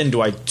fit this in?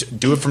 Do I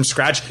do it from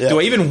scratch? Yeah. Do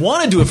I even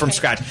want to do it from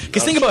scratch?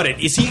 Because think about it.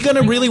 Is he going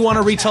to really want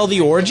to retell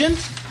the origin?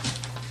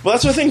 Well,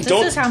 that's what I think.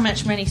 This is how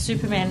much money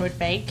Superman would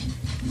make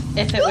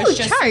if it was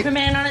just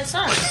Superman on its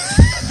own.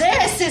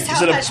 This is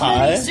how much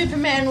money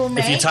Superman will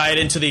make if you tie it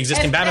into the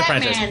existing Batman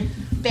franchise.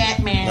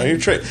 Batman. No, you're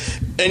right.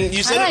 And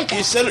you said like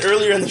you said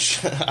earlier in the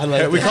show. I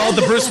like We that. call it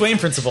the Bruce Wayne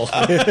principle. No,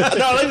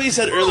 I like what you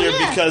said earlier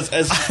because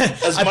as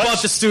I much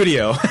bought the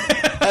studio.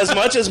 as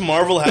much as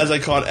Marvel has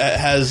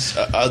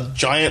a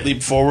giant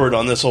leap forward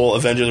on this whole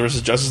Avengers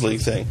versus Justice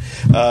League thing,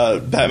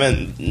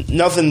 Batman,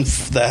 nothing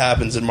that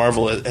happens in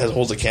Marvel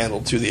holds a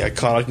candle to the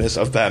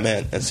iconicness of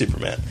Batman and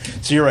Superman.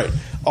 So you're right.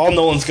 All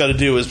Nolan's got to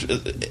do is,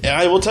 and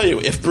I will tell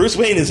you, if Bruce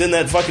Wayne is in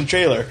that fucking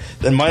trailer,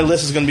 then my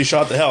list is going to be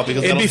shot to hell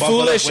because It'd be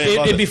foolish.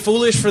 It'd be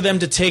foolish for them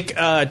to take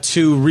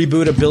to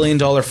reboot a $1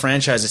 billion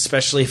franchise,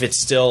 especially if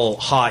it's still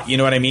hot. You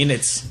know what I mean?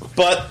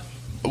 But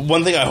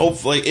one thing I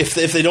hope, like, if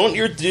they don't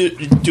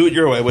do it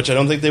your way, which I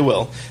don't think they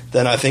will,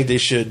 then I think they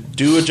should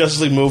do a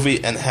Justice League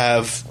movie and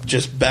have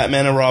just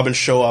Batman and Robin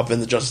show up in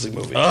the Justice League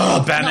movie.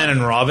 Oh, Batman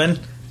and Robin,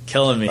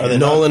 killing me.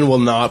 Nolan will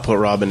not put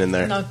Robin in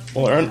there. No.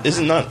 Well,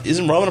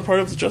 isn't Robin a part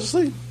of the Justice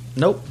League?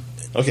 Nope.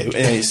 Okay,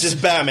 anyways,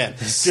 just Batman.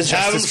 Just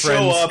have him his show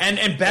friends. up.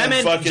 And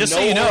Batman, fucking just no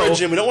so you know,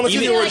 origin. We don't want to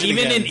see the origin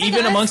again.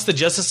 even amongst the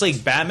Justice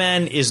League,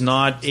 Batman is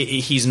not.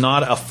 He's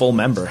not a full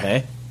member.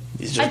 Hey.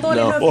 He's I just, thought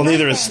it well, was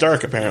neither Batman. is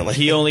Stark apparently.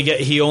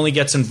 He only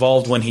gets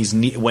involved when he's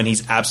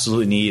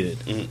absolutely needed.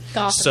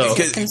 Gotham is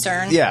his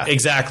concern. Yeah.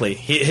 Exactly.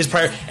 His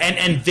prior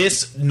and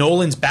this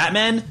Nolan's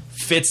Batman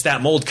fits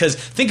that mold because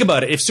think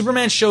about it. If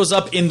Superman shows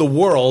up in the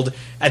world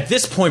at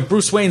this point,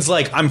 Bruce Wayne's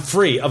like, I'm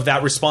free of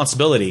that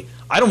responsibility.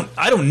 I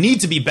don't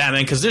need to be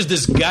Batman because there's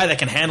this guy that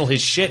can handle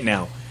his shit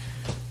now.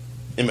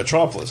 In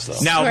Metropolis,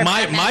 though. Now Where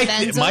my Batman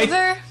bends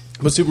over.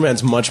 But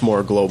Superman's much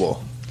more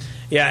global.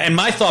 Yeah, and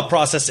my thought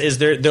process is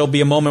there'll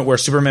be a moment where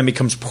Superman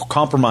becomes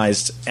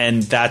compromised,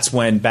 and that's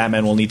when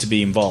Batman will need to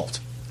be involved.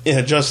 In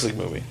a Justice League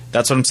movie.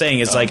 That's what I'm saying.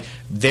 Is like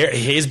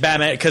his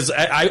Batman because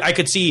I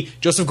could see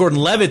Joseph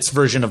Gordon-Levitt's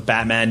version of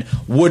Batman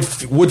would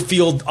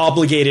feel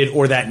obligated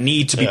or that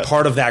need to be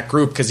part of that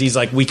group because he's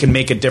like we can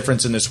make a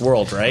difference in this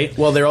world, right?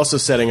 Well, they're also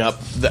setting up,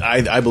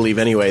 I believe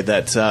anyway,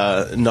 that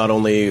not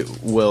only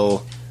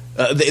will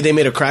they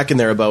made a crack in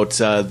there about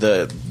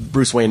the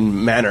Bruce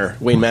Wayne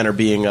Manor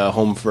being a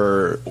home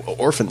for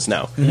orphans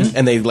now,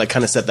 and they like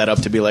kind of set that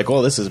up to be like,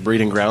 oh, this is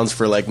breeding grounds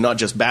for like not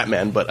just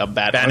Batman but a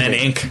Batman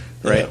Inc.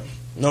 Right? Yeah.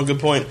 No, good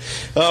point.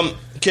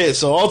 Okay,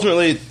 so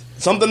ultimately,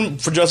 something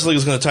for Justice League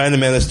is going to tie into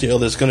Man of Steel.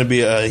 There's going to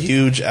be a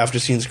huge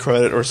after-scenes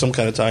credit or some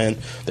kind of tie-in.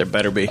 There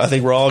better be. I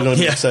think we're all going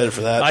to be excited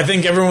for that. I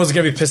think everyone's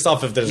going to be pissed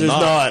off if there's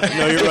not.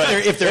 No, you're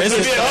right. If there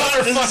isn't,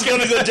 this is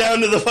going to go down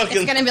to the fucking...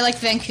 It's gonna be like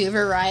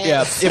Vancouver riots.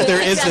 Yeah, if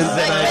there isn't,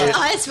 then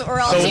us, but we're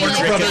all too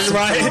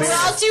we're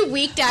all too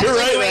weak to actually You're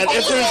right, do man.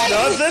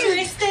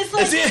 If there's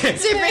nothing...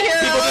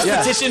 superheroes. People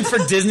petition for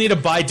Disney to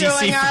buy DC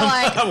Doing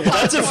our, from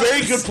That's a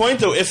very good point,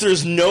 though. If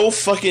there's no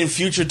fucking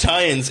future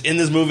tie-ins in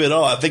this movie at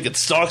all, I think its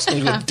stock's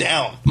going to go down.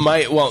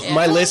 My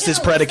list is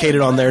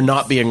predicated on there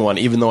not being one,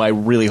 even though I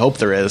really hope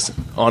there is.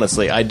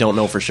 Honestly, I don't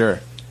know for sure.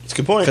 It's a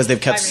good point. Because they've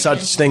kept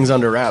such things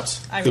under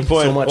wraps. Good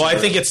point. So much Well, I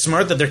think it's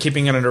smart that they're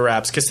keeping it under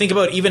wraps. Because think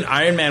about even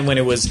Iron Man when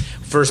it was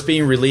first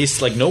being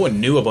released, like no one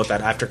knew about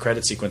that after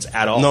credit sequence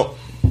at all. No.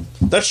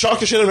 That shocked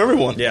the shit out of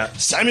everyone. Yeah.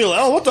 Samuel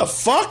L., what the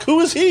fuck? Who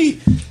is he?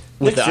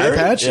 With the eye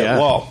patch? Yeah.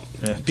 Well,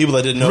 people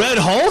that didn't know. Red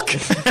Hulk?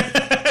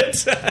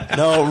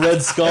 No,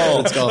 Red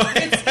Skull.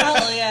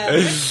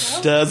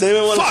 Does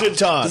anyone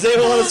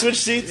want to switch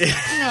seats?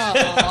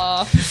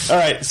 Aw. All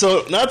right,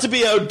 so not to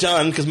be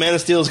outdone, because Man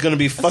of Steel is going to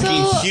be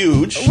fucking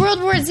huge.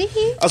 World War Z.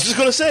 I was just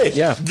going to say,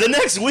 the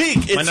next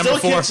week it still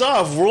kicks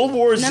off. World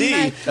War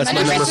Z. That's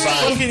my number 5.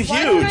 Fucking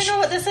Why don't I huge. know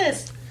what this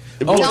is?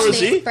 World War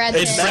Z. It's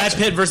Brad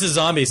Pitt versus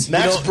zombies.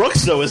 Max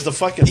Brooks though is the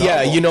fucking novel.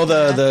 Yeah, you know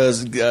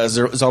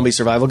the zombie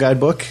survival guide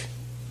book?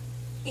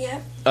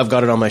 Yeah. I've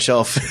got it on my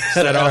shelf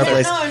at our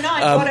place. No,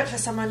 I bought it for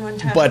someone one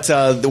time. But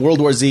the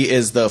World War Z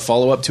is the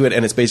follow-up to it,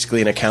 and it's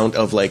basically an account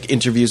of like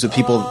interviews with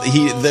people.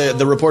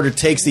 The reporter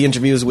takes the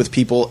interviews with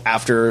people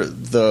after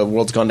the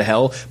world's gone to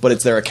hell, but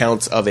it's their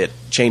accounts of it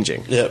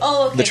changing. Yeah.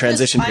 Oh, okay, the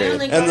transition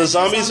period. And the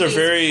zombies are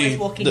very with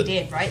Walking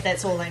Dead, right?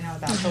 That's all I know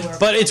about the world.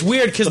 But it's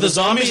weird because the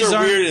zombies are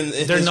aren't- weird.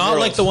 In they're his not world.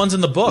 like the ones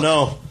in the book.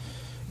 No.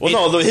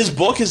 Well, no. His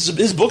book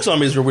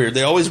zombies were weird.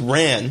 They always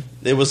ran.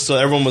 It was so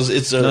everyone was.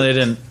 No, they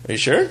didn't. Are you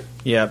sure?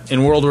 Yeah,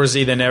 in World War Z,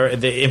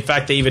 in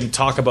fact, they even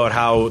talk about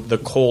how the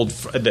cold.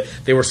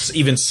 They were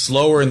even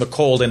slower in the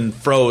cold and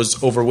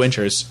froze over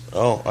winters.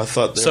 Oh, I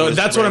thought. So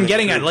that's what I'm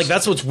getting at. Like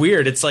that's what's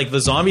weird. It's like the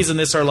zombies in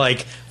this are like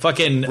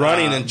fucking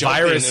running and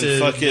jumping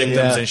viruses, and fucking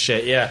victims and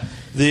shit. Yeah.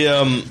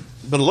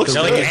 But it looks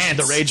They're good. like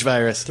ants. The rage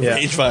virus. The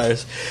rage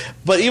virus.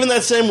 But even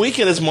that same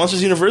weekend is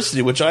Monsters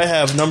University, which I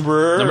have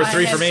number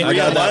 3 for me. I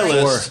got that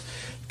my list.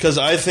 Because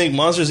I think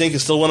Monsters Inc.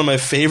 is still one of my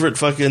favorite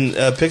fucking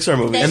Pixar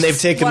movies. And they've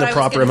taken what the I was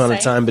proper gonna amount of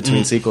say. time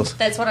between sequels.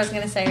 That's what I was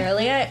going to say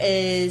earlier.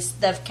 Is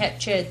they've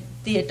captured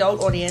the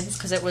adult audience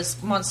because it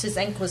was Monsters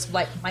Inc. was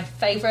like my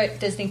favorite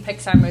Disney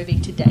Pixar movie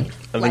to date.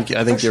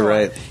 I think you're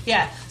right.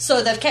 Yeah,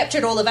 so they've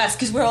captured all of us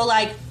because we're all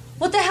like,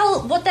 what the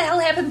hell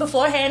happened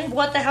beforehand?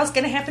 What the hell's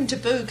going to happen to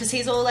Boo? Because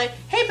he's all like,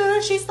 hey Boo,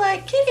 and she's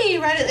like, Kitty,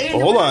 right at the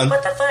end. Hold on.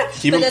 What the fuck?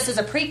 But this is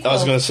a prequel. I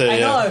was gonna say, I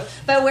yeah. know,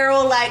 but we're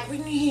all like, we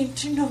need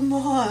to know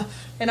more.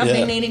 and I've Yeah.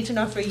 been needing to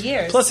know for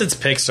years. Plus, it's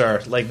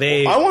Pixar. Like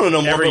they, I wanna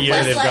know more every about year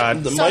Plus, they've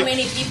like, got. so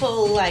many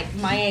people like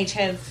my age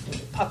have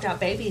popped out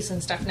babies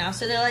and stuff now,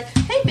 so they're like,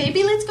 "Hey,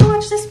 baby, let's go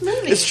watch this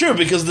movie." It's true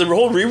because the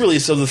whole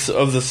re-release of the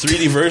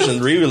 3D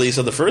version, re-release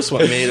of the first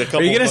one made a couple.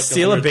 Are you gonna fucking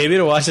steal a hundred- baby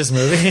to watch this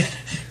movie?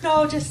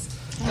 No, just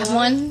Have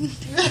one.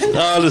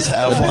 I'll just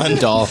have one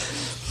doll.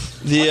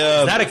 The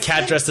Is that a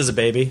cat dressed as a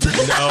baby?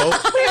 No.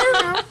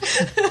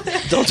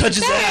 don't touch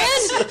his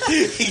ass.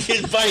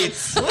 He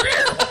bites.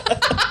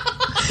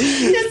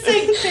 just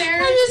saying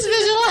fair. I'm just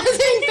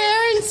visualizing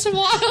Baron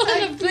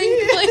swaddling a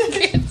blink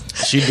blanket.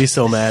 She'd be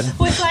so mad.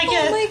 with like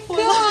my with like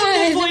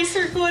a God. voice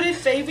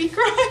recorded baby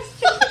cry.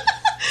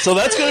 So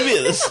that's gonna be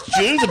this.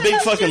 June's a big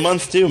fucking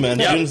month too, man.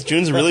 Yeah.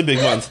 June's a really big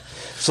month.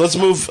 So let's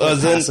move. Then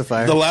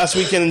Pacifier. the last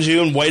weekend in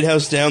June, White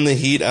House Down, The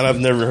Heat, and I've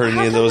never heard How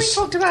any of come we those.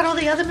 talked about all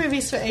the other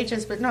movies for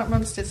ages, but not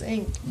Monsters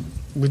Inc.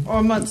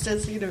 or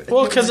Monsters Universe?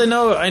 Well, because I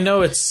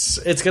know it's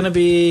gonna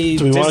be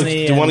Do we want to?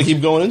 Disney. Do you want to and-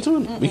 keep going into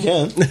it? We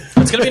can.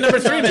 It's gonna be number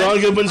 3, man. John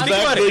Goodman's Think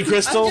back. about it. Billy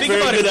Crystal, Think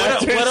very about good it.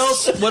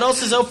 actors. What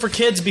else is out for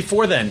kids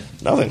before then?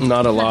 Nothing.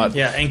 Not a lot.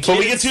 Yeah, and But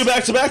we get kids. two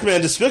back to back,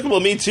 man. Despicable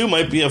Me 2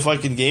 might be a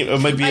fucking game.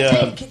 It might be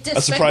a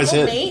surprise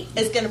hit. Me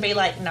is going to be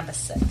like number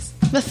 6.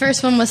 The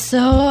first one was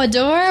so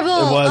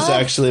adorable. It was Oh.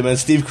 actually, man.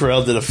 Steve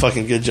Carell did a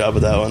fucking good job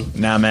with that one.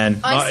 Nah,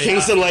 man.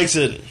 Kingston likes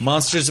it.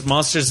 Monsters.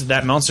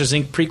 That Monsters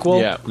Inc.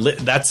 prequel. Yeah.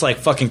 That's like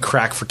fucking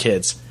crack for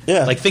kids.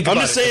 Yeah. Like think I'm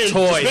about just it. saying, The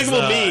toys,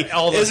 Despicable Me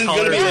all the isn't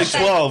going to be like colors.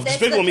 12. That's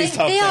Despicable the Me's thing.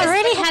 top They 10.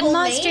 already had Despicable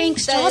Monster Me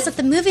Inc. dolls at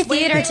the movie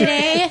theater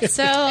today,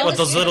 so What,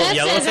 those little if that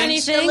yellow says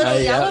things? The anything. little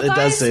yeah, yellow it does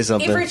guys, say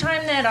something. Every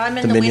time that I'm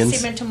in The the, Minions.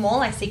 West Edmonton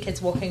Mall, I see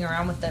kids walking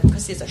around with them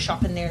because there's a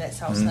shop in there that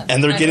sells them.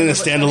 And they're I getting a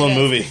don't know which one standalone it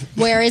movie.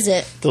 Where is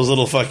it? Those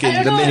little fucking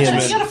I don't know,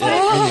 Minions. I gotta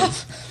find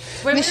it.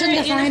 When we were Mission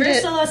at to find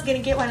Universal, it. I was gonna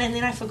get one, and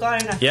then I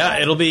forgot. And I Yeah,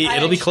 forgot. it'll be I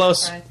actually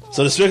close. cried.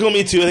 So Despicable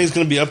Me 2, I think is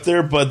going to be up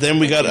there. But then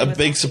we got a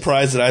big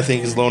surprise that I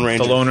think is Lone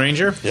Ranger. The Lone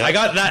Ranger. Yeah. I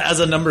got that as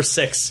a number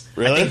 6.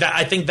 Really?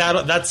 I think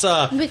that's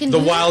We can the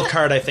do wild that.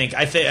 card. I think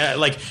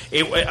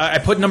I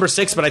put number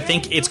 6, but I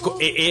think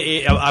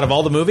out of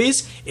all the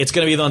movies, it's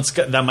going to be the ones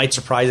that might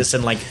surprise us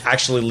and like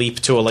actually leap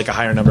to a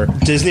higher number.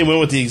 Disney went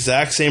with the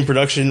exact same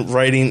production,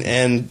 writing,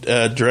 and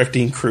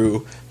directing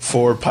crew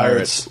for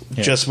Pirates,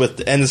 Yeah. just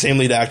with and the same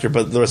lead actor,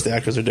 but the rest of the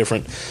actors are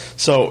different.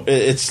 So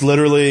it's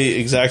literally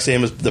exact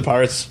same as the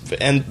Pirates,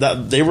 and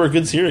that they were a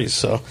good series.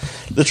 So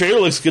the trailer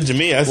looks good to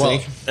me. I Well,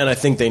 think. and I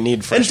think they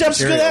need fresh And Depp's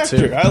a good material,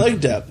 actor. too. I like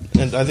Depp,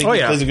 and I think Oh, he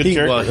yeah. plays a good He,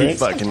 character. well,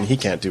 right? he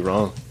can't do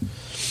wrong.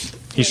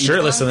 He's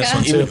shirtless in this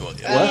one too.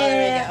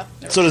 There we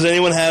go. So does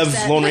anyone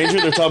have Lone Ranger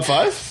in their top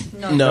 5?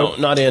 No,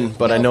 not in,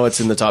 but I know it's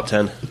in the top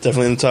 10.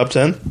 Definitely in the top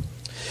 10.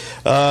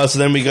 So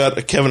then we got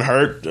a Kevin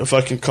Hart, a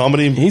fucking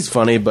comedy. He's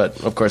funny,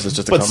 but of course it's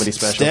just a But comedy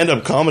special.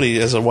 stand-up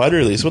comedy as a wide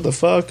release. What the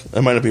fuck?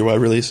 That might not be a wide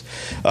release.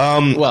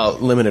 Well,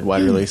 limited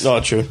wide release. No,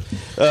 true.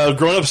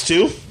 Grown Ups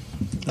 2.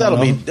 That'll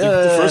be.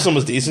 The first one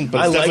was decent, but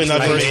it's I definitely liked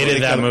not it. going I to make hated any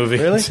that kind of, movie.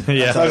 Really? It's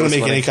Yeah. not going to was make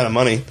funny. any kind of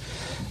money.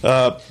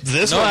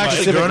 This No, one, actually,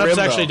 Pacific Grown Ups Rim,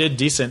 actually though. did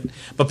decent,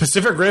 but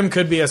Pacific Rim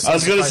could be a. I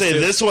was going to say surprise, too.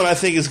 this one. I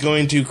think is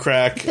going to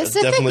crack.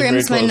 Pacific definitely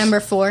Rim's very my close. number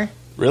 4.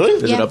 Really?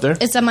 Is it up there?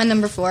 It's on my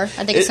number 4. I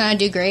think it's It- gonna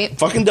do great.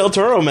 Fucking Del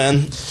Toro,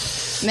 man.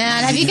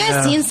 Man, have you guys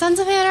Yeah. seen Sons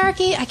of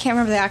Anarchy? I can't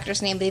remember the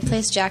actor's name, but he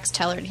plays Jax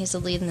Teller, and he's the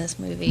lead in this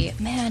movie.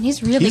 Man,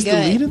 he's really He's good.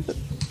 the lead in it?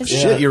 Is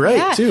Shit, he? you're right,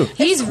 Yeah. too.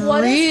 He's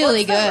really what's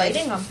the good,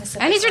 rating on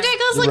Pacific and he's Rim?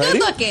 ridiculously The good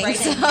rating? looking.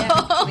 Rating,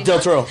 So. yeah. Del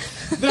Toro.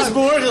 There's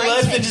more to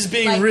life than just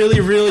being really,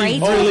 rating?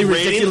 really Oh, rating?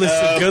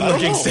 ridiculously good I don't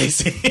looking, know.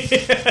 Stacey.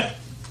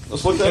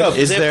 Let's look that up.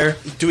 Is there?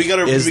 Do we got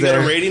a? Is do we got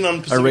there a rating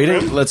on Pacific a rating?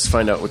 Rim? Let's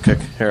find out real quick.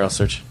 Here, I'll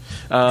search.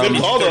 Good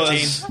call though. 13.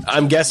 That's-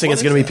 I'm guessing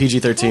it's going to be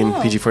PG-13,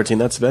 Oh. PG-14.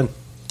 That's Ben.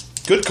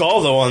 Good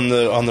call though on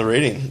the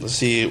rating. Let's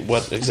see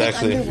what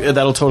exactly. Yeah,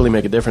 that'll totally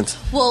make a difference.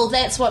 Well,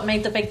 that's what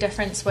made the big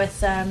difference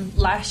with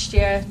last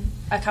year.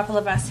 A couple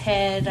of us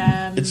had.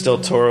 It's Del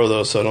Toro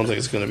though, so I don't think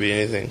it's going to be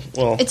anything.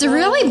 Well, It's a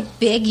really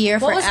big year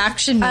for What was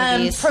action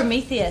movies.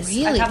 Prometheus.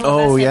 Really? A couple Oh,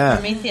 of us yeah. had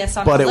Prometheus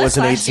on But the it was list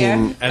an last 18 year.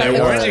 and But I it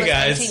warned was you an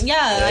guys. 18. Yeah,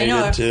 I you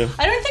know. did too.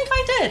 I don't think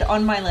I did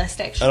on my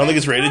list. Actually, I don't think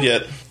it's rated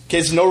yet.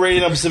 Okay, so no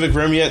rating on Pacific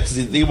Rim yet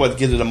because they what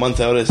get it a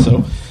month out. So,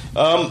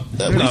 what are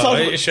you No,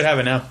 talking it about? should have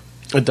it now.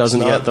 It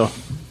doesn't It's not. yet, though.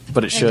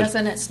 But it It should.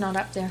 doesn't. It's not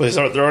up there. But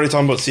they're already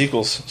talking about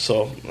sequels,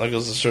 so that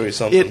goes to show you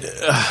something.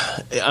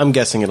 I'm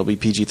guessing it'll be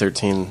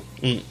PG-13.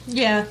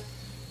 Yeah,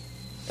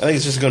 I think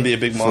it's just going to be a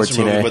big monster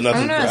 14A. movie, but I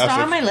nothing don't know. It's not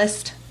on graphic. my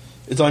list.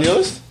 It's on your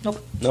list?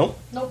 Nope. No.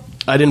 Nope.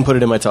 I didn't put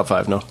it in my top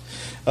 5, no.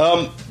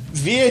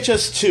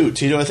 VHS 2,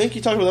 Tito. I think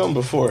you talked about that one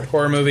before,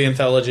 Horror movie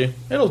anthology.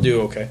 It'll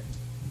do okay.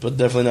 but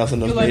definitely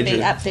nothing It of won't be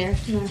major. up there.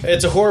 No.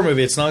 It's a horror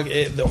movie. It's not.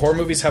 The horror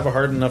movies have a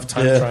hard enough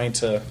time Yeah. trying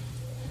to.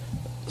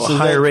 Well, So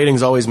higher then-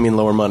 ratings always mean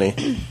lower money.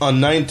 On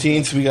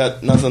 19th, we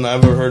got nothing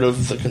I've ever heard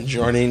of, The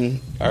Conjuring,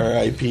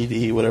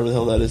 RIPD, whatever the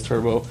hell that is,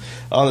 Turbo.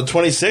 On the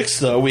 26th,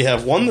 though, we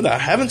have one that I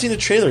haven't seen the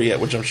trailer yet,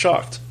 which I'm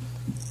shocked.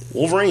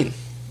 Wolverine.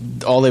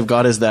 All they've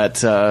got is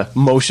that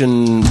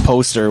motion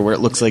poster where it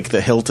looks like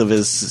the hilt of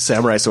his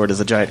samurai sword is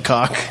a giant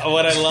cock.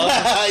 What I love,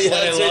 Yeah, what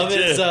I that's love it,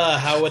 is too.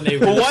 how when they.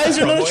 But why is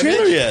there not a promo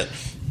trailer image- yet?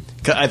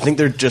 I think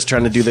they're just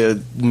trying to do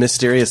the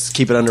mysterious,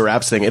 keep it under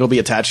wraps thing. It'll be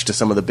attached to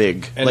some of the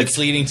big, And it's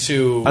leading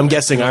to. I'm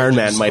guessing Iron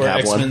Man might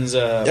have one. X-Men's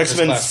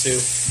X-Men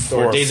Class 2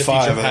 or Days of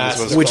 5, Future I think is Past,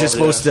 what it's which is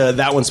called, supposed to.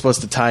 That one's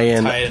supposed to tie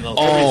in all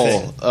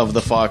everything of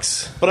the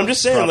Fox. But I'm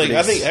just saying, like, I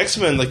properties. think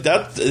X-Men, like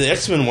that, the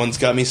X-Men one's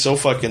got me so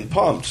fucking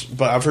pumped.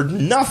 But I've heard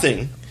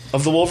nothing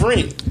of the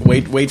Wolverine.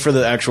 Wait for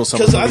the actual summer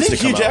Because I movies think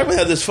to come Hugh Jackman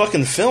had this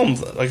fucking film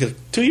like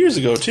 2 years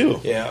ago too.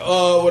 Yeah.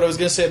 What I was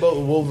gonna say about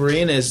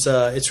Wolverine is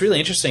it's really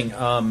interesting.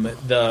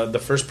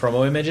 The first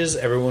promo images,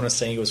 everyone was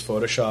saying it was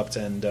photoshopped,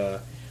 and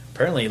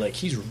apparently, like,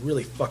 he's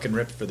really fucking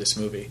ripped for this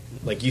movie.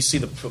 Like, you see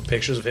the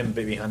pictures of him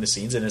behind the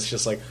scenes, and it's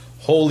just like,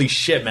 holy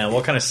shit, man!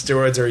 What kind of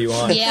steroids are you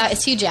on? Yeah,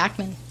 it's Hugh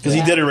Jackman. Because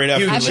he did it right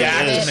after Hugh the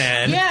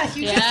Jackman. Yeah,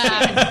 Hugh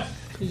Jackman. Yeah.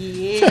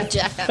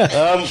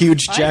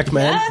 Huge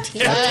Jackman.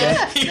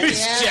 Huge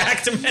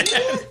Jackman.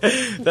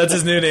 That's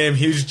his new name,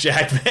 Huge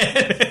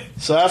Jackman.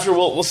 So after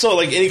so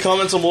like any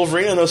comments on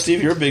Wolverine? I know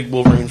Steve, you're a big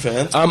Wolverine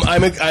fan.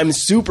 I'm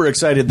super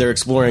excited they're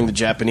exploring the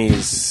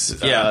Japanese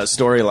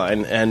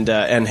storyline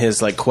and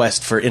his like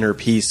quest for inner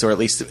peace, or at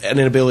least an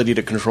ability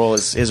to control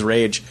his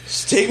rage.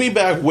 Take me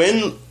back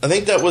when I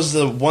think that was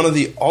one of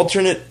the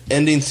alternate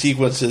ending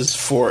sequences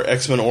for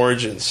X-Men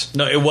Origins.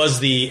 No, it was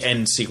the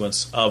end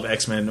sequence of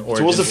X-Men Origins.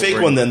 So what was the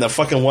fake one then? The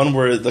fucking one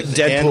where like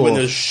the hand when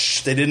they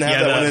didn't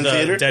have that one in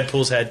theater.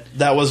 Deadpool's head.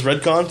 That was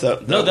Redcon.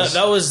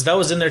 That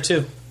was in there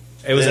too.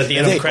 It was at the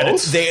end of the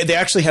credits. They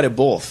actually had it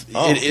both.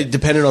 Oh. It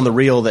depended on the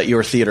reel that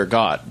your theater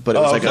got, but it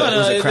was it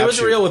was a there was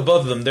a crapshoot. reel with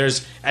both of them.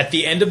 There's at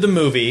the end of the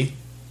movie,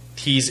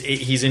 he's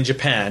in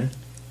Japan.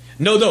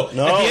 No. At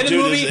the end of the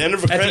movie, at the end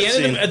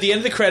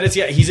of the credits,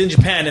 yeah, he's in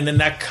Japan, and then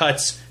that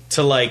cuts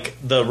to like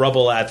the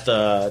rubble at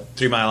the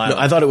 3 Mile Island.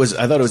 No, I thought it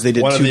was they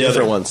did One or two the different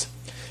other. ones.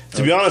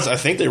 To be honest, I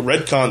think they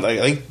Redcon.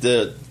 I think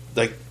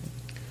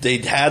they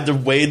had the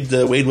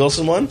Wade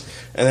Wilson one,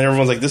 and then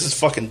everyone's like, "This is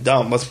fucking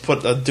dumb. Let's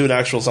do an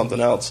actual something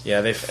else." Yeah,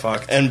 they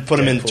fucked and put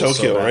him in Deadpool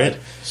Tokyo, so bad.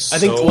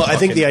 right? I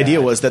think the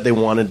idea was that they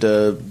wanted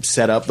to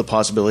set up the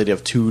possibility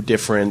of two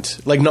different,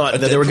 like not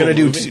that they were going to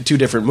do movie? two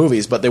different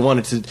movies, but they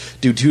wanted to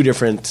do two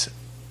different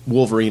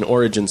Wolverine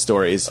origin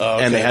stories,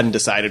 and they hadn't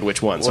decided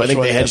which one. So I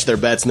think they hedged their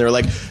bets, and they were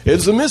like,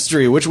 "It's a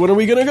mystery. Which one are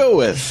we going to go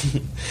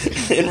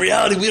with?" In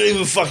reality, we don't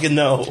even fucking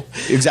know.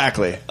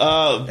 Exactly.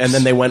 And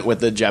then they went with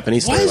the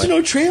Japanese Why storyline. is there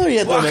no trailer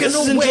yet? though, man? This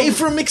is in away Ju-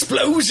 from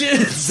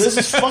explosions. This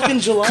is fucking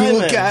July, Cool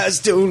man. guys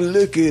don't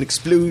look at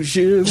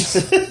explosions.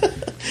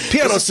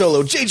 Piano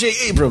solo, J.J.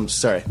 Abrams.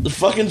 Sorry. The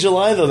fucking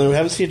July though. We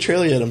haven't seen a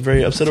trailer yet. I'm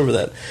very upset over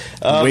that.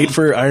 Wait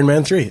for Iron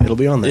Man 3. It'll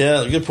be on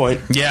there. Yeah, good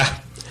point. Yeah.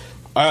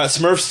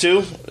 Smurfs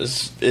 2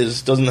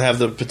 is doesn't have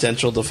the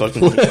potential to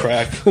fucking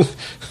crack. I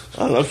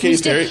don't know. I Katy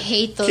used Perry. to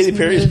hate those Katy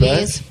Perry's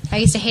movies. back. I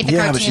used to hate the Yeah,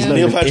 cartoon. but she's not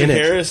Neil even Patrick in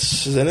it.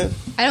 Harris is in it.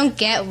 I don't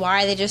get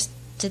why they just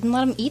didn't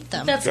let him eat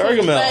them. That's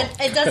Gargamel.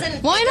 But it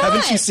doesn't. Why not?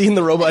 Haven't you seen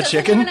the robot It doesn't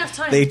chicken? have enough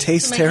time They to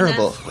taste make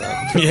terrible.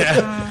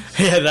 Yeah,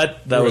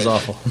 that was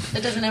awful.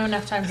 It doesn't have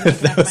enough time to make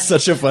That was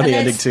such a funny And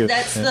ending too.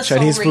 That's the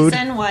Chinese sole food.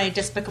 reason why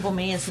Despicable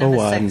Me is For number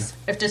one. 6.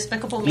 If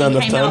Despicable Me Not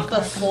enough came time? out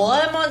before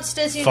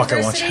Monsters Fuck,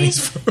 I want University,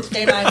 Chinese food.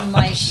 then I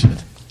might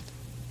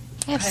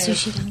I have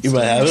sushi downstairs. You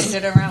might have change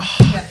it. it around.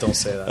 Yeah. Don't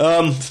say that.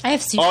 I have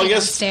sushi August.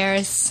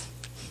 downstairs.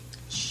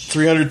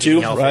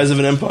 302, Healthy. Rise of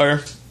an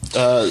Empire.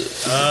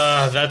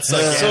 That's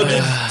like So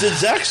did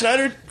Zack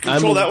Snyder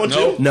control that one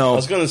too? No. I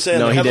was going to say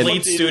No, they he have didn't.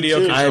 looked Lead at studio it,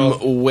 too. control.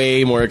 I'm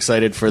way more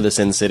excited for the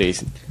Sin City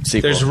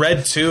sequel. there's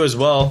Red 2 as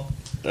well.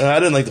 I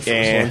didn't like the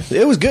first one.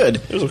 It was good.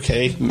 It was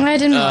okay. I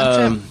didn't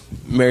watch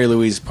it. Mary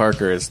Louise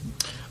Parker is.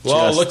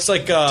 Well, it just looks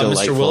like Mr.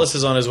 delightful. Willis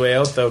is on his way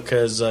out though,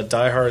 because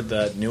Die Hard,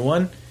 that new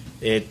one,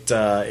 it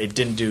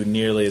didn't do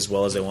nearly as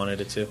well as they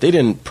wanted it to. They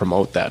didn't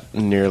promote that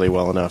nearly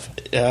well enough.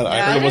 Yeah,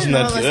 I heard it didn't wasn't know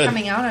that it was good.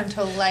 coming out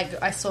until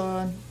I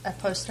saw a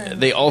poster.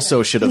 They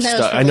also should have That was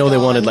stuck. I really know they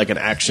gone. wanted like an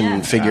action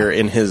Yeah. figure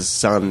in his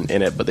son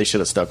in it, but they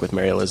should have stuck with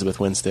Mary Elizabeth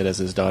Winstead as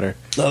his daughter.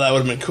 No, that would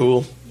have been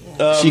cool.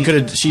 She could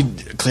have. She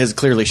has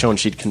clearly shown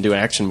she can do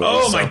action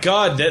movies. Oh my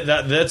god,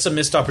 that's a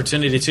missed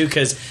opportunity too,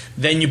 because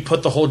then you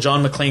put the whole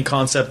John McClane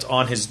concept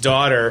on his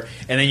daughter,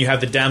 and then you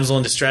have the damsel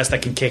in distress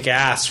that can kick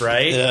ass,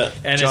 right? Yeah.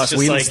 And Joss it's just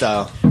Whedon like,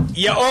 style.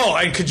 yeah. Oh,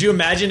 and could you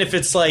imagine if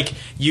it's like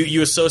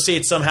you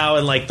associate somehow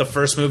in like the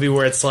first movie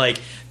where it's like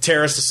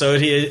terrorist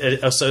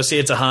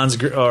associate to Hans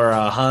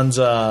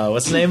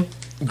what's his name?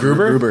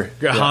 Gruber.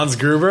 Hans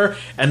Gruber,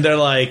 and they're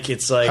like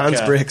it's like Hans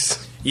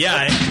Bricks.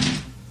 Yeah.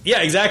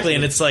 Yeah, exactly,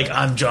 and it's like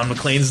I'm John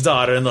McClane's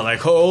daughter, and they're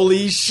like,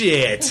 "Holy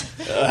shit!"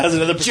 Has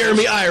another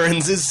Jeremy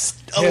Irons is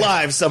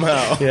alive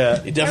somehow.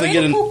 Yeah, You I definitely read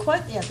get a an. cool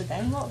quote the other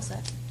day. What was it?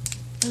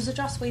 It was a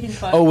Joss Whedon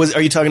quote. Oh,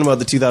 are you talking about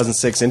the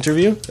 2006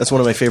 interview? That's one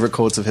of my favorite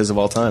quotes of his of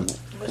all time.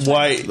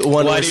 Why? The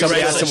one Why where do you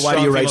somebody write asked such him, "Why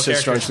do you strong write female such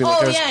strong characters?" female Oh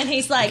characters?" yeah, and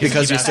he's like,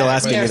 Because you're still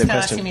asking me the question.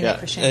 Asking me Yeah. that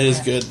question. It is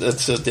Yeah. good.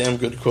 That's a damn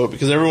good quote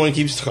because everyone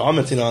keeps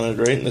commenting on it,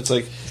 right? And it's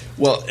like,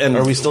 Well, and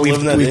are we still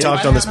living that? We age?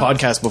 talked on this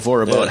podcast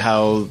before about Yeah.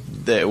 how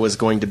it was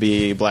going to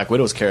be Black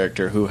Widow's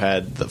character who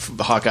had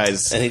the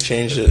Hawkeye's, and he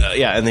changed it.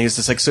 Yeah, and he was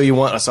just like, "So you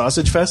want a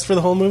sausage fest for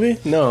the whole movie?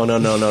 No.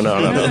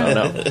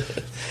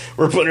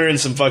 We're putting her in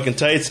some fucking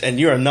tights, and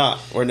you are not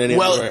wearing any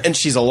Well, underwear. and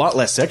she's a lot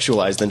less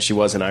sexualized than she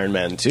was in Iron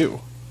Man 2.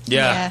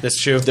 Yeah, that's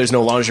true. There's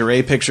no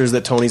lingerie pictures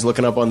that Tony's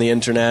looking up on the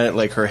internet.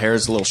 Like, her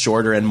hair's a little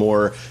shorter and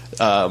more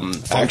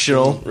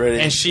functional.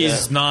 And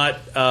she's not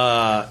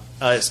a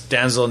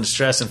damsel in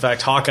distress. In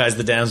fact, Hawkeye's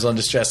the damsel in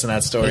distress in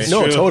that story.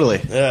 No,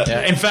 totally.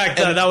 Yeah. In fact,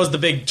 that was the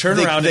big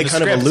turnaround. They in the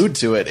kind script. of allude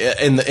to it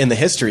in the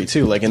history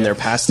too, like in their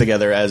past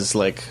together as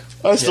like.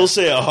 I still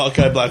say a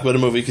Hawkeye Black Widow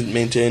movie can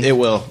maintain. It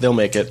will. They'll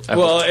make it.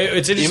 Well,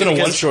 it's interesting. Even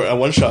because- a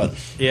one shot.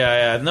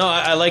 Yeah. No,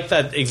 I like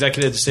that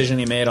executive decision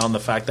he made on the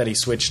fact that he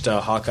switched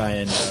Hawkeye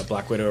and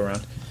Black Widow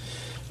around.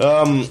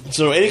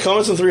 So, any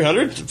comments on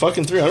 300?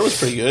 Fucking 300 was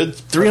pretty good.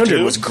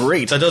 300 was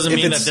great. That doesn't If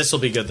mean that it's- this will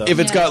be good though. If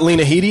it's got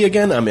Lena Headey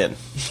again, I'm in.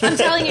 I'm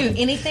telling you,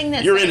 anything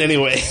that's You're in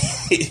anyway.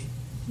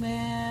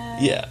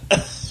 Yeah.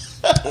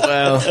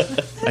 Well,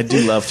 I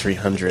do love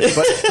 300,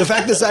 but the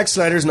fact that Zack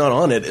Snyder's not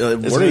on it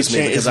worries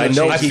me because I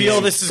know I he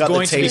feel this is got the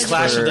going to be taste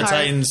Clash of for- the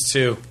Titans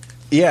too.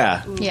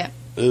 Yeah. Yeah.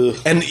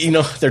 And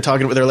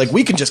they're like,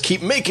 we can just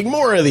keep making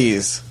more of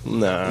these.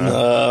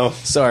 No.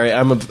 Sorry,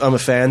 I'm a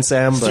fan,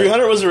 Sam. But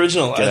 300 was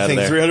original. Get out I of think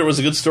there. 300 was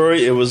a good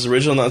story. It was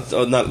original,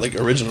 not like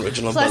original,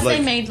 Plus, but like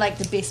they made like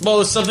the best. Well, it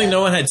was something no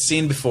one had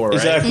seen before, right?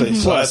 exactly.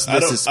 So Plus, I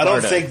this is don't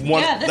Sparta. think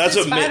one. Yeah, this that's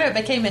is what made. Spider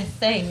became a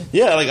thing.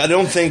 Yeah, like I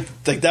don't think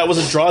like that was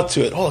a draw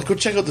to it. Oh, like, go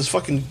check out this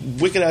fucking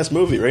wicked ass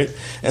movie, right?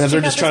 And if they're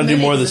just trying to do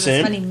more of the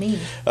same.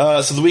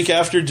 So the week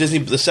after Disney,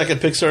 the second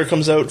Pixar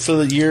comes out for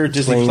the year,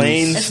 Disney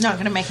Planes. It's not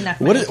going to make enough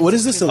money. What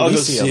is this I'll go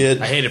Elysium? see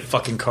it. I hated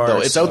fucking cars. No,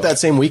 it's out that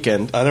same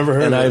weekend. I never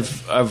heard and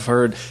of it. I've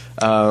heard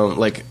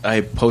like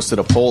I posted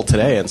a poll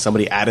today and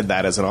somebody added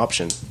that as an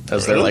option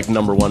as their Really? like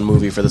number one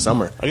movie for the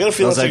summer. I got a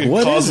feeling I was it's like a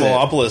what is it?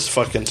 Cosmolopolis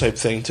fucking type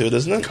thing to it,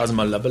 isn't it?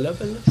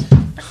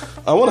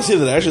 Cosmolopolis. I want to see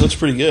that. It actually looks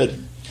pretty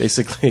good.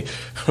 Basically,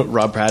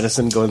 Rob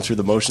Pattinson going through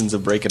the motions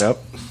of breaking up.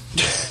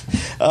 It's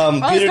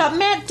Peter, got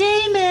Matt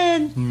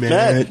Damon.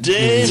 Matt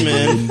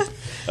Damon.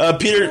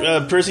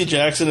 Percy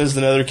Jackson is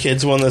another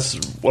kids one that's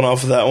one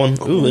off of that one.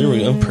 Ooh, there we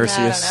go.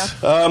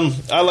 Perseus.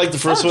 I like the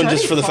first one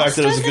just Jodie for the fact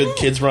that it was a good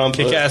kids romp.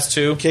 Kick-Ass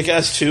 2.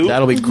 Kick-Ass 2.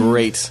 That'll be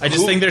great. I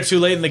just think they're too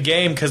late in the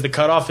game because the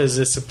cutoff is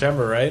this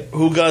September, right?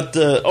 Who got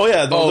the? Oh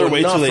yeah, they're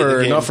way not too late. in the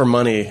for game. not for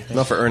money,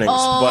 not for earnings,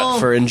 but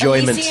for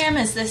enjoyment. Elysium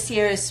is this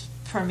year's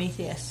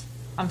Prometheus.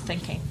 I'm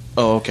thinking.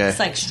 Oh, okay. It's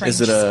like strange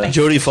Is it a space.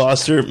 Jodie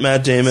Foster,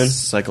 Matt Damon,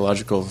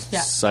 psychological Yeah.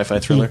 sci-fi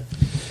thriller?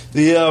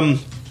 the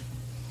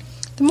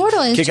The Mortal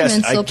Kick-Ass,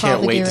 Instruments I will can't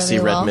probably wait do to really see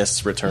well. Red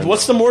Mist's return.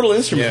 what's the Mortal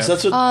Instruments? Yeah.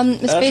 That's what.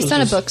 It's Ash based was on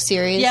a just- book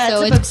series, Yeah,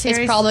 so it's a book it's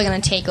series. probably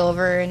going to take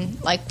over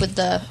and like with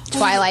the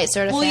Twilight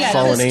sort of Well, thing. yeah,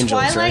 Fallen because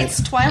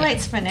Angels,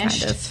 Twilight's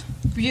finished. Kind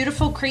of.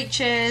 Beautiful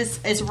Creatures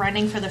is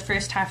running for the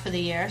first half of the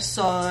year.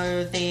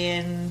 So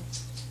then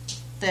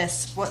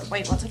this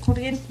what's it called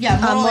again? Yeah,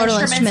 Mortal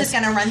Instruments is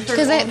going to run through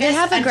because they August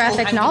have a until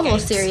graphic Hunger novel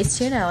Games. series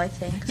too now. I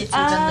think it's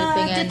even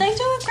looping in. Did they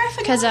do a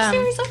graphic novel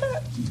series of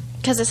it?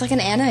 Because it's like an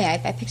anime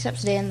I picked up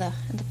today in the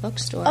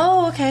bookstore.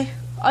 Oh, okay.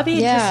 I'd be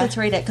Yeah. interested to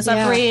read it because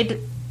Yeah. I've read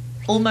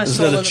almost Is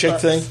all that a of the chick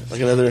books. thing?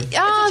 Like another?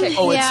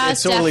 yeah,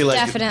 it's totally like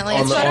definitely. on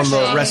It's the, what on I'm the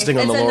saying. resting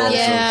on the It's laurels. another,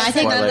 Yeah, of I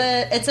think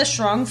Twilight. it's a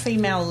strong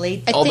female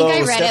lead. I Although think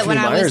I read Stephanie it when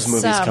Meyer's I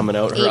was movie's coming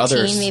out. Her 18,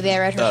 other maybe I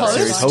read her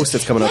series Host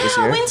is coming out this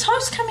Yeah, year. when's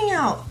Host coming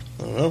out?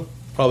 I don't know.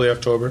 Probably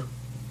October.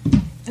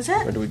 Is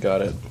Where it? do we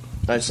got it?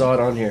 I saw it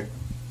on here.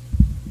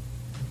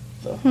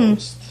 The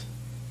Host.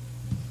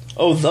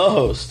 Oh, The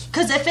Host.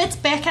 Because if it's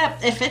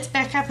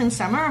back up in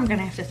summer, I'm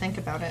gonna have to think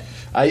about it.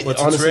 What's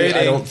its Honestly, I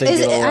rating? don't think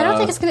it'll. I don't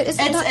think it's gonna. Is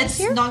it not It's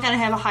here? not gonna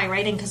have a high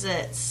rating because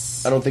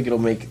it's I don't think it'll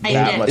make Aimed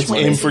that at much It's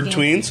money. aimed for again.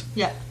 tweens.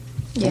 yeah.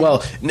 Yeah.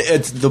 Well,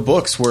 it's the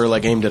books were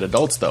like aimed at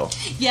adults though.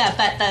 Yeah,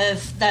 but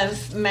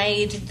they've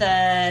made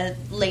the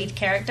lead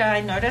character. I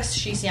noticed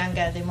she's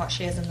younger than what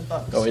she is in the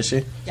books. Oh, is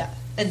she? Yeah,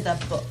 in the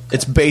book.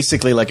 It's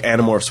basically like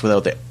Animorphs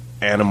without the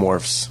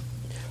Animorphs.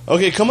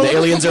 Okay, come on. The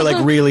aliens are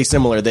like really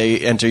similar. They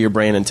enter your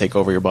brain and take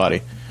over your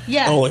body.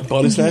 Yeah. Oh, like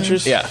Body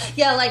Snatchers. Yeah,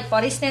 Yeah, like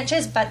body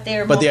snatchers, but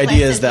they're. But more the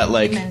idea is plastic that, than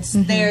like,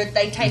 humans.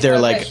 They take they're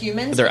over like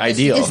humans. they're because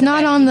ideal. humans It's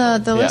not make- on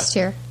the Yeah. list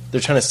here. They're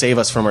trying to save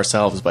us from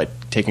ourselves by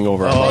taking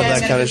over our Oh,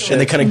 bodies. that kind of shit.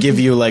 And they kind of give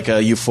you like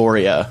a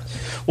euphoria.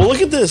 Well,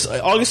 look at this.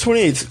 August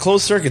 28th,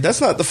 Closed Circuit.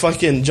 That's not the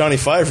fucking Johnny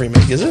Five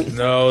remake, is it?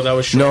 No, that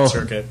was Short No.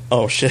 Circuit.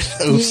 Oh, shit.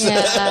 Oops.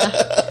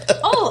 Yeah.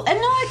 Oh, and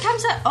no, it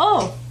comes out.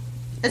 Oh,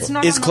 it's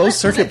not. Is on the Closed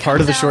list 'cause Circuit it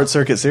part of the comes Short out-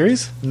 Circuit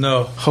series?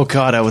 No. Oh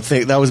God, I would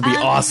think that would be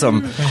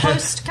awesome.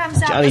 Host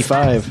comes out. Johnny this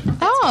month. Five.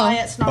 That's why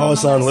it's not. Oh,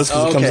 it's not on the list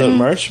because Oh, it comes okay. out in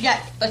March. Yeah,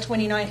 the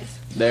 29th.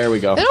 There we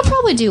go. It'll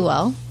probably do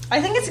well.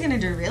 I think it's going to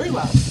do really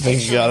well. I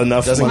think you got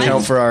enough. Doesn't money,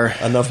 count for our.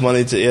 enough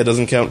money to. Yeah, it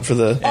doesn't count for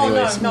the. Oh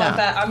Anyways. no, No.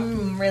 but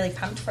I'm really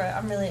pumped for it.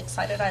 I'm really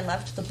excited. I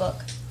loved the book.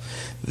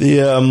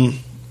 The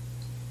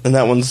And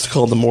that one's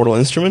called The Mortal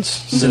Instruments.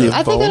 City of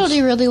I think Bones. it'll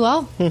do really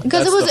well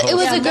because it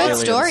was a good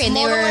story, and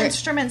Mortal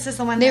Instruments is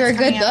the one they that's were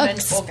good coming out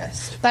books. in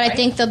August. But right? I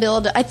think they'll be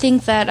able to. I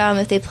think that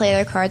if they play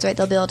their cards right,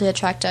 they'll be able to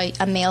attract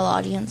a male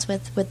audience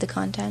with the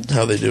content.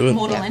 How they do it?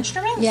 Mortal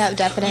Instruments. Yeah,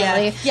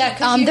 definitely. Yeah,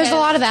 'cause you there's a have-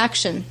 lot of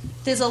action.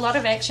 There's a lot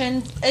of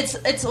action.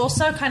 It's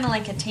also kind of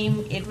like a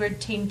Team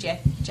Edward, Team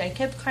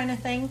Jacob kind of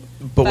thing.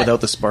 But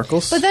without the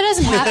sparkles? But that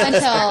doesn't happen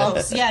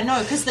until Yeah, no,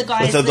 because the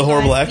guys Without the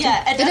horrible acting?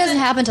 Yeah, it doesn't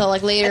happen until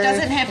like later. It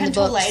doesn't happen in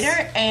the until books.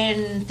 later,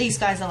 and these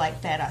guys are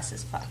like badass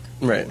as fuck.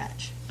 Right.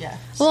 Much. Yeah.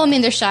 Well, I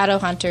mean, they're shadow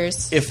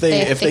hunters. If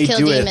they kill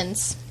do it-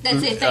 demons.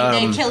 That's their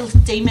thing. They kill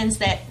demons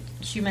that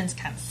humans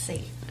can't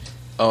see.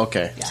 Oh,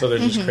 okay. So they're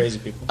just crazy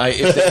people.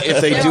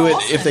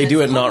 If they do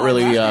it, not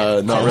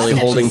really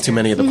holding too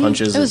many of the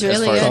punches It was as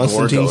really far as good. the gore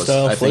Constantine goes.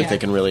 style I think flick. they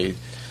can really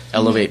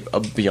elevate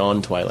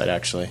beyond Twilight,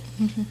 actually.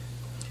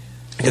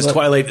 Because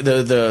Twilight,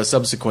 the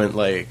subsequent,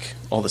 like,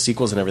 all the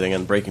sequels and everything,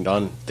 and Breaking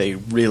Dawn, they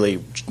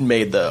really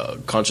made the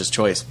conscious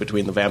choice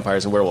between the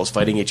vampires and werewolves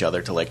fighting each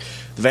other to, like,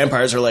 the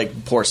vampires are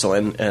like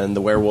porcelain, and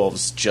the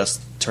werewolves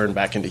just turn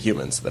back into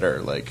humans that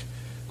are, like,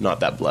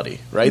 not that bloody,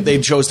 right? They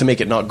chose to make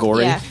it not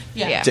gory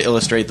Yeah. to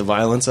illustrate the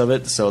violence of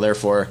it, so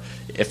therefore,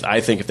 if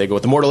they go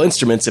with the Mortal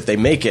Instruments, if they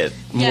make it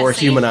more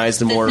see,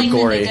 humanized and the more thing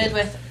gory... That they did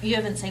with, you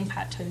haven't seen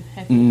part 2,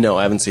 have you? No,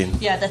 I haven't seen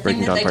Yeah, the thing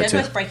Breaking that Dawn they Part did 2.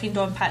 with Breaking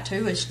Dawn Part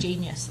 2 was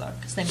genius, though,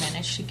 because they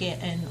managed to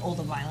get in all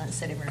the violence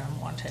that everyone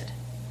wanted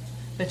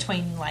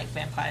between, like,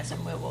 vampires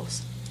and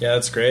werewolves. Yeah,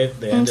 that's great.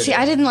 They ended See, it.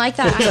 I didn't like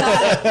that.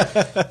 I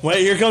thought,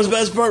 Wait, here comes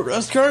best part.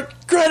 Best card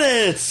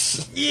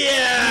credits.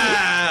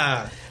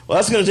 Yeah! Well,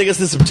 that's going to take us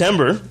to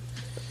September.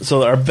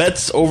 So our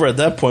bet's over at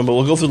that point, but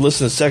we'll go through the list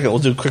in a second. We'll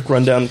do a quick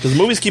rundown because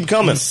movies keep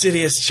coming.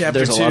 Insidious Chapter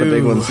There's 2. a lot of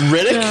big ones.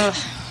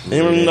 Riddick.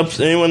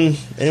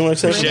 Anyone excited?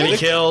 for Machete Riddick?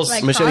 Kills.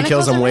 Like Machete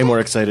Kills, I'm Chronicles way of more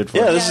excited for.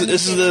 Yeah,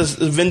 this is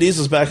Vin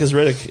Diesel's back as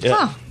Riddick. Yeah.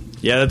 huh.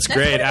 Yeah, that's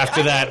great. pretty-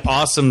 After that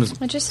awesome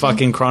Interesting.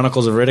 fucking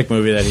Chronicles of Riddick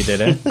movie that he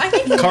did, eh? I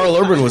think Carl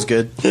Urban was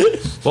good.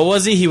 What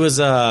was he? He was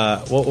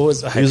what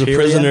was He was a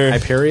prisoner.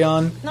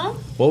 Hyperion? No?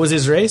 What was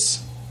his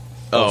race?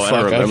 Oh, I don't Fuck,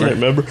 I can't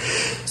remember. remember.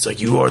 It's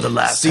like you are the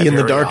last. See in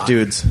the Dark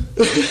dudes.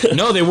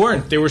 No, they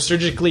weren't. They were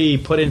surgically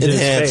put into his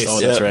Enhanced. face. Oh,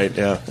 that's Yeah. right.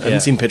 Yeah, I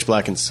haven't seen Pitch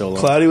Black in so long.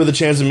 Cloudy with a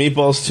Chance of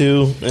Meatballs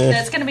too.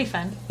 That's going to be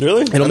fun.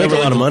 Really? It'll make a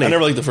lot of money. I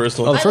never liked the first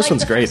one. Oh, the I first like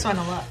one's the great. First one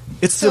a lot.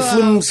 It's the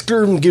Flim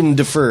Skirmgim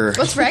defer.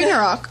 What's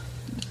Ragnarok?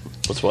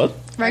 What's what?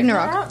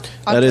 Ragnarok.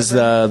 That is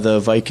the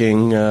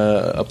Viking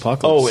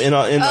apocalypse. Oh, in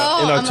I'm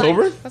like,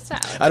 October? what's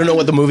that? I don't know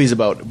what the movie's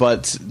about,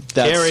 but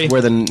that's Scary.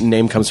 where the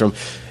name comes from.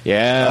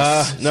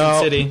 Yes.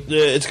 No, Sin City.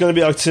 It's going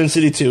to be Sin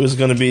City 2 is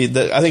going to be.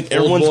 I think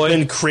everyone's Boy.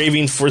 been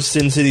craving for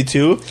Sin City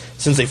 2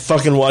 since they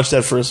fucking watched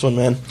that first one,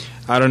 man.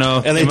 I don't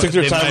know. And they took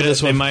their time might with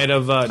this have- one. They might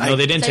have. No,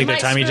 they didn't They take their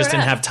might time. He screw just it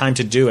didn't up. have time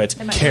to do it.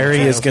 They might Carrie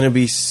do it. is going to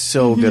be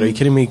so good. Are you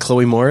kidding me?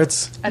 Chloe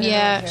Moritz? I don't know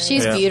Yeah, Carrie.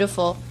 she's Yeah.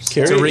 beautiful.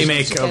 It's a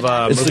remake of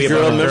a It's movie the girl,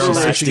 about a remember girl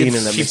where that she 16 gets-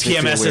 and that she makes me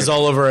feel PMSs weird.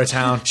 all over a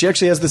town. She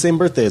actually has the same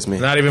birthday as me.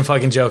 Not even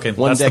fucking joking.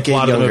 One That's the decade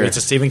plot of the movie. younger. It's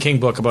a Stephen King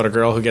book about a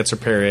girl who gets her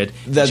period.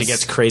 And That's- she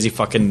gets crazy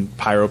fucking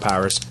pyro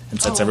powers and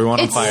sets everyone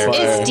on It's, fire.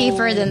 it's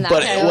deeper than that.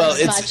 But though, well,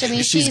 as much. I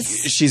mean,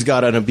 she's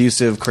got an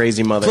abusive,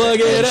 crazy mother. Plug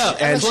it and up,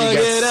 and plug she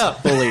gets it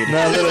up. bullied.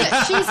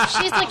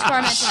 she's like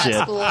tormented Shit.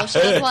 at school. She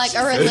has like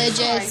a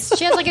religious.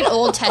 She has like an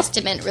Old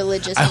Testament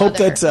religious. I hope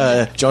mother.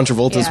 that John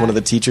Travolta's Yeah. one of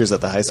the teachers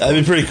at the high school.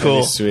 That'd be pretty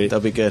cool. Sweet.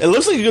 That'd be good. It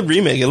looks like a good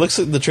remake. It looks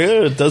like the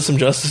trailer does some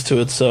justice to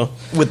it. So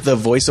With the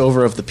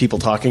voiceover of the people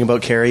talking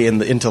about Carrie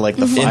into like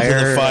the fire,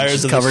 into the fires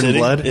she's of covered the in city.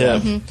 blood.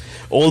 Yeah.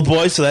 Old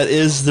Boy. So that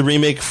is the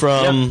remake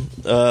from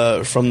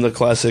the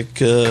classic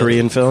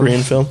Korean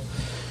film.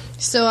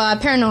 So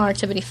Paranormal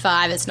Activity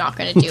 5 is not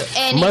going to do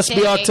anything. Must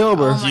be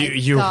October. Oh my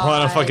You want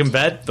to God. fucking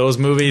bet? Those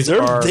movies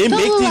are. They The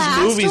make these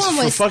last movies one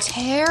for was fuck.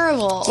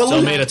 terrible. But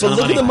look, made a but ton of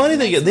look at money. the money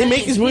they get. They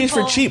make these movies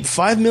for People- cheap.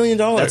 $5 million.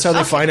 That's how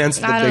they finance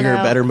the I don't bigger,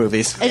 know. better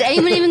movies. Is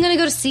anyone even going to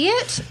go to see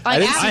it? I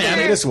didn't see the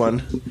latest one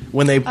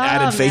when they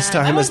added man.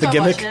 FaceTime as the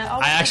gimmick.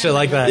 I actually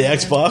like that. The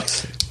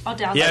Xbox. I'll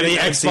download Yeah, the it.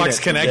 haven't seen Xbox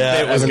it. Connect Yeah,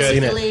 bit I was haven't good.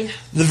 seen it. Really?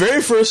 The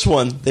very first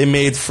one they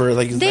made for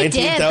like They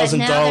did, but $19,000.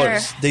 now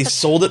They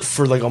sold it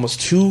for like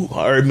almost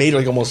made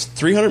like almost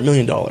 $300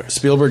 million.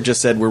 Spielberg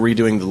just said we're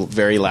redoing the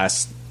very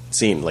last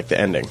scene, like the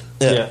ending.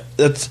 Yeah,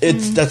 that's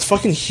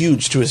fucking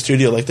huge to a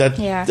studio like that.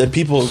 Yeah. That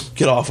people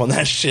get off on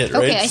that shit,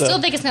 right? Okay, I So-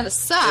 still think it's going to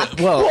suck.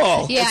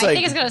 Well, yeah, it's I like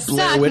think it's going to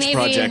Blair suck. Witch Maybe.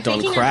 Project on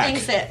Speaking crack. of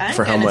things that aren't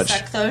For how gonna much?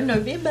 suck, though,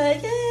 November,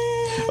 yeah.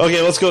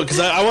 Okay, let's go because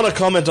I want to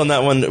comment on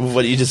that one.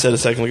 What you just said a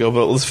second ago,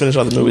 but let's finish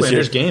off the movies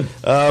Ender's here.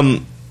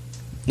 Game.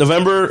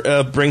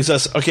 November brings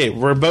us. Okay,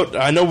 we're about.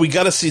 I know we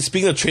got to see.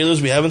 Speaking of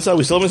trailers, we haven't saw.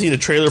 We still haven't seen a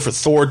trailer for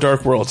Thor: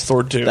 Dark World. It's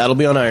Thor 2. That'll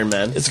be on Iron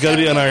Man. It's got to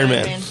be on Iron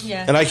Man,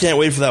 yeah. and I can't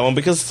wait for that one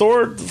because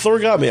Thor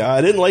got me. I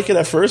didn't like it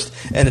at first,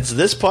 and it's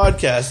this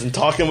podcast and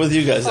talking with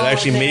you guys that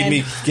actually made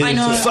me get I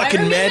into know. it. I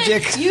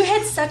remember You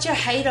had such a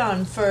hate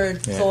on for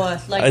Thor,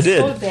 like I did.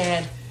 so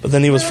bad. But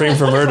then he was framed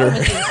for murder.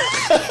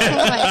 Oh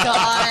my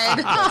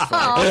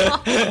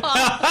God.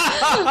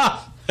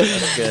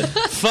 That's good.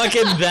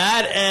 Fucking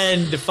that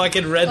and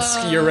fucking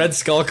your Red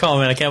Skull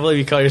comment. I can't believe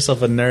you call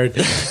yourself a nerd.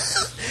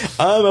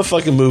 I'm a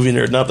fucking movie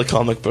nerd, not the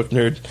comic book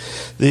nerd.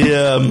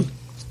 The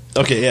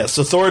okay, yeah.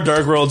 So Thor: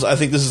 Dark Worlds. I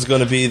think this is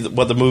going to be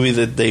the movie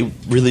that they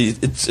really.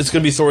 It's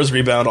going to be Thor's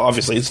rebound.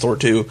 Obviously, it's Thor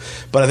 2,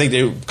 but I think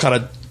they kind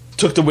of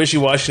took the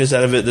wishy-washiness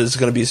out of it. That it's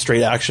going to be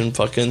straight action.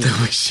 Fucking the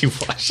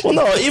wishy-washy. Well,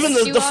 no, even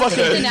the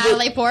fucking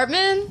Natalie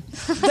Portman.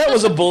 That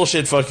was a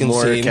bullshit fucking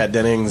More scene. Kat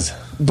Dennings.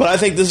 But I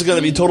think this is going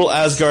to be total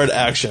Asgard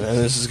action, and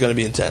this is going to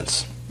be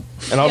intense.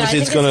 And obviously,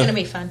 it's going to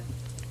be fun.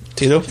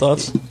 Tito,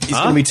 thoughts? He's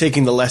going to be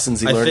taking the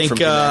lessons he learned from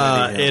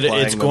humanity.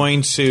 It's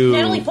going to.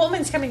 Natalie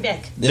Portman's coming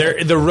back.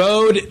 The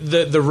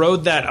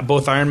road that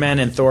both Iron Man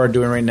and Thor are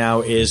doing right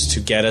now is to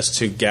get us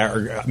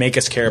to make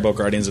us care about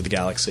Guardians of the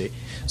Galaxy.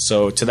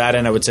 So to that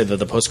end, I would say that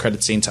the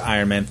post-credit scene to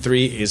Iron Man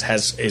 3 is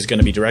going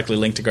to be directly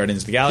linked to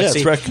Guardians of the Galaxy.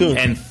 Yeah, it's Raccoon.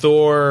 And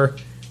Thor: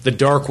 The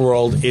Dark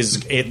World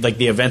is like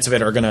the events of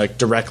it are going to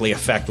directly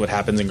affect what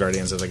happens in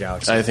Guardians of the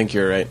Galaxy. I think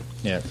you're right.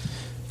 Yeah.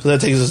 So that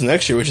takes us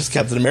next year, which is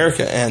Captain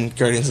America and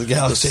Guardians of the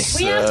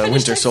Galaxy.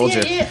 Winter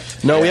Soldier.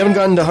 No, we haven't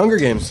gotten to Hunger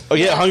Games. Oh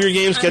yeah, Hunger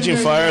Games Catching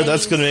Fire.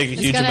 That's going to make a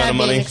huge amount of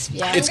money.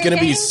 It's going to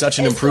be such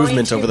an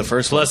improvement over the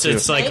first one. Plus,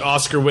 it's like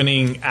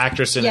Oscar-winning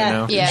actress in it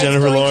now. Yeah,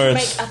 Jennifer it's going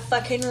Lawrence. to make a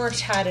fucking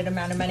retarded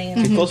amount of money.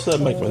 Get close to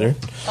that mic, mother.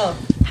 Oh,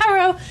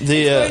 Harrow.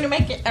 The, it's going to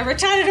make a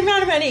retarded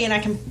amount of money, and I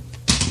can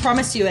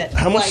promise you it.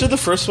 How much Like, did the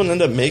first one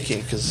end up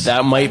making? Because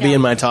that might be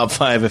in my top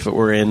 5 if it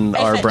were in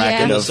our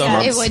bracket of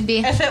months. It would be.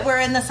 If it were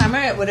in the summer,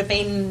 it would have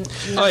been.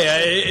 Oh yeah,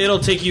 it'll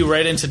take you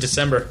right into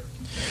December.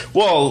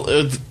 Well,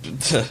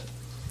 into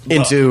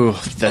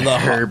the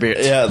Hobbit.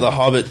 Yeah, the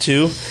Hobbit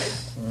 2.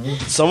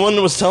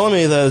 Someone was telling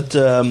me that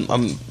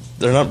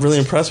they're not really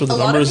impressed with the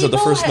numbers of the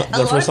first Hobbit. A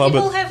lot of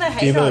people have a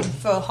hate on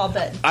for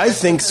Hobbit. I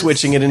think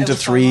switching it into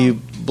 3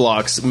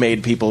 blocks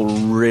made people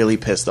really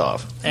pissed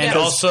off. And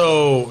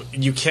also,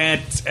 you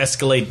can't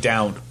escalate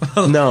down.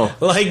 No.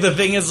 Like, the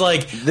thing is,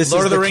 like, This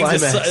Lord is of the the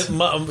Rings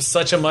climax. is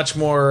such a much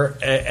more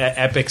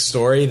epic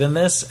story than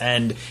this.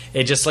 And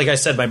it just, like I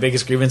said, my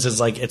biggest grievance is,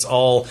 like, it's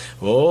all,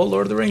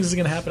 Lord of the Rings is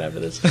going to happen after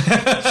this.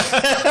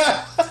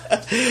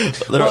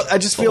 Well, I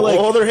just feel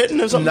like they're hitting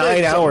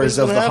 9 hours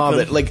of The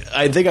Hobbit. Like,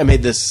 I think I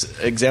made this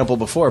example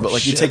before, but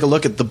like you take a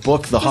look at the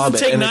book, The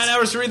Hobbit. It take and 9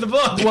 hours to read the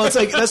book. Well, it's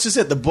like that's just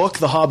it. The book,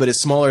 The Hobbit, is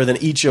smaller than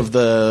each of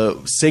the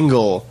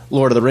single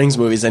Lord of the Rings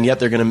movies, and yet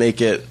they're going to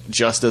make it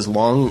just as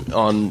long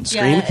on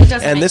screen. it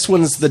doesn't and make this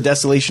one's the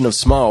Desolation of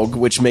Smaug,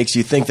 which makes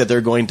you think that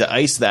they're going to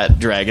ice that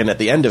dragon at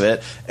the end of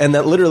it, and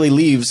that literally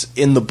leaves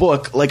in the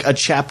book like a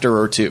chapter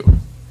or two.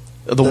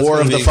 The That's War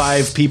gonna of the be-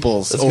 Five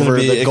Peoples That's over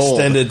going to be the gold.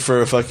 extended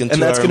for a fucking 2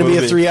 And that's going to be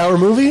a 3-hour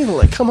movie?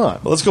 Like, come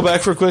on. Well, let's go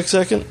back for a quick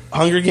second.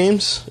 Hunger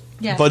Games,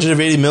 Yeah. budget of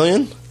 $80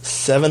 million,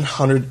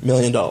 $700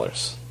 million.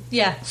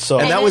 Yeah. So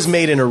And that was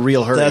made in a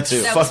real hurry, That's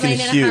too. That was fucking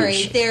made in a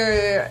huge.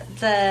 hurry.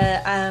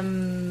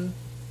 The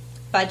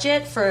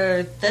budget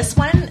for this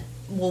one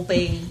will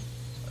be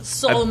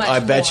so much.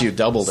 I bet more. you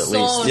doubled at So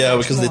least. Yeah,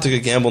 much because they more. took a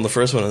gamble in the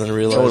first one and then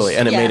realized. Totally,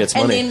 and it made its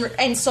money.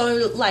 And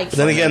so, like, But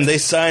then again, they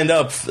signed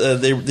up.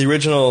 The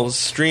original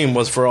stream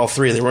was for all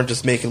 3. They weren't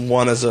just making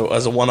one as a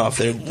one-off.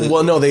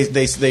 Well, no, they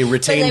retained they were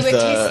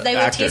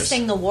actors.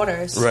 testing the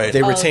waters. Right. They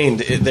of-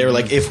 retained. They were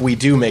like, if we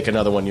do make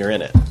another one, you're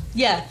in it.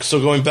 Yeah. So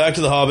going back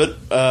to The Hobbit,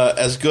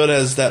 as good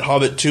as that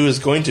Hobbit 2 is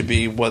going to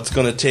be, what's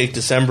going to take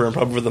December and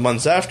probably the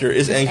months after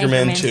is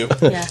Anchorman 2.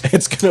 Yeah.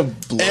 It's gonna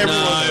blow.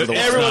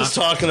 Everyone's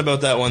talking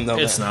about that one, though.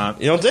 It's man.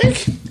 not. You don't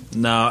think?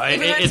 No,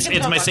 Everyone's it's my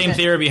gonna same watch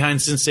it. theory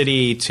behind Sin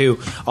City 2.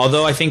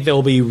 Although I think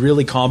they'll be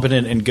really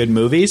competent and good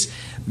movies,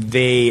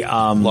 they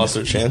Lost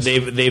their chance.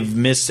 They've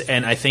missed,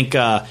 and I think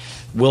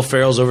Will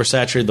Ferrell's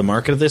oversaturated the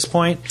market at this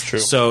point. True.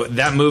 So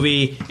that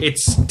movie,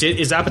 is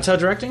Apatow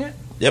directing it?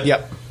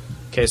 Yep.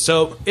 Okay,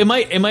 so it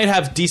might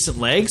have decent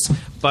legs,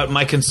 but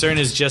my concern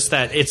is just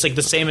that it's like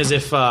the same as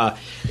if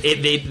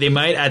they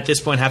might at this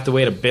point have to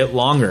wait a bit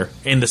longer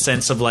in the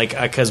sense of like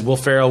because Will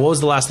Ferrell, what was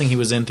the last thing he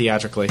was in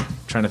theatrically? I'm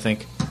trying to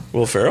think.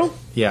 Will Ferrell?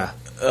 Yeah,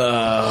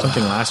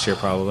 something last year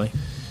probably.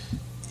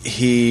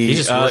 He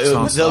just works the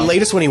nonstop.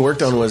 latest one he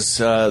worked on was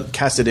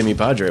Casa de Mi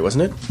Padre,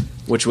 wasn't it?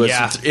 Which was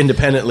Yeah.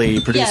 independently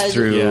produced Yeah,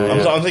 through.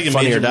 I'm thinking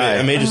Funny or major, Die.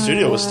 a major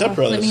studio was Step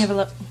Brothers. Let me have a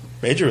look.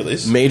 Major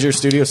release. Major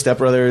studio, Step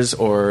Brothers,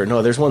 or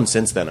no? There's one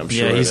since then. I'm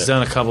sure. Yeah, of he's it.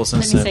 done a couple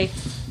since Let then. me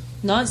see.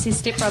 No, it says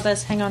Step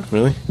Brothers. Hang on.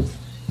 Really?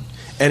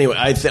 Anyway,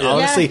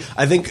 honestly,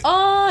 I think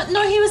Oh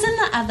no, he was in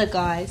the other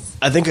guys.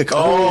 that's a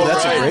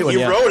great one. You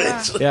yeah. wrote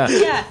it. Yeah,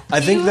 Yeah,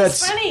 I think it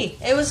that's was funny.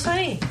 It was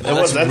funny.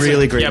 that's a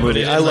really great Yeah, but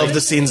movie. it I is love like-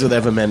 the scenes with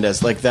Eva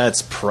Mendes. Like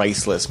that's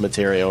priceless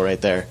material right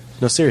there.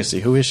 No, seriously,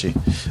 who is she?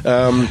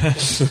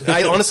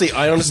 I honestly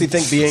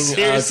think being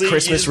Seriously,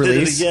 Christmas you did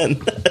release, it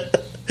again.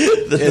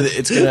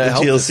 it's gonna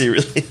help. TLC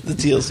release. The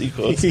TLC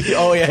quotes.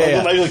 Oh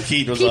yeah. Michael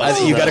Keaton was People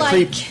awesome. You got to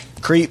like-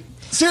 creep.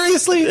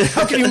 Seriously,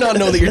 how can you not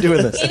know that you're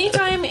doing this?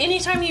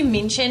 Anytime you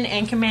mention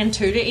Anchorman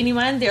 2 to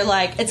anyone, they're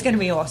like, it's going to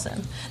be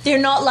awesome. They're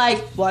not like,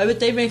 why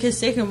would they make a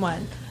second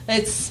one?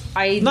 I just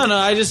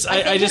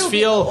think it'll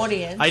feel get the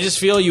audience. I just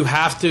feel you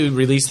have to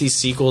release these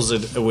sequels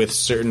with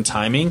certain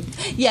timing.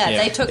 Yeah,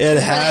 Yeah. they took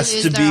It has to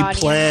lose their be audience.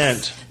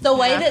 planned. the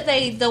way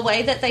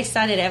that they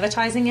started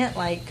advertising it,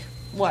 like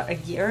a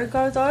year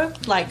ago though.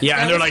 Like yeah,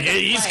 and they're like,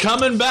 hey, he's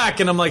coming back,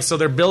 and I'm like, so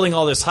they're building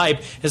all this hype.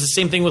 It's the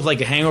same thing with like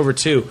Hangover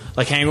 2.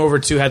 Like Hangover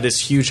 2 had this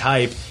huge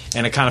hype,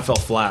 and it kind of fell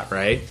flat,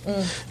 right?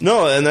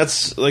 No, and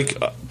that's like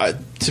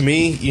to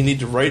me, you need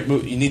to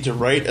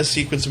write a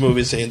sequence of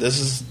movies saying this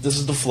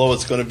is the flow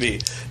it's going to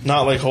be.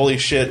 Not like, holy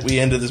shit, we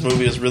ended this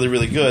movie as really,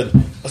 really good.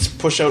 Let's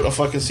push out a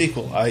fucking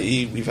sequel.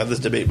 I.e., we've had this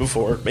debate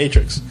before.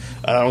 Matrix.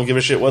 I don't give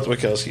a shit what the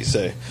Wachowskis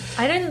say.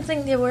 I didn't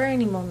think there were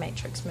any more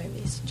Matrix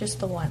movies. Just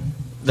the one.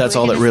 That's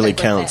all that really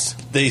counts.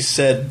 They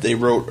said they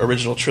wrote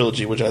original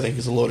trilogy, which I think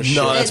is a load of shit.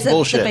 No, that's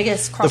bullshit. The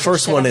biggest the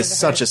first one is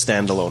I've ever such a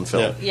standalone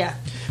film. Yeah.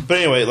 But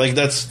anyway, like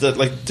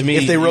to me,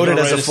 if they wrote it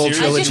as a full series,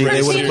 trilogy,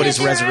 they would have put his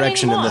there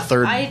resurrection in the anymore.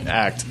 third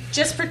act.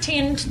 Just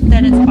pretend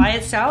that it's by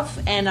itself,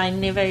 and I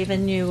never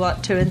even knew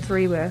what 2 and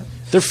 3 were.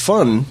 They're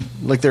fun,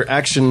 like they're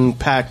action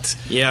packed.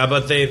 Yeah,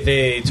 but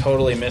they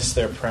totally missed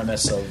their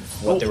premise of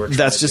what they were trying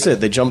That's to just do. it.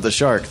 They jumped the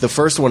shark. The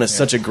first one is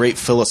such a great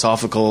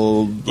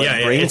philosophical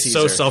brain it's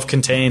so teaser.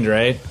 self-contained,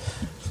 right?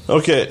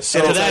 Okay,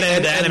 so to that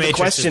end, and the Animatrix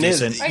question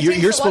is is, decent.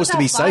 you're supposed to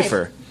be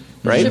Cypher,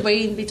 right? Should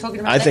we be talking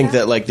about I think now?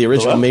 that like the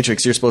original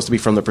Matrix, you're supposed to be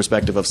from the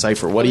perspective of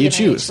Cypher. What do you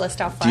choose?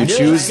 List out Do you 5.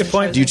 choose? Good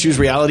point. Do you choose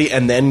reality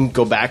and then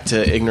go back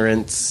to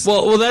ignorance?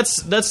 Well,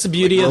 that's the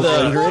beauty of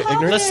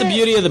that's the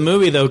beauty of the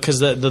movie, though, because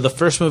the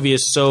first movie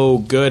is so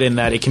good in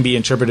that it can be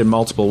interpreted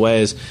multiple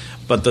ways,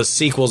 but the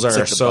sequels are like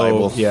the so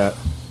Bible.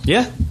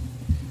 yeah.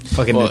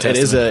 Fucking Well, New it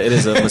is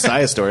Testament. a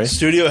Messiah story.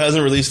 Studio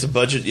hasn't released a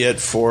budget yet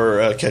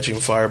for Catching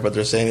Fire, but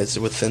they're saying it's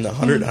within the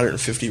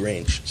 150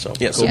 range. So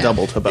Yeah, so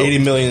doubled about 80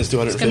 million to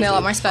 150. It's gonna be a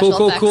lot more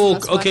special effects. Cool.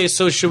 That's why. Okay,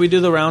 so should we do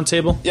the round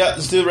table? Yeah,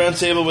 let's do the round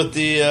table with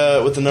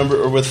the number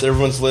or with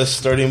everyone's list,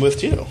 starting with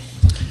Tino.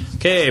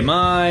 Okay,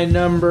 my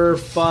number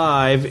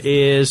 5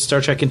 is Star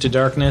Trek Into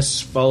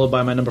Darkness, followed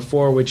by my number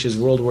 4, which is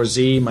World War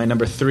Z. My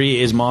number 3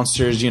 is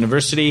Monsters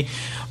University.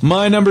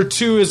 My number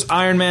 2 is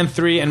Iron Man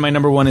 3, and my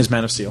number 1 is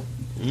Man of Steel.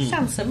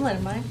 Sounds similar to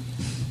mine,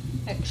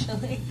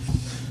 actually.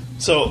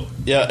 So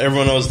yeah,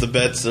 everyone knows the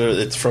bets.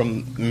 It's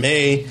from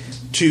May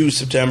to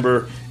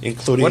September,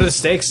 including What are the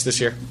stakes this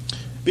year?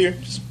 beer,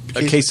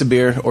 A case of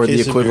beer or the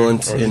Case of beer,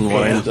 equivalent or the in wine.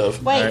 equivalent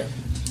of. Wait, Alright.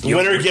 The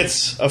winner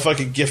gets a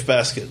fucking gift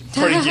basket.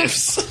 Party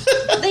gifts.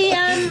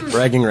 the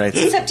Bragging rights.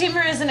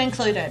 September isn't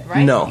included,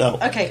 right? No. No.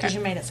 Okay, because you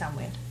made it sound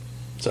weird.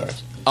 Sorry.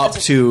 Up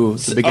to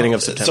the beginning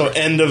of September. So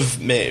end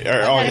of May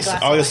or August.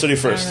 glass August of wine.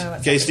 I don't know 31st.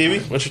 what's Okay, Stevie,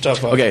 what's your top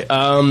 5? Okay,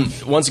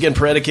 once again,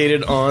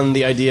 predicated on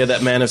the idea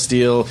that Man of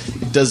Steel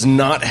does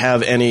not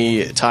have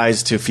any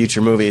ties to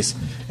future movies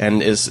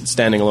and is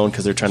standing alone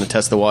because they're trying to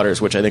test the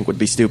waters, which I think would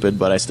be stupid,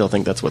 but I still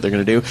think that's what they're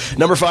going to do.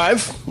 Number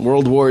 5,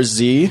 World War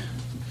Z.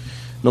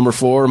 Number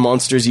 4,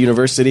 Monsters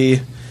University.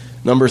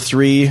 Number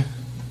 3, and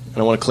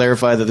I want to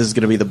clarify that this is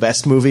going to be the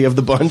best movie of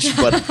the bunch,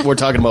 but we're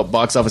talking about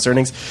box office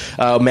earnings.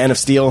 Man of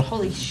Steel.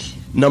 Holy shit.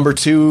 Number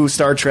 2,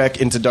 Star Trek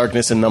Into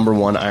Darkness, and number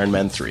 1, Iron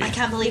Man 3. I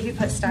can't believe you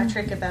put Star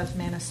Trek above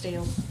Man of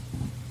Steel.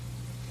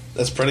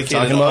 That's predicated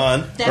Talking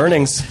about on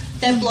earnings.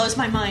 That blows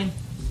my mind.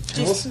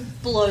 Just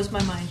blows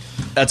my mind.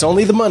 That's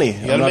only the money. You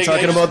I'm gotta not make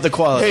talking it- about the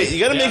quality. Hey, you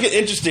got to make it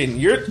interesting.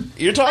 You're talking.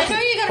 I know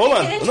you gotta Hold make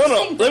on. it No.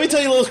 interesting, Let me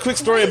tell you a little quick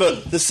story crazy.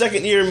 about the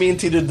second year me and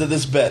Tito did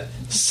this bet.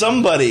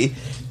 Somebody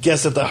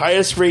guessed that the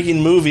highest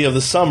ranking movie of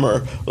the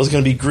summer was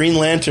going to be Green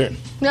Lantern,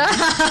 and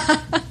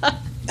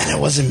it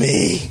wasn't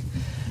me.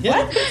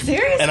 What?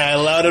 Seriously? And I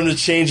allowed him to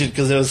change it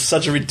because it was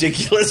such a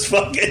ridiculous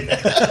fucking.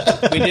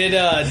 We did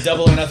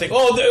Double or Nothing.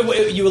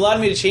 Oh, you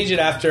allowed me to change it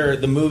after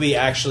the movie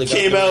actually got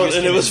Came the out, reviews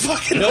and came it was in.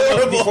 fucking no,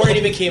 horrible. before it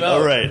even came out.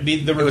 All right.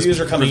 The reviews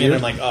were coming in, and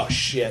I'm like, oh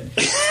shit.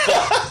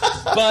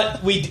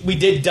 But we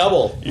did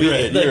Double. You're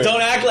right. Don't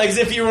act like as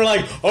if you were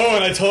like, oh,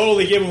 and I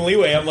totally give him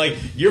leeway. I'm like,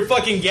 your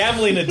fucking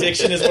gambling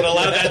addiction is what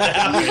allowed that to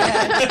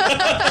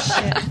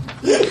happen.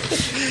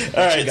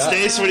 All right,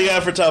 Stace, what do you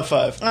got for top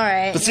 5? All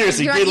right. But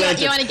seriously, you Green want,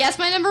 Lantern. you want to guess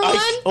my number 1?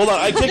 Hold on,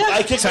 I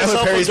kicked Tyler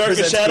myself Perry's with Darkest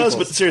Presents Shadows,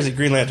 Peoples. but seriously,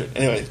 Green Lantern.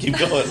 Anyway, keep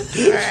going.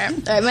 All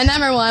right. My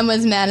number 1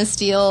 was Man of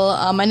Steel.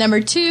 My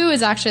number 2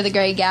 is actually The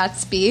Great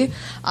Gatsby.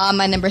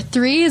 My number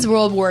 3 is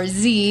World War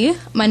Z.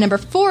 My number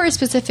 4 is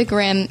Pacific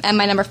Rim, and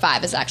my number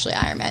 5 is actually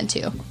Iron Man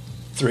 2.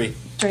 3.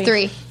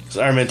 3.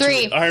 Iron Man 2.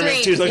 3. Iron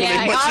Man 2 is not going to Yeah,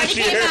 make much already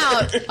this came year.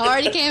 out.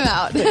 Already came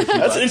out.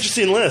 That's an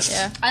interesting list.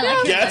 Yeah. I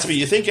like it. Gatsby.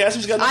 You think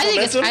Gatsby's got enough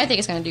momentum? I think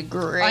it's going to do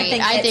great. I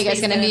think I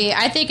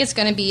think it's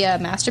going to be a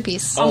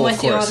masterpiece. I'm Oh, with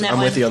of you course. on that I'm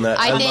one. with you on that.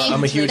 I think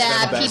I'm a huge fan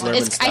that of Baz people,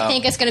 Luhrmann's I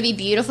think it's going to be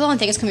beautiful. I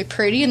think it's going to be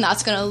pretty, and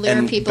that's going to lure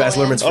And people Baz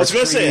in. Luhrmann's I was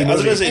going to say,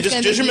 It's just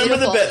gonna be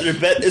remember the beautiful. bet. Your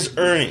bet is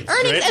earnings.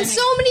 Earnings, right? and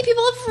so many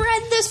people have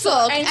read this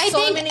book. And I so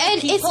think, many and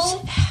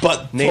people.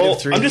 But Native poll,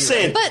 3D, I'm just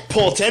saying, right?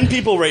 poll 10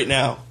 people right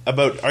now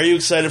about are you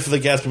excited for the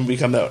Gatsby movie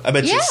coming out? I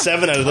bet you Yeah.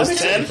 7 out of those I'm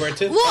 10 excited for it,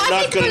 too. well, are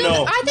not going to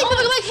know. I think people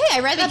are like, hey, I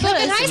read that book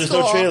in high There's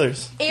school. no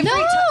trailers.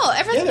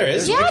 Yeah, there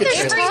is. Yeah, Wicked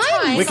there's trailers.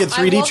 tons. Wicked I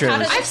 3D walk out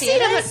trailers. of the I've seen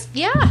them. theaters.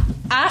 Yeah.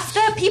 After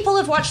people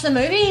have watched the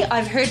movie,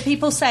 I've heard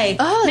people say,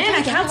 Oh, man, I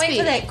Great can't wait Gatsby.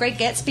 for that Great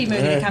Gatsby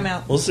movie Yeah, to come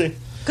out. We'll see.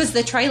 Because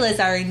the trailers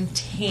are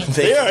intense.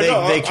 They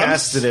I'm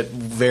casted it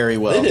very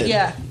well. They did.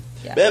 Yeah.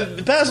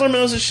 Baz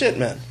Luhrmann was his shit,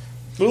 man.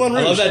 Moulin I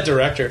Rouge. love that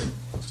director.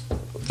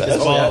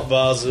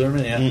 Val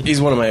Zimmerman, yeah.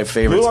 He's one of my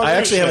favorites. I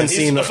actually haven't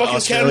seen a fucking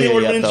Academy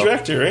Award-winning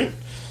director, right?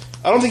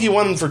 I don't think he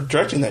won for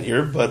directing that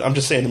year, but I'm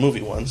just saying the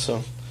movie won.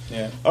 So,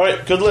 yeah. All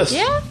right, good list.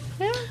 Yeah.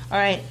 All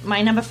right,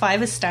 my number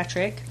 5 is Star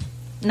Trek.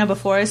 Number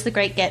 4 is The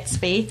Great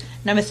Gatsby.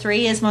 Number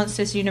 3 is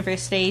Monsters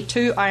University.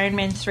 2, Iron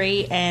Man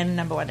 3, and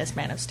number 1 is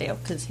Man of Steel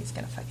because he's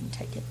gonna fucking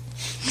take it.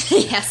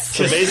 Yes.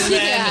 So basically,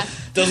 man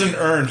doesn't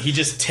earn; he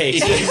just takes.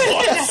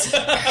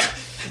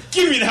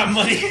 Give me that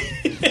money.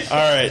 All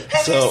right.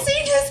 Have you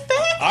seen his back?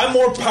 I'm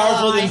more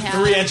powerful than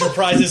 3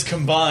 enterprises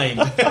combined.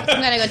 I'm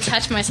gonna go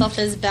touch myself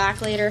to his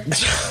back later.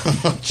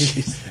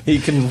 He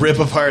can rip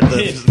apart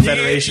the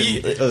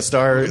Federation, the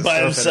Star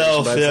by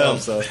himself.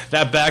 So.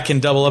 That back can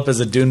double up as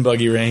a dune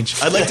buggy range.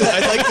 I'd like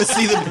to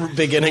see the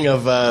beginning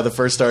of the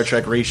first Star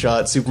Trek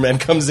reshot. Superman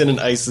comes in and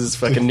ices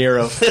fucking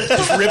Nero,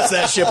 just rips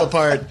that ship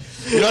apart.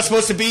 You're not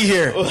supposed to be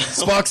here.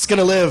 Spock's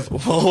gonna live.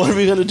 Well, what are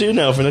we gonna do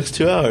now for the next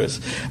 2 hours?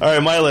 All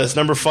right, my list.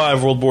 Number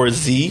 5, World War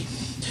Z.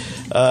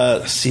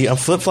 See, I'm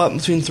flip-flopping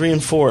between 3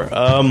 and 4.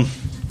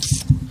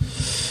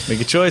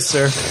 Make a choice,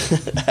 sir.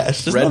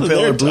 Red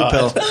pill or blue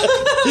pill?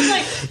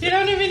 You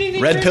don't even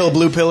need Red pill,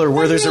 blue pill, or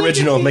Werther's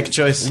Original. Make a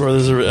choice.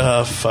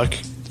 Werther's fuck.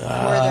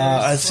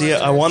 I see.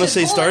 I want to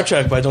say Star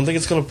Trek, but I don't think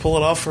it's going to pull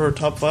it off for our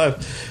top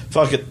 5.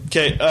 Fuck it.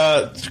 Okay.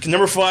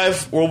 Number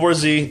 5, World War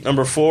Z.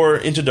 Number 4,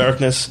 Into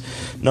Darkness.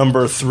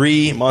 Number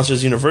 3,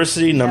 Monsters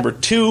University. Number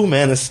 2,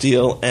 Man of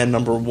Steel, and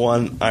number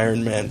 1,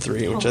 Iron Man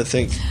 3. Which I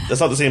think that's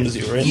not the same as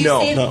you, right?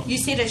 No. You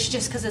said it's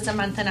just because it's a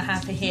month and a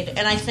half ahead,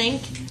 and I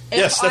think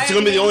yes, that's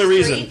going to be the only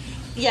reason.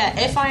 Yeah,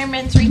 if Iron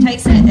Man 3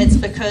 takes it, it's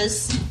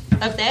because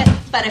of that.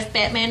 But if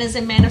Batman is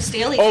in Man of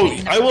Steel,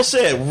 I will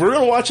say it. We're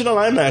gonna watch it on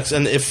IMAX,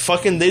 and if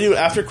fucking they do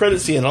after credit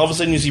scene, and all of a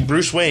sudden you see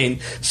Bruce Wayne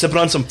sipping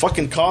on some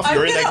fucking coffee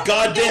or in that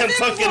goddamn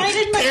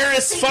fucking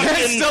Paris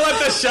fucking still at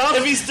the shop.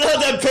 If he's still at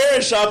that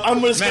Paris shop,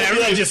 I'm just gonna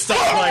be like, just stop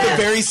playing.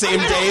 The very same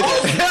day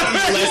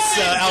that he lets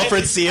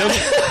Alfred see him.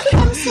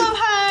 I'm so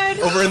hard.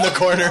 Over in the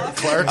corner,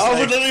 Clark's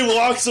Alfred then he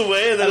walks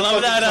away, and then I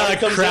love that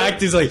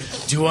cracked. He's like,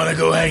 "Do you want to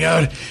go hang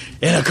out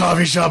in a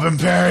coffee shop in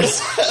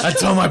Paris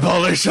until my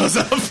butler shows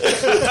up?"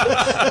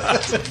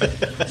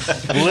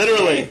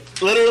 literally,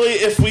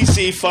 if we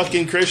see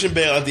fucking Christian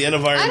Bale at the end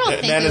of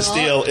Man of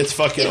Steel, it's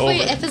fucking over.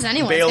 If there's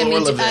anyone, it's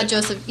going to be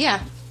Joseph.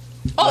 Yeah.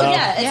 Oh,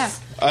 yeah.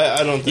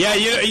 I don't think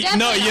Yeah,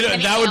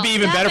 that would be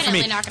even better for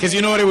me. Because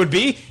you know what it would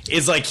be?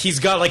 Is like he's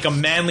got like a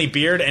manly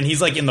beard and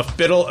he's like in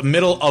the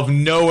middle of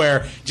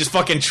nowhere just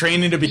fucking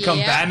training to become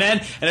Batman.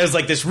 And there's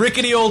like this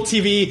rickety old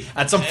TV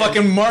at some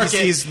fucking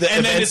market.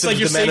 And then it's like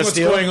you're seeing what's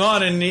going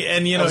on and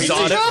you know, he's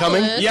it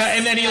coming. Yeah,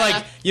 and then he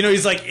like, you know,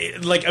 he's like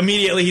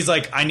immediately he's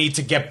like, I need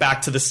to get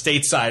back to the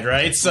stateside,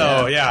 right?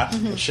 So,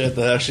 yeah. Shit,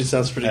 that actually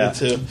sounds pretty good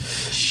too.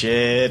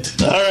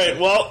 Shit. All right,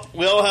 well,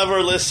 we all have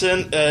our list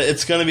in.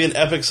 It's going to be an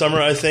epic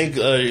summer, I think.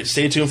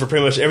 Stay tuned for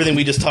pretty much everything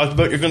we just talked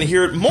about. You're going to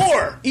hear it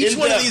more. Each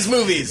one of these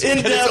movies in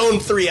its own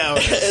 3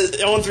 hours.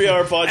 Own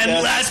 3-hour podcast.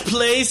 And last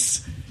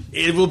place,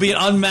 it will be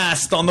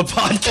unmasked on the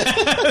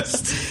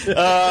podcast.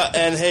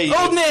 And hey,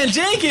 Old Man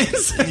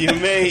Jenkins. You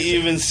may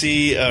even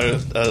see a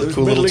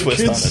cool little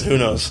twist on it. Who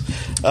knows?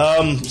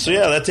 So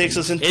yeah, that takes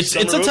us into. It's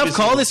a tough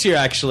call this year.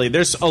 Actually,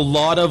 there's a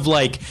lot of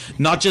like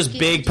not just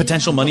big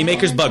potential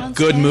moneymakers, but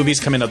good movies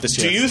coming out this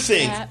year. Do you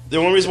think the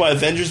only reason why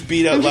Avengers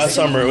beat out last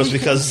summer was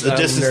because the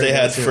distance they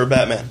had for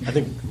Batman? I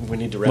think we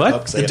need to wrap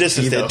up. The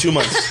distance they had 2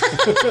 months.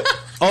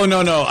 Oh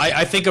no!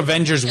 I think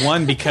Avengers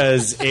won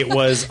because it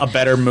was a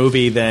better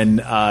movie than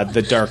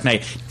The Dark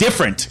Knight.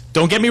 Different.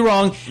 Don't get me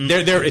wrong.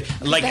 They're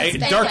like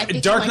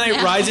Dark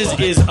Knight Rises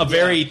is a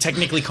very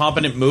technically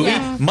competent movie,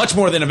 much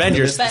more than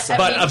Avengers.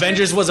 But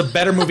Avengers was a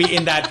better movie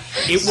in that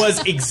it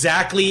was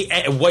exactly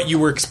what you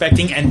were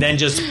expecting, and then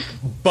just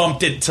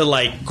bumped it to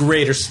like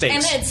greater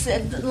stakes. And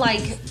it's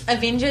like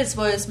Avengers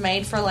was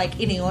made for like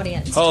any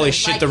audience. Holy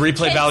shit! The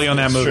replay value on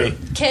that movie.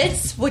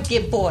 Kids would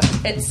get bored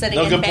at sitting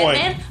in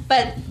Batman,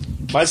 but.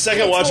 My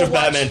second watch of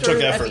Batman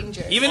took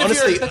effort. Even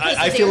honestly,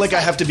 I feel like I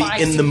have to be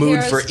in the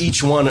mood for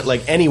each one,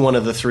 like any one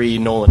of the 3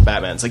 Nolan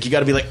Batmans. Like you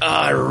got to be like,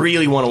 I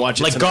really want to watch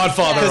it. Like tonight.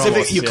 Godfather.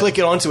 Because if you click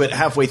it onto it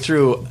halfway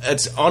through,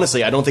 it's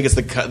honestly, I don't think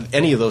it's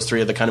any of those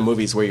 3 are the kind of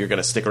movies where you're going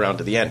to stick around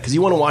to the end because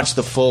you want to watch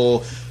the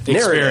full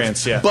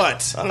experience. Yeah.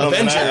 But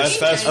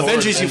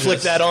Avengers, you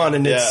flick that on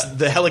and it's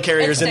the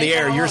helicarriers in the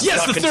air. You're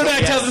yes, the third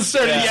act hasn't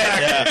started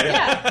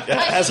yet.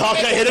 Has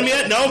Hawkeye hit him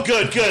yet? No,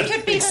 good. It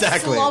could be the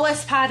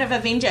slowest part of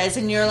Avengers,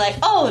 and you're like,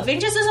 oh,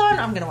 Avengers is on.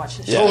 I'm going to watch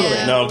this. Totally,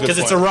 no, because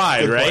it's a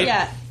ride, right?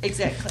 Yeah,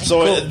 exactly.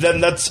 So then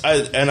that's,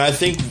 I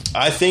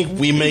think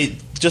we may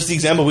just the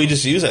example we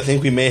just used. I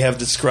think we may have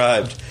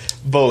described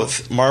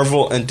both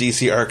Marvel and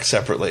DC arcs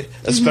separately,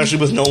 especially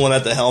with Nolan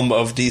at the helm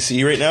of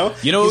DC right now.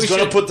 You know, he's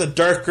going to put the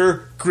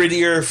darker,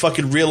 grittier,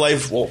 fucking real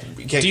life. Well,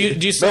 you can't. Do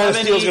you still have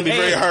any? It's going to be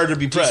very hard to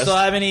be pressed. Do you still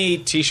have any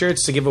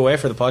T-shirts to give away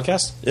for the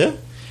podcast? Yeah.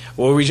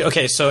 Well,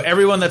 okay, so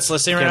everyone that's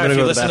listening right now, if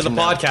you listen to the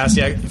podcast,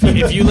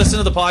 if you listen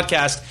to the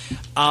podcast,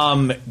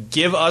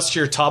 give us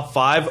your top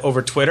 5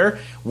 over Twitter.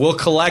 We'll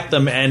collect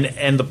them,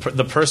 and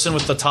the person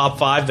with the top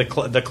 5,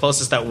 the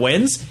closest that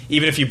wins,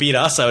 even if you beat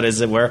us out,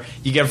 as it were,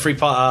 you get a free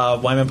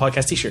Wyman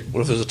Podcast T-shirt.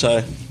 What if there's a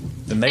tie?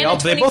 Then they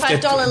both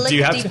get. Do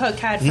you have to?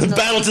 Card The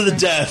battle to the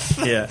death.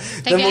 Yeah.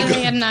 They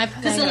get an iPod.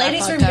 Because the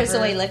ladies' room gives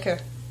away liquor.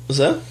 What's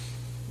that?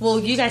 Well,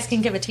 you guys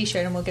can give a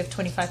T-shirt, and we'll give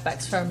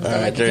 $25 from. All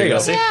right, there you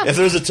go. Yeah. If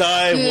there's a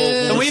tie,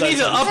 we'll we need to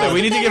decide up it.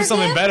 We need to give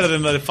something better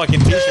than the fucking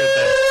T-shirt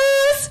thing.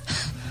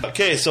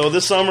 Okay, so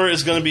this summer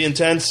is going to be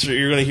intense.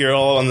 You're going to hear it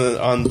all on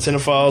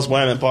Cinephiles,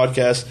 Wyman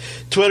Podcast,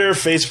 Twitter,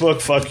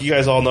 Facebook. Fuck, you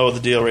guys all know the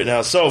deal right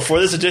now. So for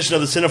this edition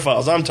of the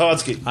Cinephiles, I'm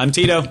Todsky. I'm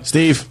Tito.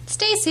 Steve.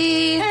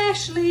 Stacy.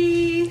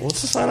 Ashley.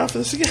 What's the sign off for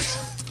this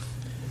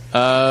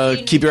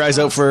again? Keep your eyes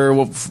out for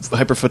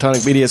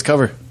Hyperphotonic Media's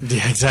cover.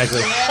 Yeah,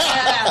 exactly.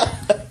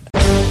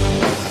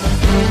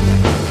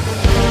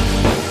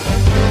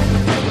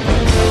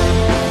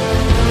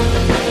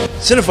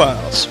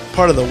 Cinephiles,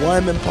 part of the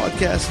Wyman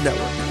Podcast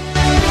Network.